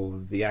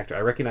know the actor. I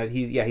recognize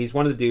he's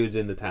one of the dudes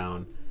in the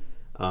town.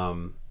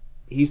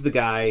 He's the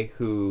guy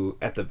who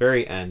at the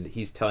very end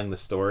he's telling the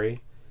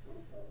story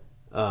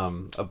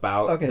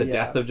about the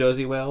death of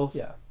Josie Wales.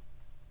 Yeah.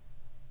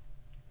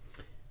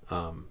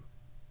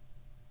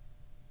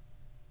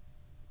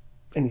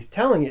 And he's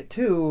telling it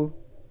to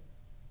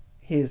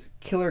his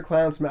Killer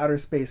Clowns from Outer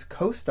Space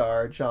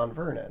co-star, John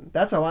Vernon.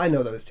 That's how I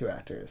know those two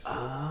actors.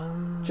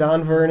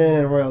 John Vernon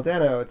and Royal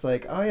Dano. It's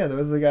like, oh yeah,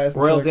 those are the guys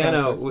from Royal Killer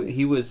Dano,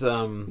 he was...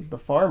 he's the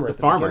farmer. The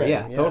farmer,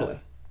 yeah, totally.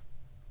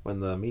 When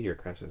the meteor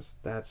crashes.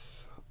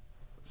 That's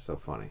so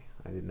funny.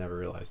 I did never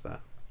realize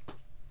that.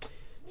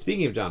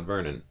 Speaking of John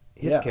Vernon,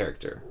 his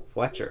character,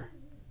 Fletcher...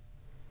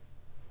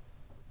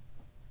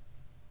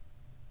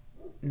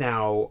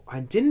 Now, I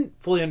didn't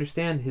fully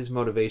understand his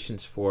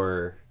motivations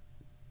for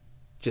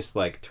just,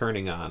 like,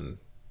 turning on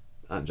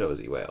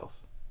Josie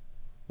Wales.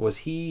 Was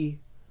he...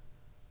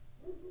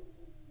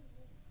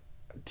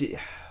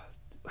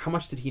 how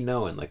much did he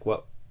know, and, like,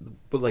 what...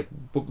 But, like,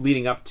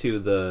 leading up to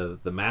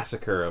the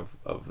massacre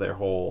of their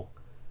whole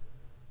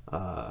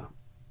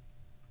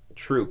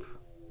troop,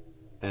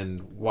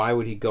 and why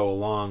would he go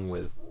along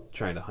with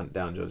trying to hunt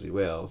down Josie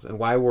Wales? And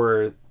why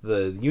were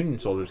the Union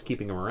soldiers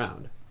keeping him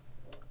around?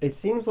 It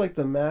seems like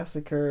the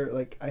massacre,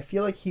 like, I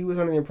feel like he was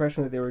under the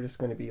impression that they were just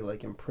going to be,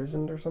 like,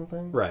 imprisoned or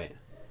something. Right.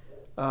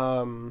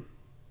 And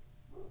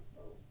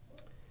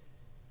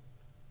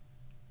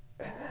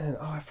then,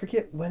 I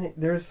forget when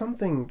there's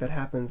something that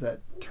happens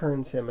that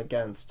turns him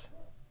against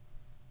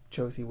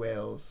Josie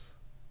Wales.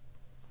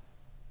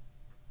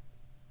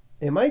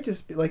 It might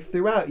just be, like,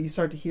 throughout, you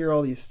start to hear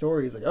all these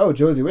stories, like, oh,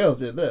 Josie Wales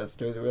did this,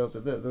 Josie Wales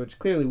did this, which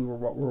clearly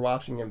we're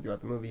watching him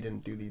throughout the movie. He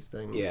didn't do these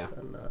things. Yeah.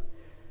 And,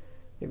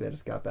 maybe that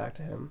just got back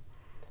to him.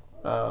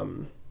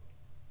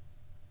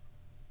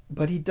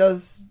 But he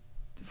does...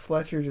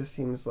 Fletcher just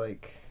seems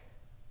like...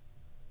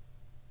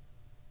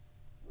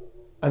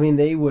 I mean,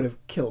 they would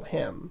have killed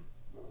him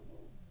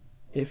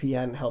if he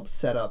hadn't helped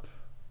set up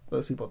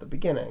those people at the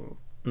beginning.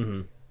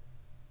 Mm-hmm.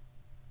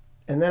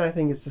 And then I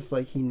think it's just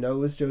like he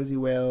knows Josie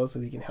Wales,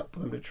 so he can help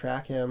them to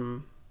track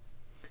him.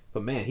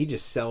 But man, he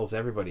just sells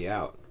everybody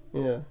out.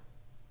 Yeah.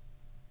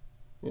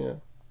 Yeah.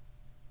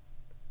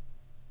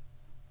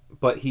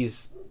 But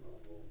he's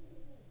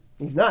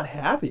not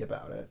happy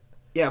about it.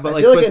 Yeah, but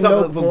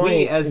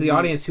we as the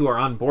audience who are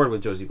on board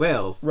with Josie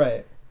Wales,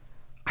 right?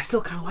 I still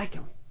kind of like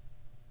him,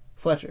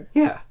 Fletcher.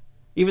 Yeah,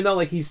 even though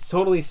like he's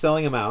totally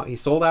selling him out. He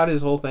sold out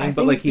his whole thing. I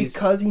think it's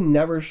because he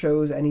never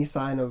shows any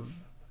sign of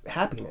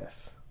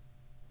happiness,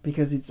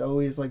 because it's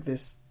always like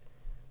this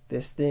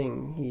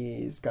thing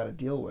he's got to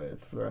deal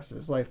with for the rest of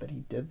his life, that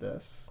he did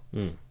this.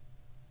 And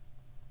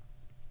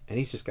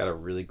he's just got a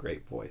really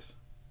great voice.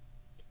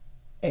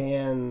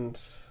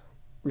 And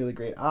really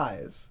great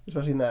eyes,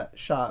 especially in that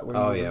shot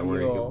where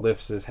where he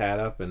lifts his hat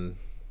up and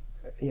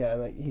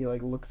like he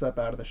like looks up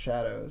out of the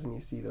shadows and you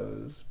see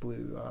those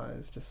blue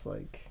eyes just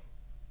like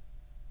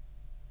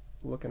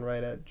looking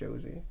right at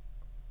Josie.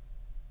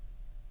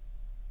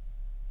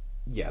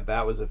 Yeah,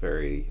 that was a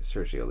very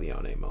Sergio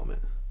Leone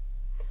moment.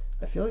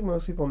 I feel like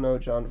most people know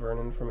John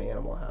Vernon from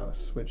Animal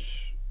House,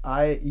 which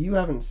you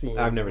haven't seen.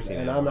 I've never seen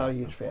it, and I'm not a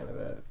huge fan of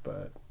it,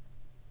 but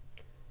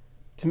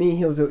to me,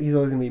 he's always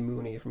going to be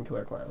Mooney from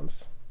Killer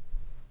Clowns.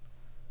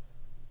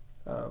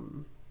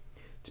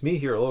 To me,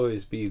 he'll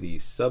always be the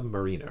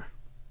Submariner.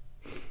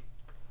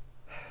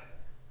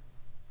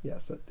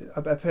 Yes,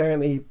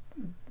 apparently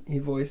he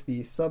voiced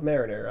the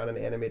Submariner on an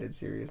animated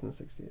series in the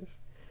 60s.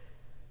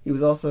 He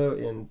was also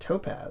in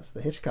Topaz,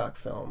 the Hitchcock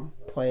film,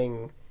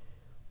 playing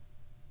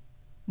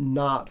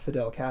not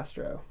Fidel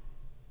Castro.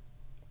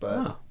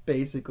 But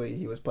basically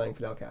he was playing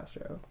Fidel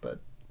Castro. But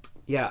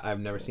yeah, I've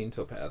never seen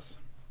Topaz.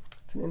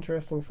 It's an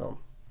interesting film.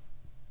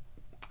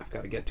 I've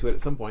got to get to it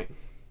at some point.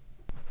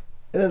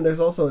 And then there's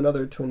also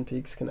another Twin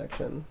Peaks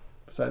connection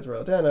besides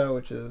Royal Dano,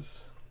 which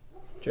is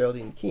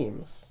Geraldine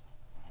Keams,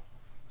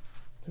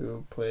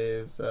 who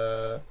plays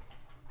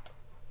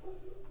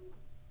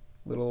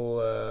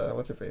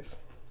what's her face?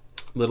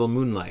 Little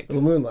Moonlight.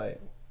 Little Moonlight.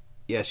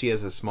 Yeah, she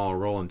has a small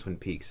role in Twin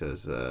Peaks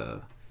as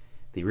the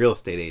real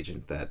estate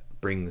agent that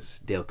brings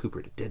Dale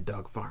Cooper to Dead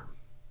Dog Farm.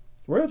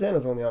 Royal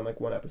Dano's only on like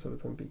one episode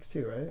of Twin Peaks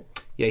too, right?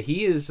 Yeah,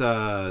 he is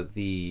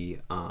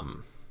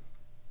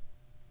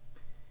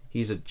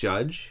he's a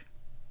judge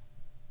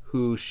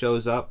who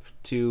shows up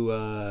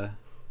to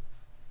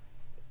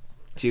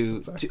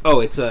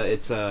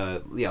it's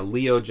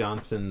Leo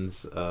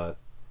Johnson's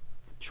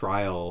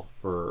trial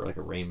for like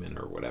arraignment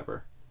or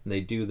whatever. And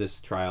they do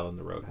this trial in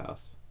the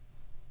Roadhouse.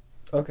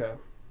 Okay.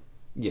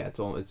 Yeah,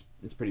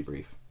 it's pretty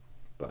brief,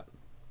 but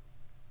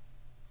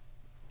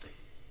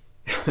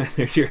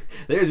there's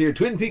your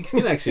Twin Peaks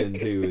connection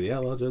to the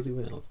Outlaw Josie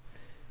Wales.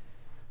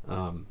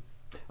 I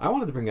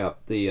wanted to bring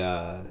up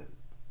there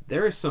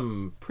is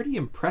some pretty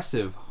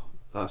impressive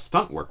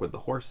stunt work with the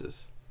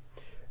horses.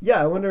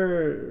 Yeah, I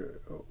wonder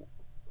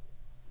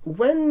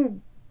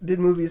when did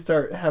movies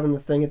start having the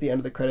thing at the end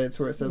of the credits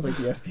where it says like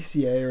the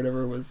SPCA or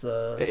whatever was.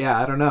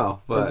 Yeah, I don't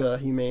know, but the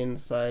Humane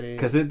Society.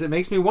 Because it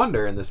makes me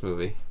wonder in this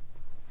movie,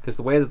 because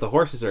the way that the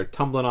horses are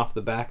tumbling off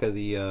the back of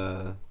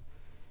the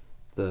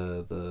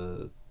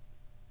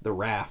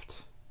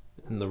raft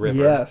in the river.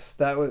 Yes,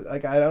 that was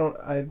like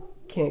I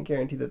can't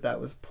guarantee that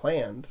was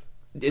planned.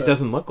 It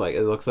doesn't look like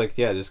it. Looks like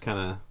just kind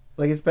of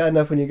like it's bad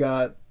enough when you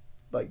got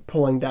like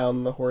pulling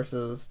down the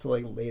horses to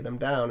like lay them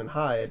down and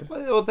hide.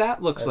 Well,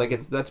 that looks like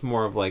that's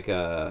more of like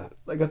a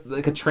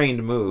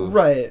trained move,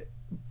 right?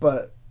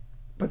 But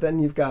then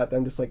you've got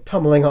them just like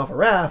tumbling off a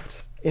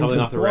raft,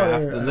 tumbling off the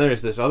raft, and then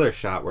there's this other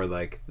shot where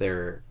like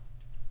they're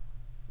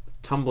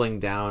tumbling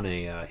down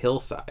a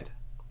hillside.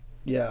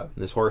 Yeah, and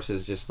this horse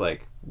is just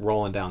like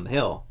rolling down the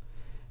hill,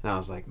 and I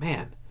was like,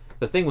 man,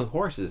 the thing with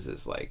horses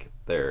is like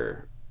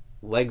their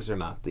legs are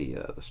not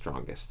the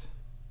strongest.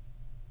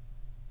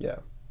 Yeah.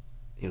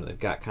 They've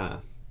got kind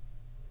of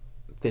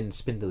thin,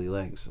 spindly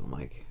legs. And I'm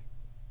like,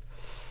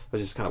 I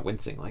was just kind of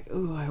wincing, like,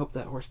 ooh, I hope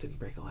that horse didn't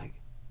break a leg.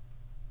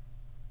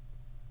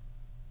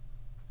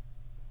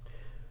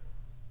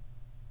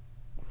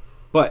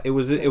 But it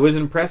was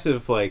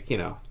impressive, like,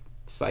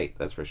 sight,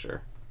 that's for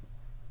sure.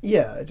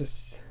 Yeah,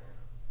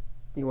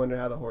 you wonder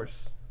how the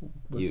horse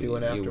was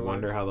doing afterwards. You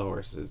wonder how the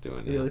horse is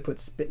doing. You really put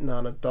spitting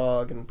on a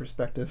dog in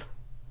perspective.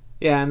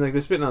 Yeah, and like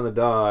the spitting on the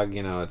dog,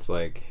 it's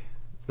like,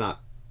 it's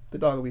not. The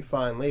dog will be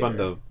fine later. Fun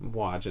to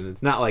watch, and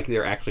it's not like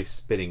they're actually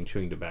spitting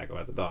chewing tobacco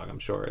at the dog. I'm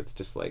sure it's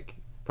just like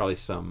probably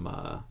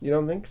some. You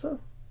don't think so?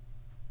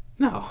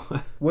 No.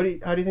 How do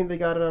you think they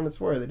got it on its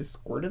forehead? They just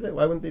squirted it.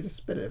 Why wouldn't they just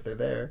spit it if they're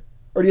there?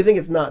 Or do you think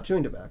it's not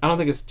chewing tobacco? I don't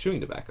think it's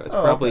chewing tobacco. It's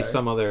probably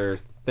some other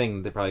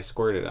thing they probably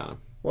squirted on him.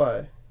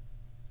 Why?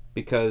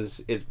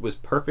 Because it was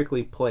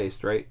perfectly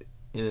placed right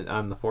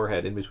on the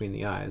forehead, in between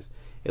the eyes.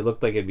 It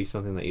looked like it'd be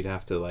something that you'd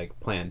have to like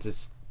plan,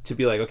 just to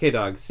be like, okay,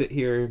 dog, sit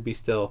here, be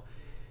still.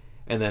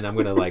 And then I'm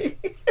gonna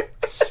like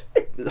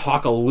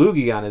hawk a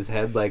loogie on his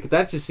head. Like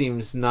that just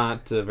seems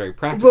not very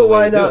practical. But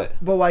why way to not? do it.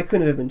 But why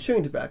couldn't it have been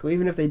chewing tobacco?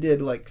 Even if they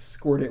did like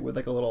squirt it with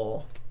like a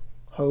little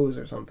hose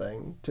or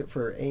something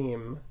for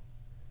aim.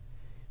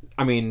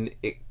 I mean,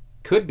 it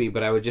could be,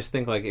 but I would just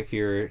think like if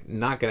you're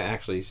not gonna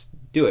actually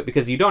do it,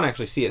 because you don't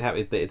actually see it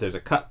happen. There's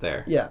a cut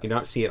there. Yeah. You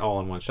don't see it all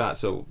in one shot.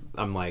 So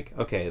I'm like,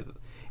 okay.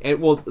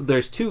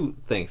 There's two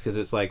things, because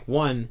it's like,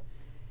 one,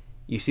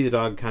 you see the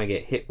dog kind of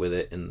get hit with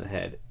it in the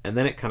head, and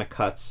then it kind of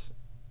cuts,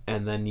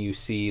 and then you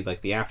see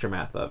like the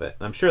aftermath of it.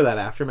 And I'm sure that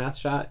aftermath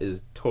shot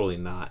is totally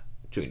not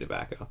chewing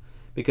tobacco,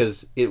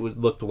 because it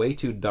looked way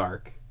too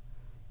dark.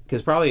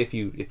 Because probably if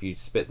you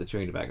spit the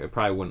chewing tobacco, it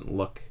probably wouldn't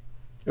look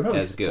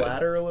as good.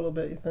 Splatter a little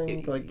bit, you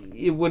think?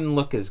 It wouldn't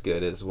look as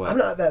good as what. I'm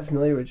not that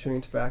familiar with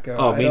chewing tobacco.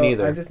 Oh, me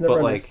neither. I've just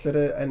never understood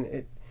it,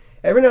 and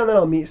every now and then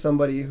I'll meet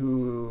somebody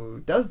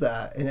who does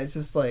that, and it's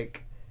just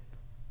like,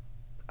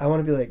 I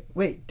want to be like,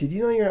 wait, did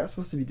you know you're not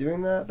supposed to be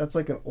doing that? That's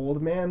like an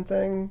old man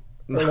thing.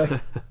 Or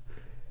like,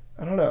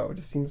 I don't know. It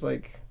just seems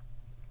like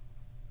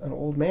an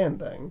old man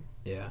thing.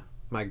 Yeah.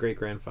 My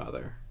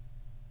great-grandfather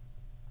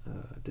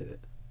did it.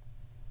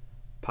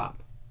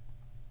 Pop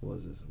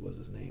was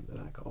his name that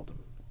I called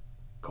him.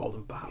 Called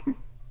him Pop.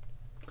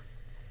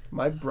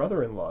 My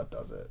brother-in-law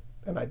does it,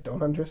 and I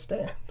don't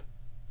understand.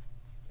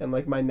 And,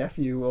 like, my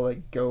nephew will,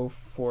 like, go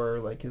for,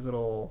 like, his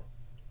little,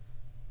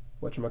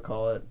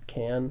 whatchamacallit,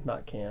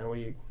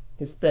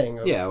 his thing.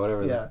 Yeah,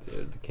 whatever. Yeah.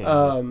 The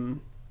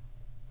can.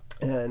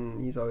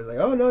 And he's always like,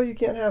 oh, no, you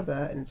can't have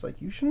that. And it's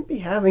like, you shouldn't be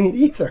having it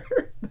either.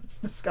 That's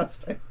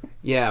disgusting.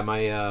 Yeah,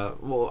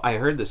 I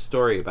heard this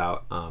story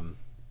about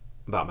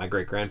my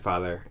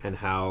great-grandfather and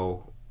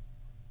how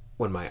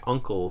when my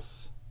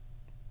uncles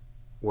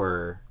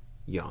were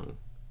young,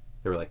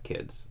 they were like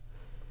kids,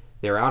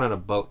 they were out on a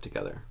boat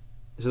together.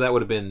 So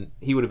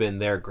he would have been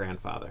their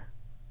grandfather.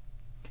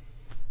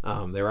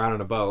 They were out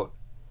on a boat,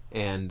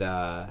 and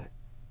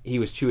he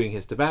was chewing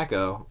his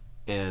tobacco,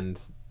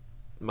 and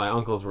my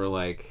uncles were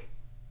like,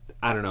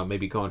 I don't know,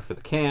 maybe going for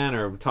the can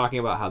or talking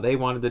about how they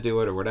wanted to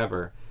do it or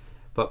whatever.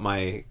 But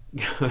my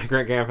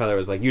great-grandfather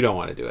was like, you don't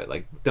want to do it.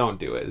 Like, don't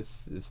do it.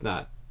 It's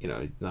not,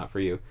 not for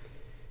you.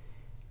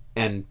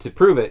 And to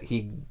prove it,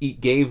 he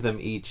gave them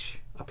each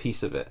a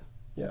piece of it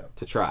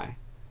to try.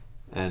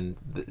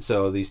 And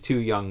so these two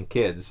young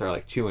kids are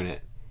like chewing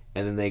it,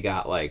 and then they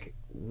got like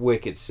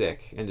wicked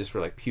sick and just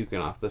were like puking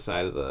off the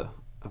side of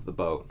the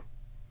boat.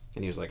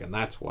 And he was like, and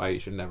that's why you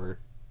should never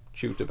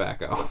chew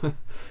tobacco.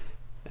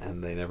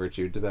 And they never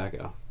chewed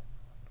tobacco.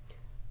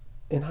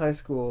 In high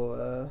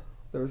school,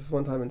 there was this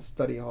one time in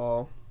study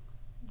hall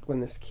when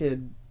this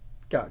kid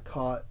got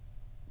caught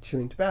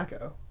chewing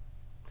tobacco.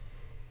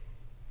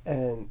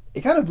 And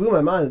it kind of blew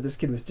my mind that this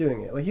kid was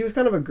doing it. Like, he was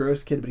kind of a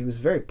gross kid, but he was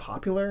very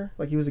popular.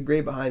 Like, he was a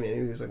grade behind me,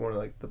 and he was like one of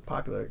like the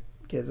popular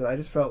kids. And I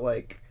just felt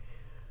like,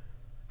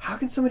 how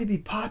can somebody be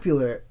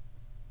popular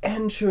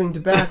and chewing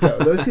tobacco?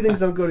 Those two things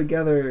don't go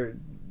together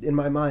in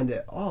my mind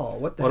at all.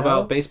 What the hell? What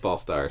about baseball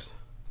stars?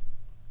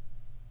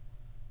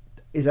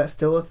 Is that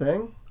still a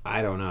thing?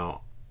 I don't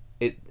know.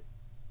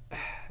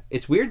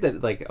 It's weird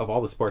that, like, of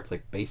all the sports,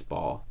 like,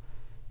 baseball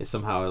is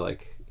somehow,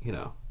 like,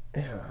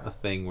 a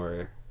thing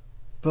where...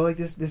 But, like,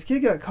 this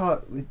kid got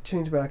caught with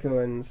chewing tobacco,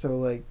 and so,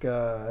 like,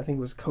 I think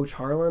it was Coach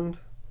Harland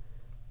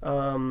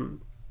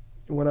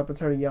went up and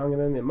started yelling at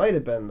him. It might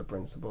have been the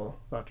principal,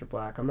 Dr.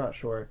 Black. I'm not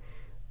sure.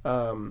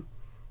 And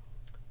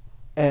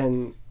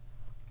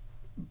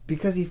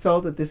because he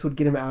felt that this would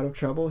get him out of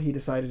trouble, he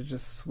decided to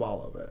just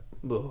swallow it.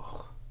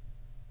 Ugh.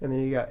 And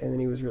then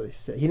he was really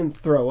sick. He didn't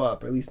throw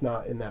up, or at least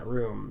not in that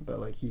room, but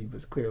like he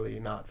was clearly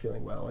not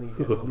feeling well, and he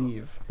had to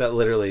leave. That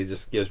literally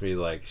just gives me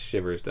like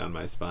shivers down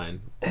my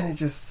spine. And it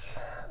just,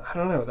 I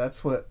don't know.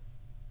 That's what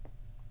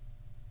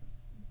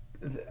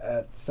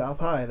at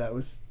South High that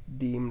was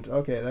deemed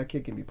okay. That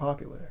kid can be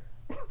popular.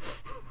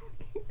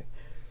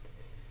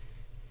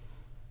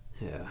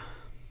 Yeah.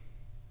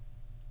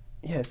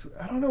 Yes,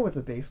 I don't know what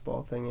the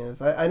baseball thing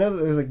is. I know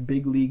that there's like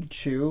Big League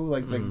Chew,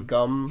 like the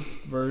gum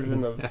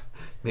version of...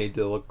 Made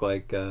to look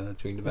like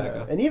chewing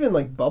tobacco. And even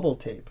like bubble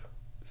tape.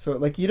 So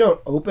like you don't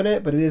open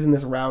it, but it is in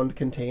this round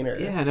container.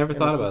 Yeah, I never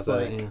thought about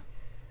that.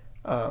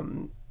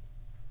 Like,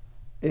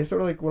 it's sort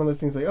of like one of those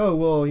things like, oh,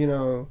 well,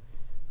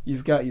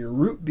 you've got your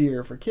root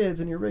beer for kids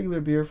and your regular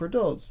beer for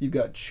adults. You've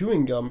got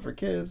chewing gum for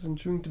kids and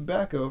chewing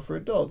tobacco for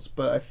adults.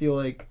 But I feel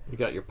like... You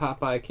got your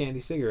Popeye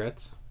candy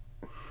cigarettes.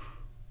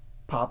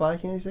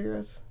 Popeye candy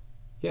cigarettes?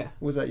 Yeah.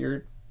 Was that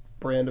your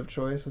brand of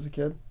choice as a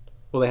kid?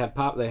 Well, they had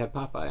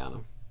Popeye on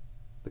them,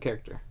 the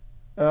character.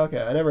 Oh,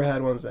 okay, I never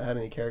had ones that had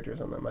any characters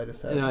on them. I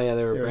just had. No, yeah,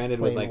 they were branded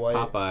with like white.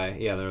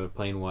 Popeye. Yeah, they were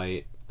plain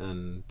white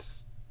and.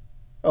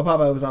 Oh,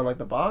 Popeye was on like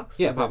the box.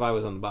 Yeah, Popeye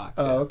was on the box.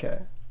 Oh, yeah. Okay.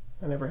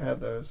 I never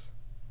had those.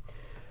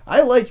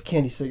 I liked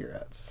candy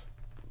cigarettes,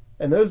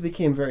 and those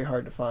became very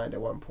hard to find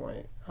at one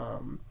point.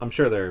 I'm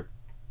sure they're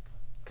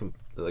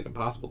like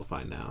impossible to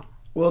find now.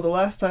 Well, the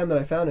last time that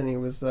I found any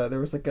was there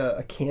was like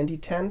a candy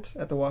tent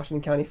at the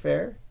Washington County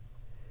Fair,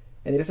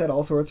 and they just had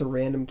all sorts of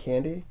random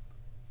candy,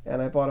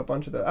 and I bought a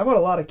bunch of I bought a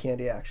lot of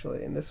candy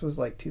actually, and this was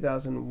like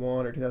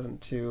 2001 or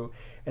 2002,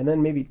 and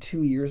then maybe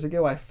 2 years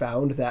ago I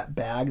found that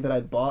bag that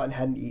I'd bought and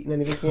hadn't eaten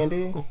any of the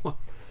candy,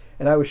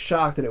 and I was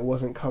shocked that it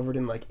wasn't covered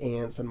in like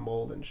ants and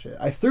mold and shit.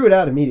 I threw it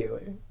out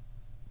immediately,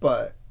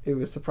 but it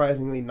was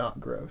surprisingly not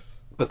gross.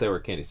 But there were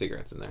candy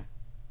cigarettes in there.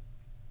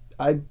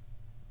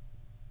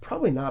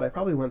 Probably not. I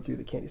probably went through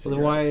the candy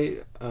cigarettes. Well,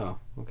 then why... Oh,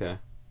 okay.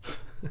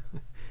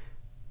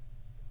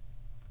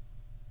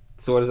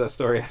 So what is that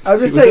story? I'm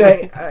just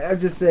saying. I'm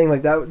just saying,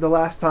 like that. The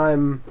last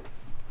time,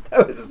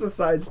 that was just a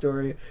side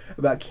story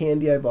about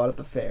candy I bought at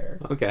the fair.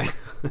 Okay.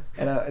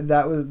 And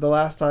that was the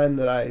last time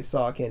that I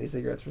saw candy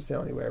cigarettes for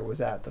sale anywhere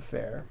was at the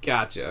fair.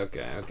 Gotcha.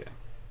 Okay.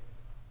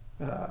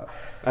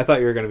 I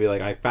thought you were going to be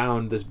like, I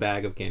found this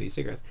bag of candy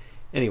cigarettes.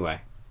 Anyway.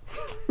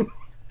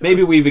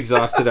 Maybe we've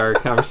exhausted our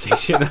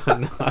conversation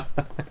on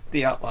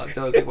the outlaw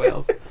Josie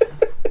Wales.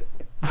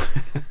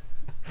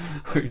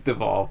 We've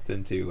devolved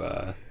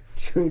into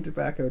chewing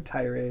tobacco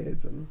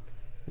tirades and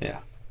yeah.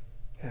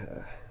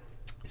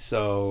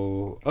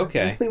 So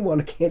okay, I really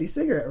want a candy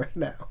cigarette right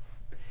now.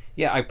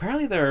 Yeah,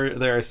 apparently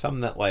there are some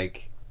that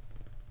like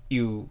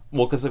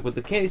because like with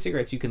the candy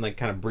cigarettes you can like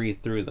kind of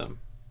breathe through them.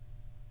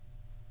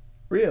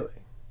 Really?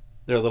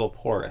 They're a little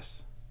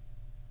porous.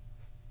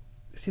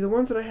 See, the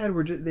ones that I had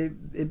were just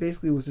it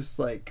basically was just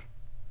like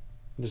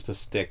Just a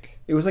stick.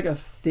 it was like a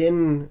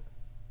thin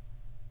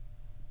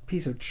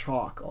piece of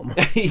chalk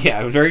almost.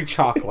 Yeah, it was very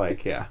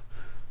chalk-like. Yeah.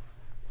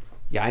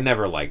 Yeah, I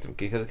never liked them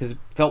because it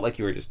felt like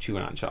you were just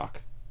chewing on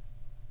chalk,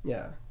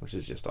 Yeah. which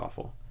is just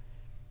awful.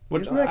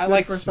 Which Isn't that I good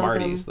like for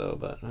Smarties something? though,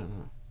 but I don't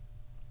know.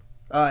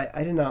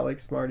 I did not like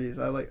Smarties.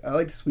 I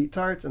liked Sweet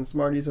Tarts, and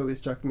Smarties always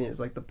struck me as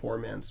like the poor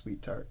man's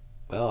Sweet Tart.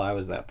 Well, I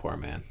was that poor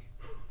man.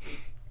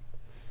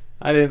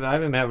 I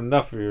didn't have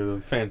enough of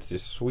your fancy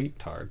sweet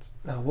tarts.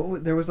 No,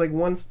 there was like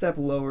one step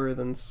lower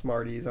than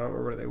Smarties. I don't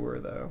remember where they were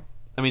though.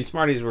 I mean,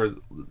 Smarties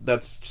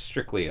that's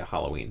strictly a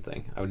Halloween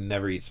thing. I would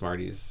never eat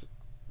Smarties.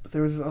 But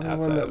there was this other one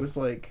Outside that of- was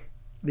like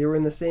they were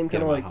in the same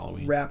kind of on like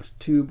Halloween. wrapped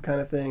tube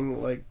kind of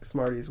thing like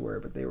Smarties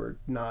were, but they were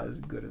not as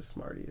good as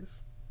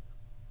Smarties.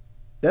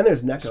 Then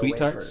there's Necco Sweet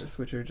wafers, Tarts?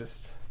 which are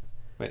just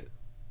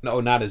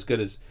No, not as good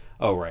as.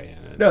 Oh right.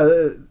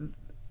 no.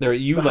 There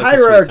you The like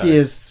hierarchy the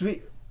is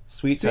Sweet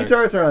sweet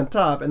Tarts are on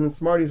top, and then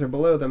Smarties are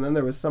below them. Then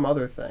there was some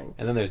other thing,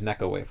 and then there's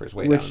Necco wafers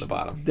way which down at the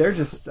bottom.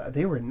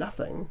 they were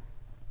nothing.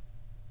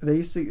 They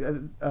used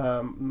to.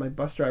 My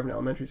bus driver in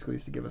elementary school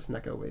used to give us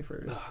Necco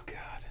wafers. Oh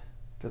god,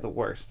 they're the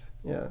worst.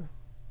 Yeah.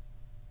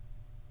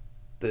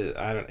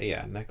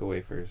 Necco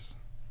wafers.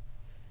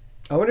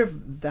 I wonder if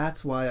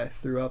that's why I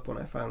threw up when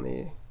I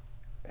finally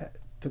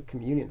took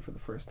communion for the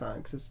first time,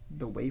 because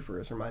the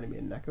wafers reminded me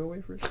of Necco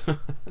wafers.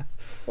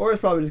 Or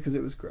it's probably just because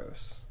it was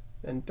gross.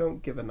 And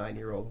don't give a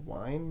 9-year-old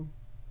wine.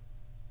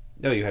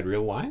 No, you had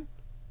real wine?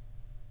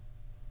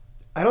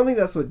 I don't think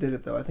that's what did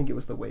it, though. I think it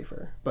was the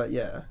wafer. But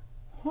yeah.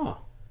 Huh.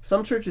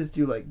 Some churches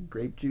do like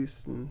grape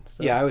juice and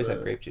stuff. Yeah, I always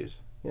had grape juice.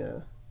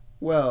 Yeah.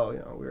 Well,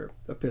 we're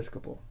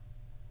Episcopal.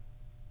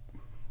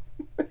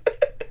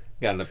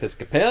 Got an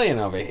Episcopalian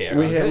over here.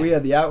 We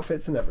had the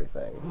outfits and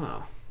everything.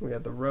 Wow. We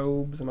had the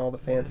robes and all the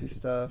fancy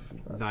stuff.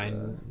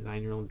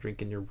 Nine-year-old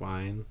drinking your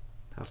wine.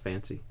 How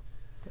fancy.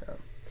 Yeah.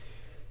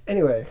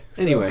 Anyway,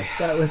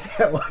 that was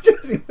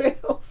Josie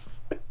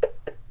Wales.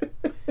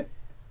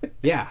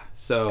 Yeah,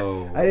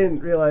 so I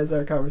didn't realize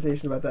our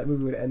conversation about that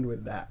movie would end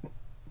with that.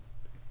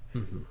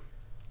 Mm-hmm.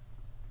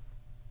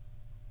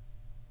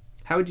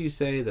 How would you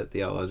say that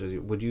the Outlaw Josie?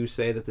 Would you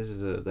say that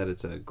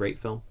it's a great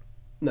film?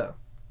 No.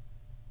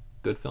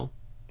 Good film?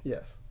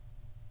 Yes.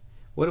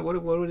 What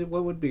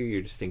would be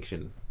your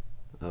distinction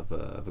of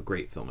a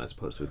great film as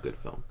opposed to a good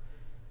film?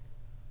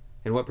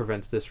 And what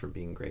prevents this from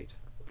being great?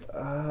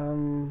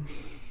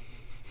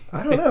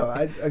 I don't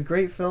know. A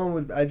great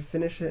film I'd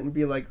finish it and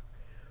be like,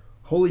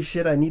 holy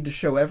shit, I need to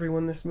show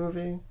everyone this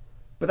movie.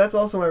 But that's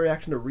also my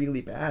reaction to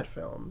really bad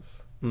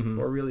films.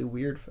 Mm-hmm. Or really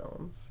weird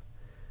films.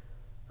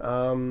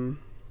 I'm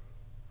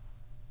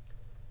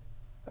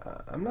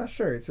not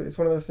sure. It's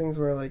one of those things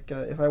where, like,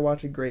 if I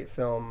watch a great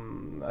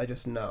film, I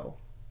just know.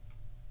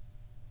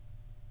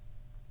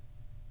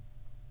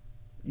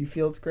 You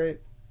feel it's great?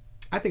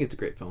 I think it's a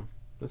great film.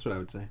 That's what I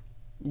would say.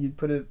 You'd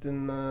put it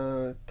in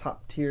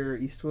top tier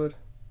Eastwood?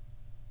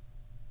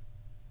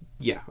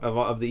 Yeah,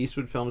 of the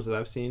Eastwood films that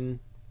I've seen,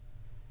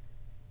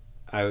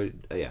 I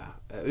would. Yeah,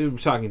 I'm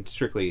talking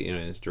strictly in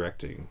his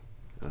directing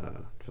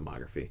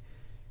filmography.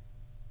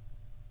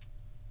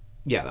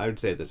 Yeah, I would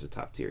say this is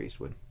top tier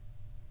Eastwood.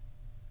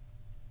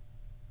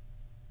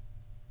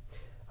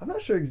 I'm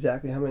not sure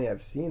exactly how many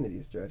I've seen that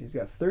he's directed. He's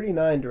got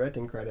 39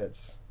 directing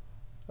credits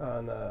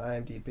on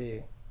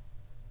IMDb.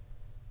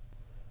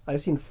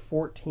 I've seen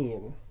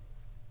 14.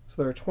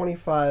 So there are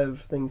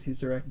 25 things he's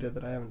directed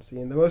that I haven't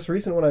seen. The most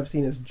recent one I've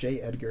seen is J.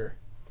 Edgar,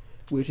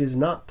 which is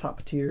not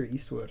top tier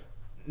Eastwood.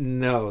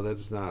 No,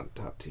 that's not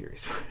top tier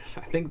Eastwood.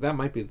 I think that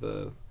might be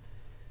the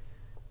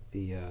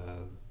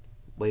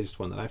latest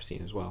one that I've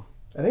seen as well.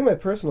 I think my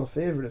personal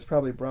favorite is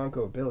probably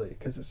Bronco Billy,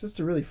 because it's just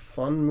a really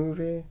fun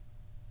movie.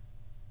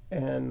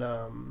 And,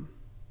 I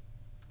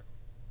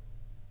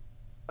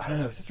don't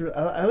know, it's just really,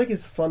 I like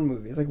his fun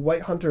movies. Like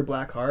White Hunter,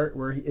 Black Heart,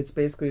 where it's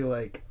basically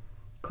like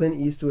Clint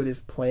Eastwood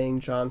is playing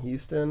John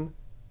Huston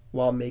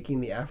while making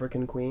The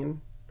African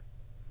Queen.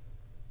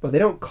 But they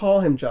don't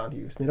call him John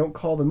Huston. They don't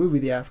call the movie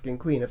The African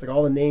Queen. It's like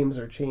all the names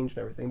are changed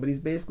and everything. But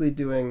he's basically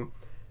doing...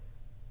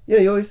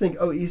 you always think,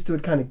 oh,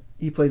 Eastwood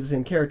he plays the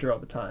same character all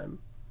the time.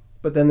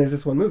 But then there's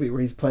this one movie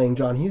where he's playing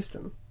John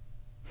Huston.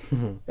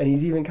 And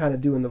he's even kind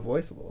of doing the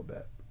voice a little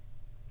bit.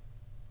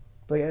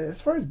 But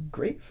as far as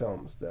great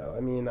films, though,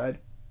 I mean, I'd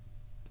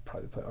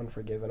probably put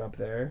Unforgiven up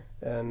there.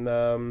 And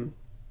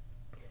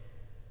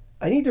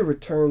I need to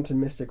return to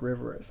Mystic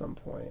River at some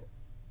point.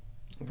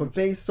 But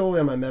based solely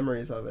on my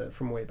memories of it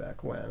from way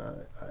back when,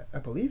 I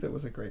believe it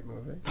was a great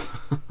movie.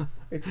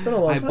 It's been a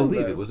long time, I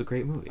believe though. it was a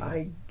great movie.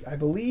 I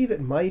believe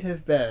it might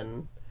have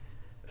been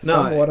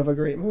somewhat of a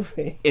great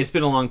movie. It's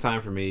been a long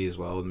time for me as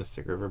well with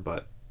Mystic River,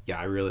 but yeah,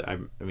 I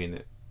mean,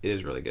 it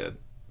is really good.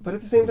 But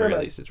at the same time, at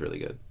least it's really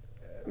good.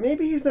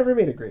 Maybe he's never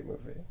made a great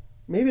movie.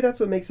 Maybe that's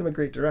what makes him a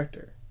great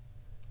director.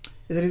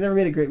 is that he's never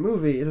made a great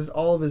movie. It's just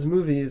all of his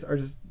movies are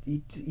just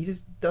he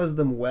just does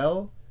them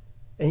well,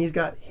 and he's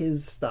got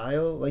his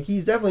style. Like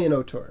he's definitely an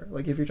auteur.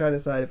 Like if you're trying to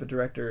decide if a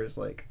director is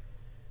like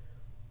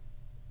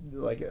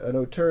an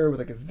auteur with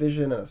like a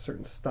vision and a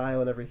certain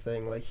style and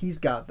everything, like he's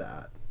got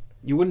that.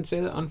 You wouldn't say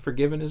that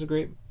Unforgiven is a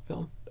great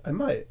film? I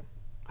might.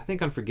 I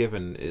think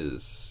Unforgiven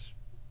is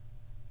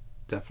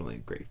definitely a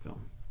great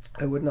film.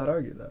 I would not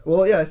argue that.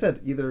 Well, yeah, I said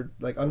either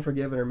like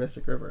Unforgiven or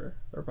Mystic River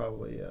are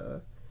probably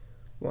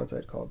ones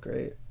I'd call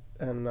great.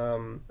 And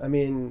I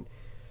mean,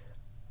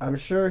 I'm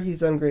sure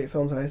he's done great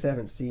films that I just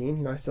haven't seen.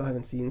 You know, I still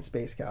haven't seen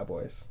Space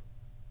Cowboys.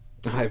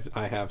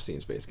 I have seen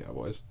Space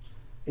Cowboys.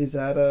 Is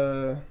that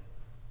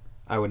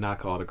I would not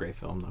call it a great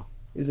film, though.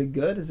 Is it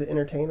good? Is it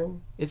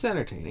entertaining? It's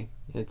entertaining.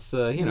 It's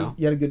you know,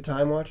 you had a good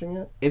time watching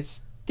it.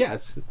 it's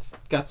got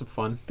some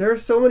fun. There are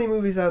so many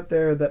movies out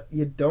there that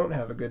you don't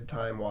have a good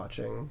time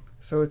watching,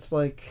 so it's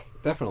like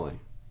Definitely.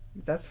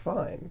 that's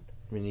fine.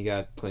 I mean, you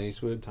got Clint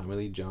Eastwood, Tommy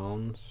Lee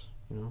Jones,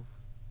 you know,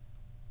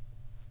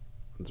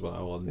 as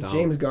well. Well, Is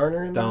James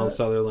Garner in Donald that?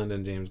 Sutherland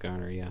and James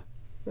Garner, yeah.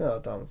 No,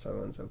 Donald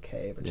Sutherland's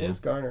okay, but Yeah. James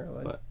Garner,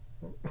 like, But-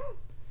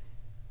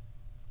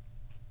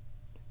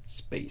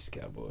 Space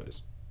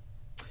Cowboys.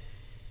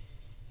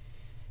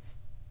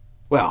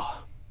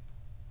 Well,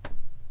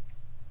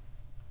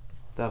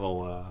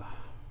 that'll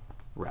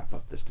wrap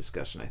up this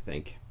discussion, I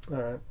think. all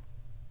right.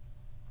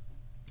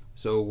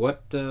 So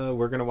what,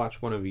 we're going to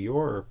watch one of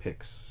your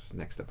picks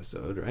next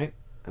episode, right?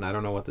 And I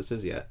don't know what this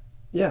is yet.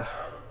 Yeah.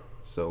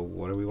 So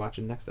what are we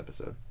watching next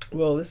episode?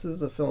 Well, this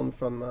is a film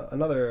from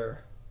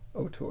another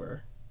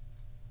auteur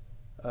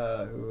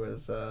who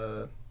has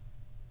been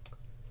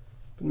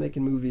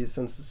making movies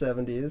since the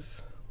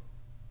 70s,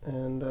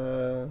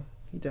 and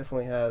he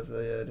definitely has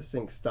a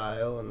distinct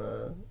style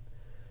and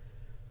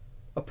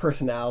a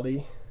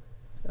personality.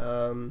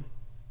 I'm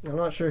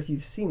not sure if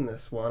you've seen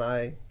this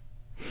one.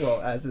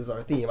 Well, as is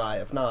our theme, I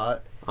have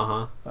not.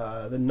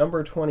 The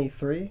Number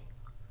 23.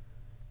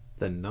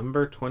 The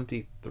Number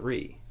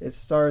 23. It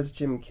stars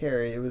Jim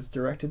Carrey. It was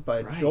directed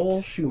by Right.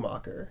 Joel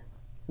Schumacher.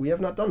 We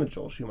have not done a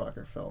Joel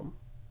Schumacher film.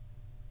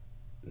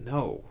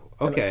 No.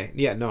 Okay.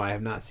 Yeah, no, I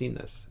have not seen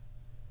this.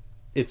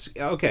 It's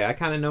okay. I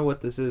kind of know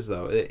what this is,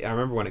 though. I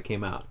remember when it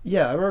came out.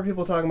 Yeah, I remember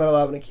people talking about it a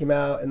lot when it came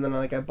out, and then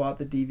like I bought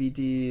the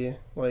DVD.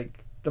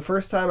 Like the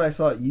first time I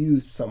saw it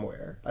used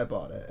somewhere, I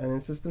bought it, and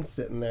it's just been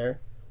sitting there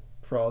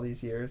for all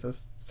these years,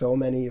 as so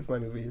many of my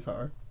movies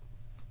are.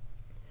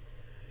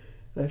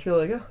 And I feel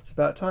like, yeah, it's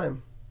about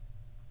time.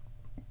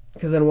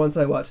 Because then once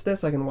I watch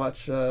this, I can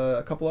watch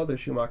a couple other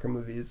Schumacher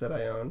movies that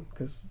I own.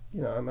 Because,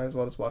 you know, I might as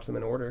well just watch them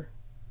in order.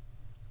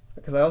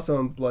 Because I also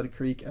own Blood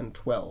Creek and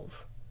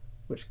 12,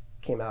 which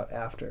came out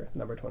after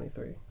Number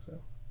 23. So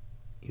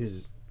He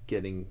was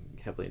getting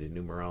heavily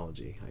into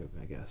numerology,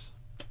 I guess.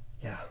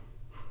 yeah.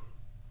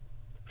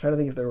 I'm trying to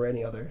think if there were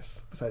any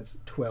others besides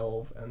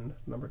 12 and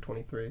Number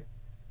 23.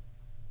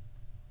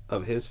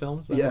 Of his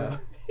films? Yeah.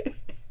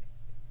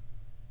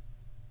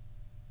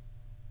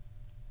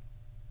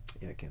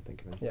 Yeah, I can't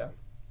think of him. Yeah.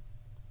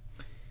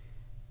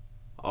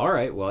 All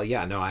right. Well,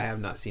 yeah, no, I have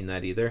not seen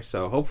that either.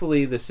 So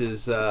hopefully this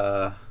is...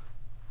 I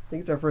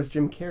think it's our first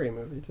Jim Carrey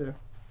movie, too.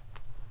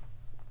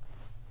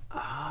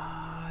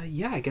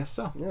 yeah, I guess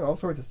so. Yeah, all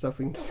sorts of stuff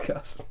we can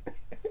discuss.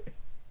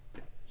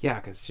 Yeah,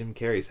 because Jim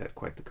Carrey's had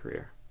quite the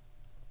career.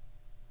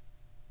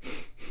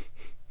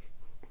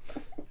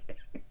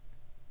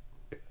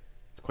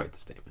 It's quite the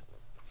statement.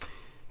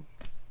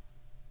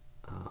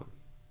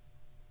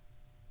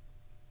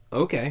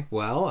 Okay,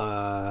 well,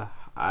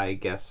 I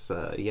guess,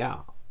 yeah.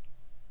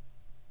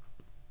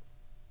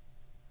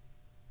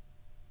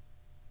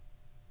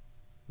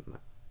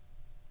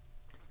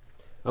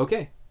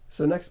 Okay.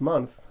 So next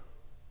month,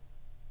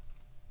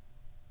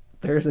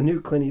 there's a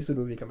new Clint Eastwood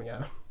movie coming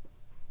out.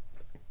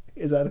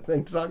 Is that a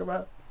thing to talk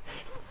about?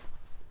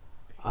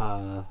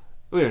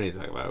 We don't need to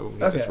talk about it. We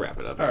can just wrap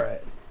it up here. All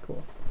right,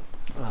 cool.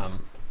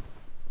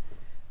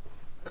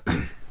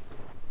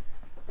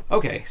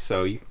 Okay,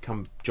 so you can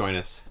come join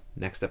us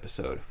next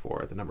episode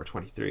for the Number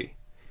 23.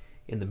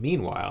 In the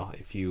meanwhile,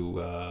 if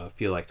you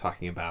feel like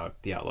talking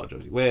about The Outlaw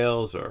Josie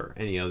Wales or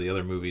any of the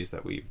other movies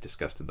that we've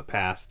discussed in the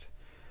past,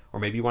 or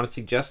maybe you want to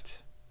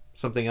suggest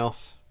something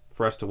else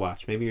for us to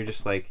watch. Maybe you're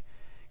just like,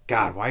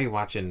 God, why are you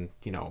watching,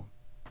 the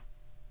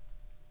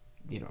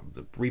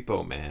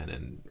Repo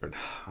Man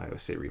I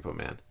always say Repo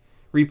Man.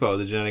 Repo,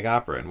 the Genetic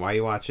Opera, and why are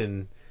you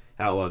watching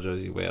Outlaw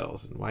Josie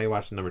Wales, and why are you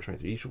watching Number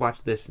 23? You should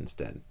watch this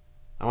instead.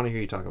 I want to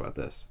hear you talk about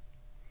this.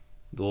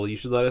 Well, you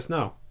should let us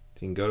know.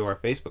 You can go to our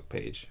Facebook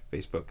page,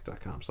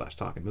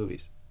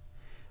 facebook.com/talkingmovies.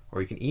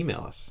 Or you can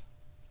email us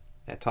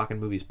at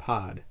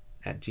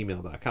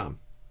talkingmoviespod@gmail.com.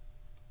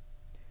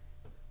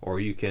 Or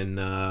you can,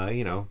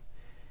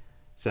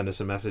 send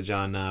us a message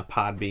on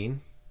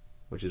Podbean,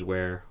 which is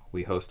where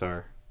we host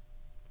our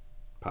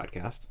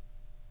podcast.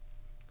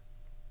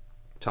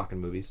 Talking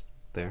Movies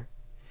there.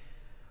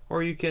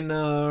 Or you can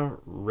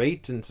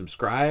rate and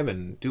subscribe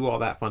and do all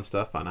that fun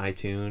stuff on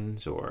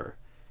iTunes or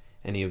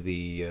any of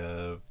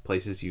the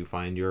places you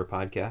find your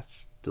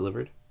podcasts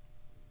delivered.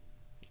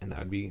 And that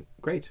would be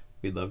great.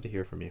 We'd love to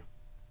hear from you.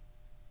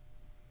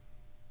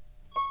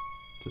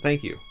 So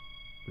thank you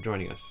for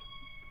joining us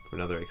for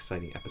another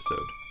exciting episode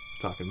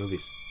of Talking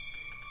Movies.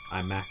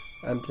 I'm Max.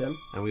 I'm Tim.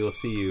 And we will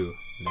see you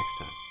next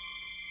time.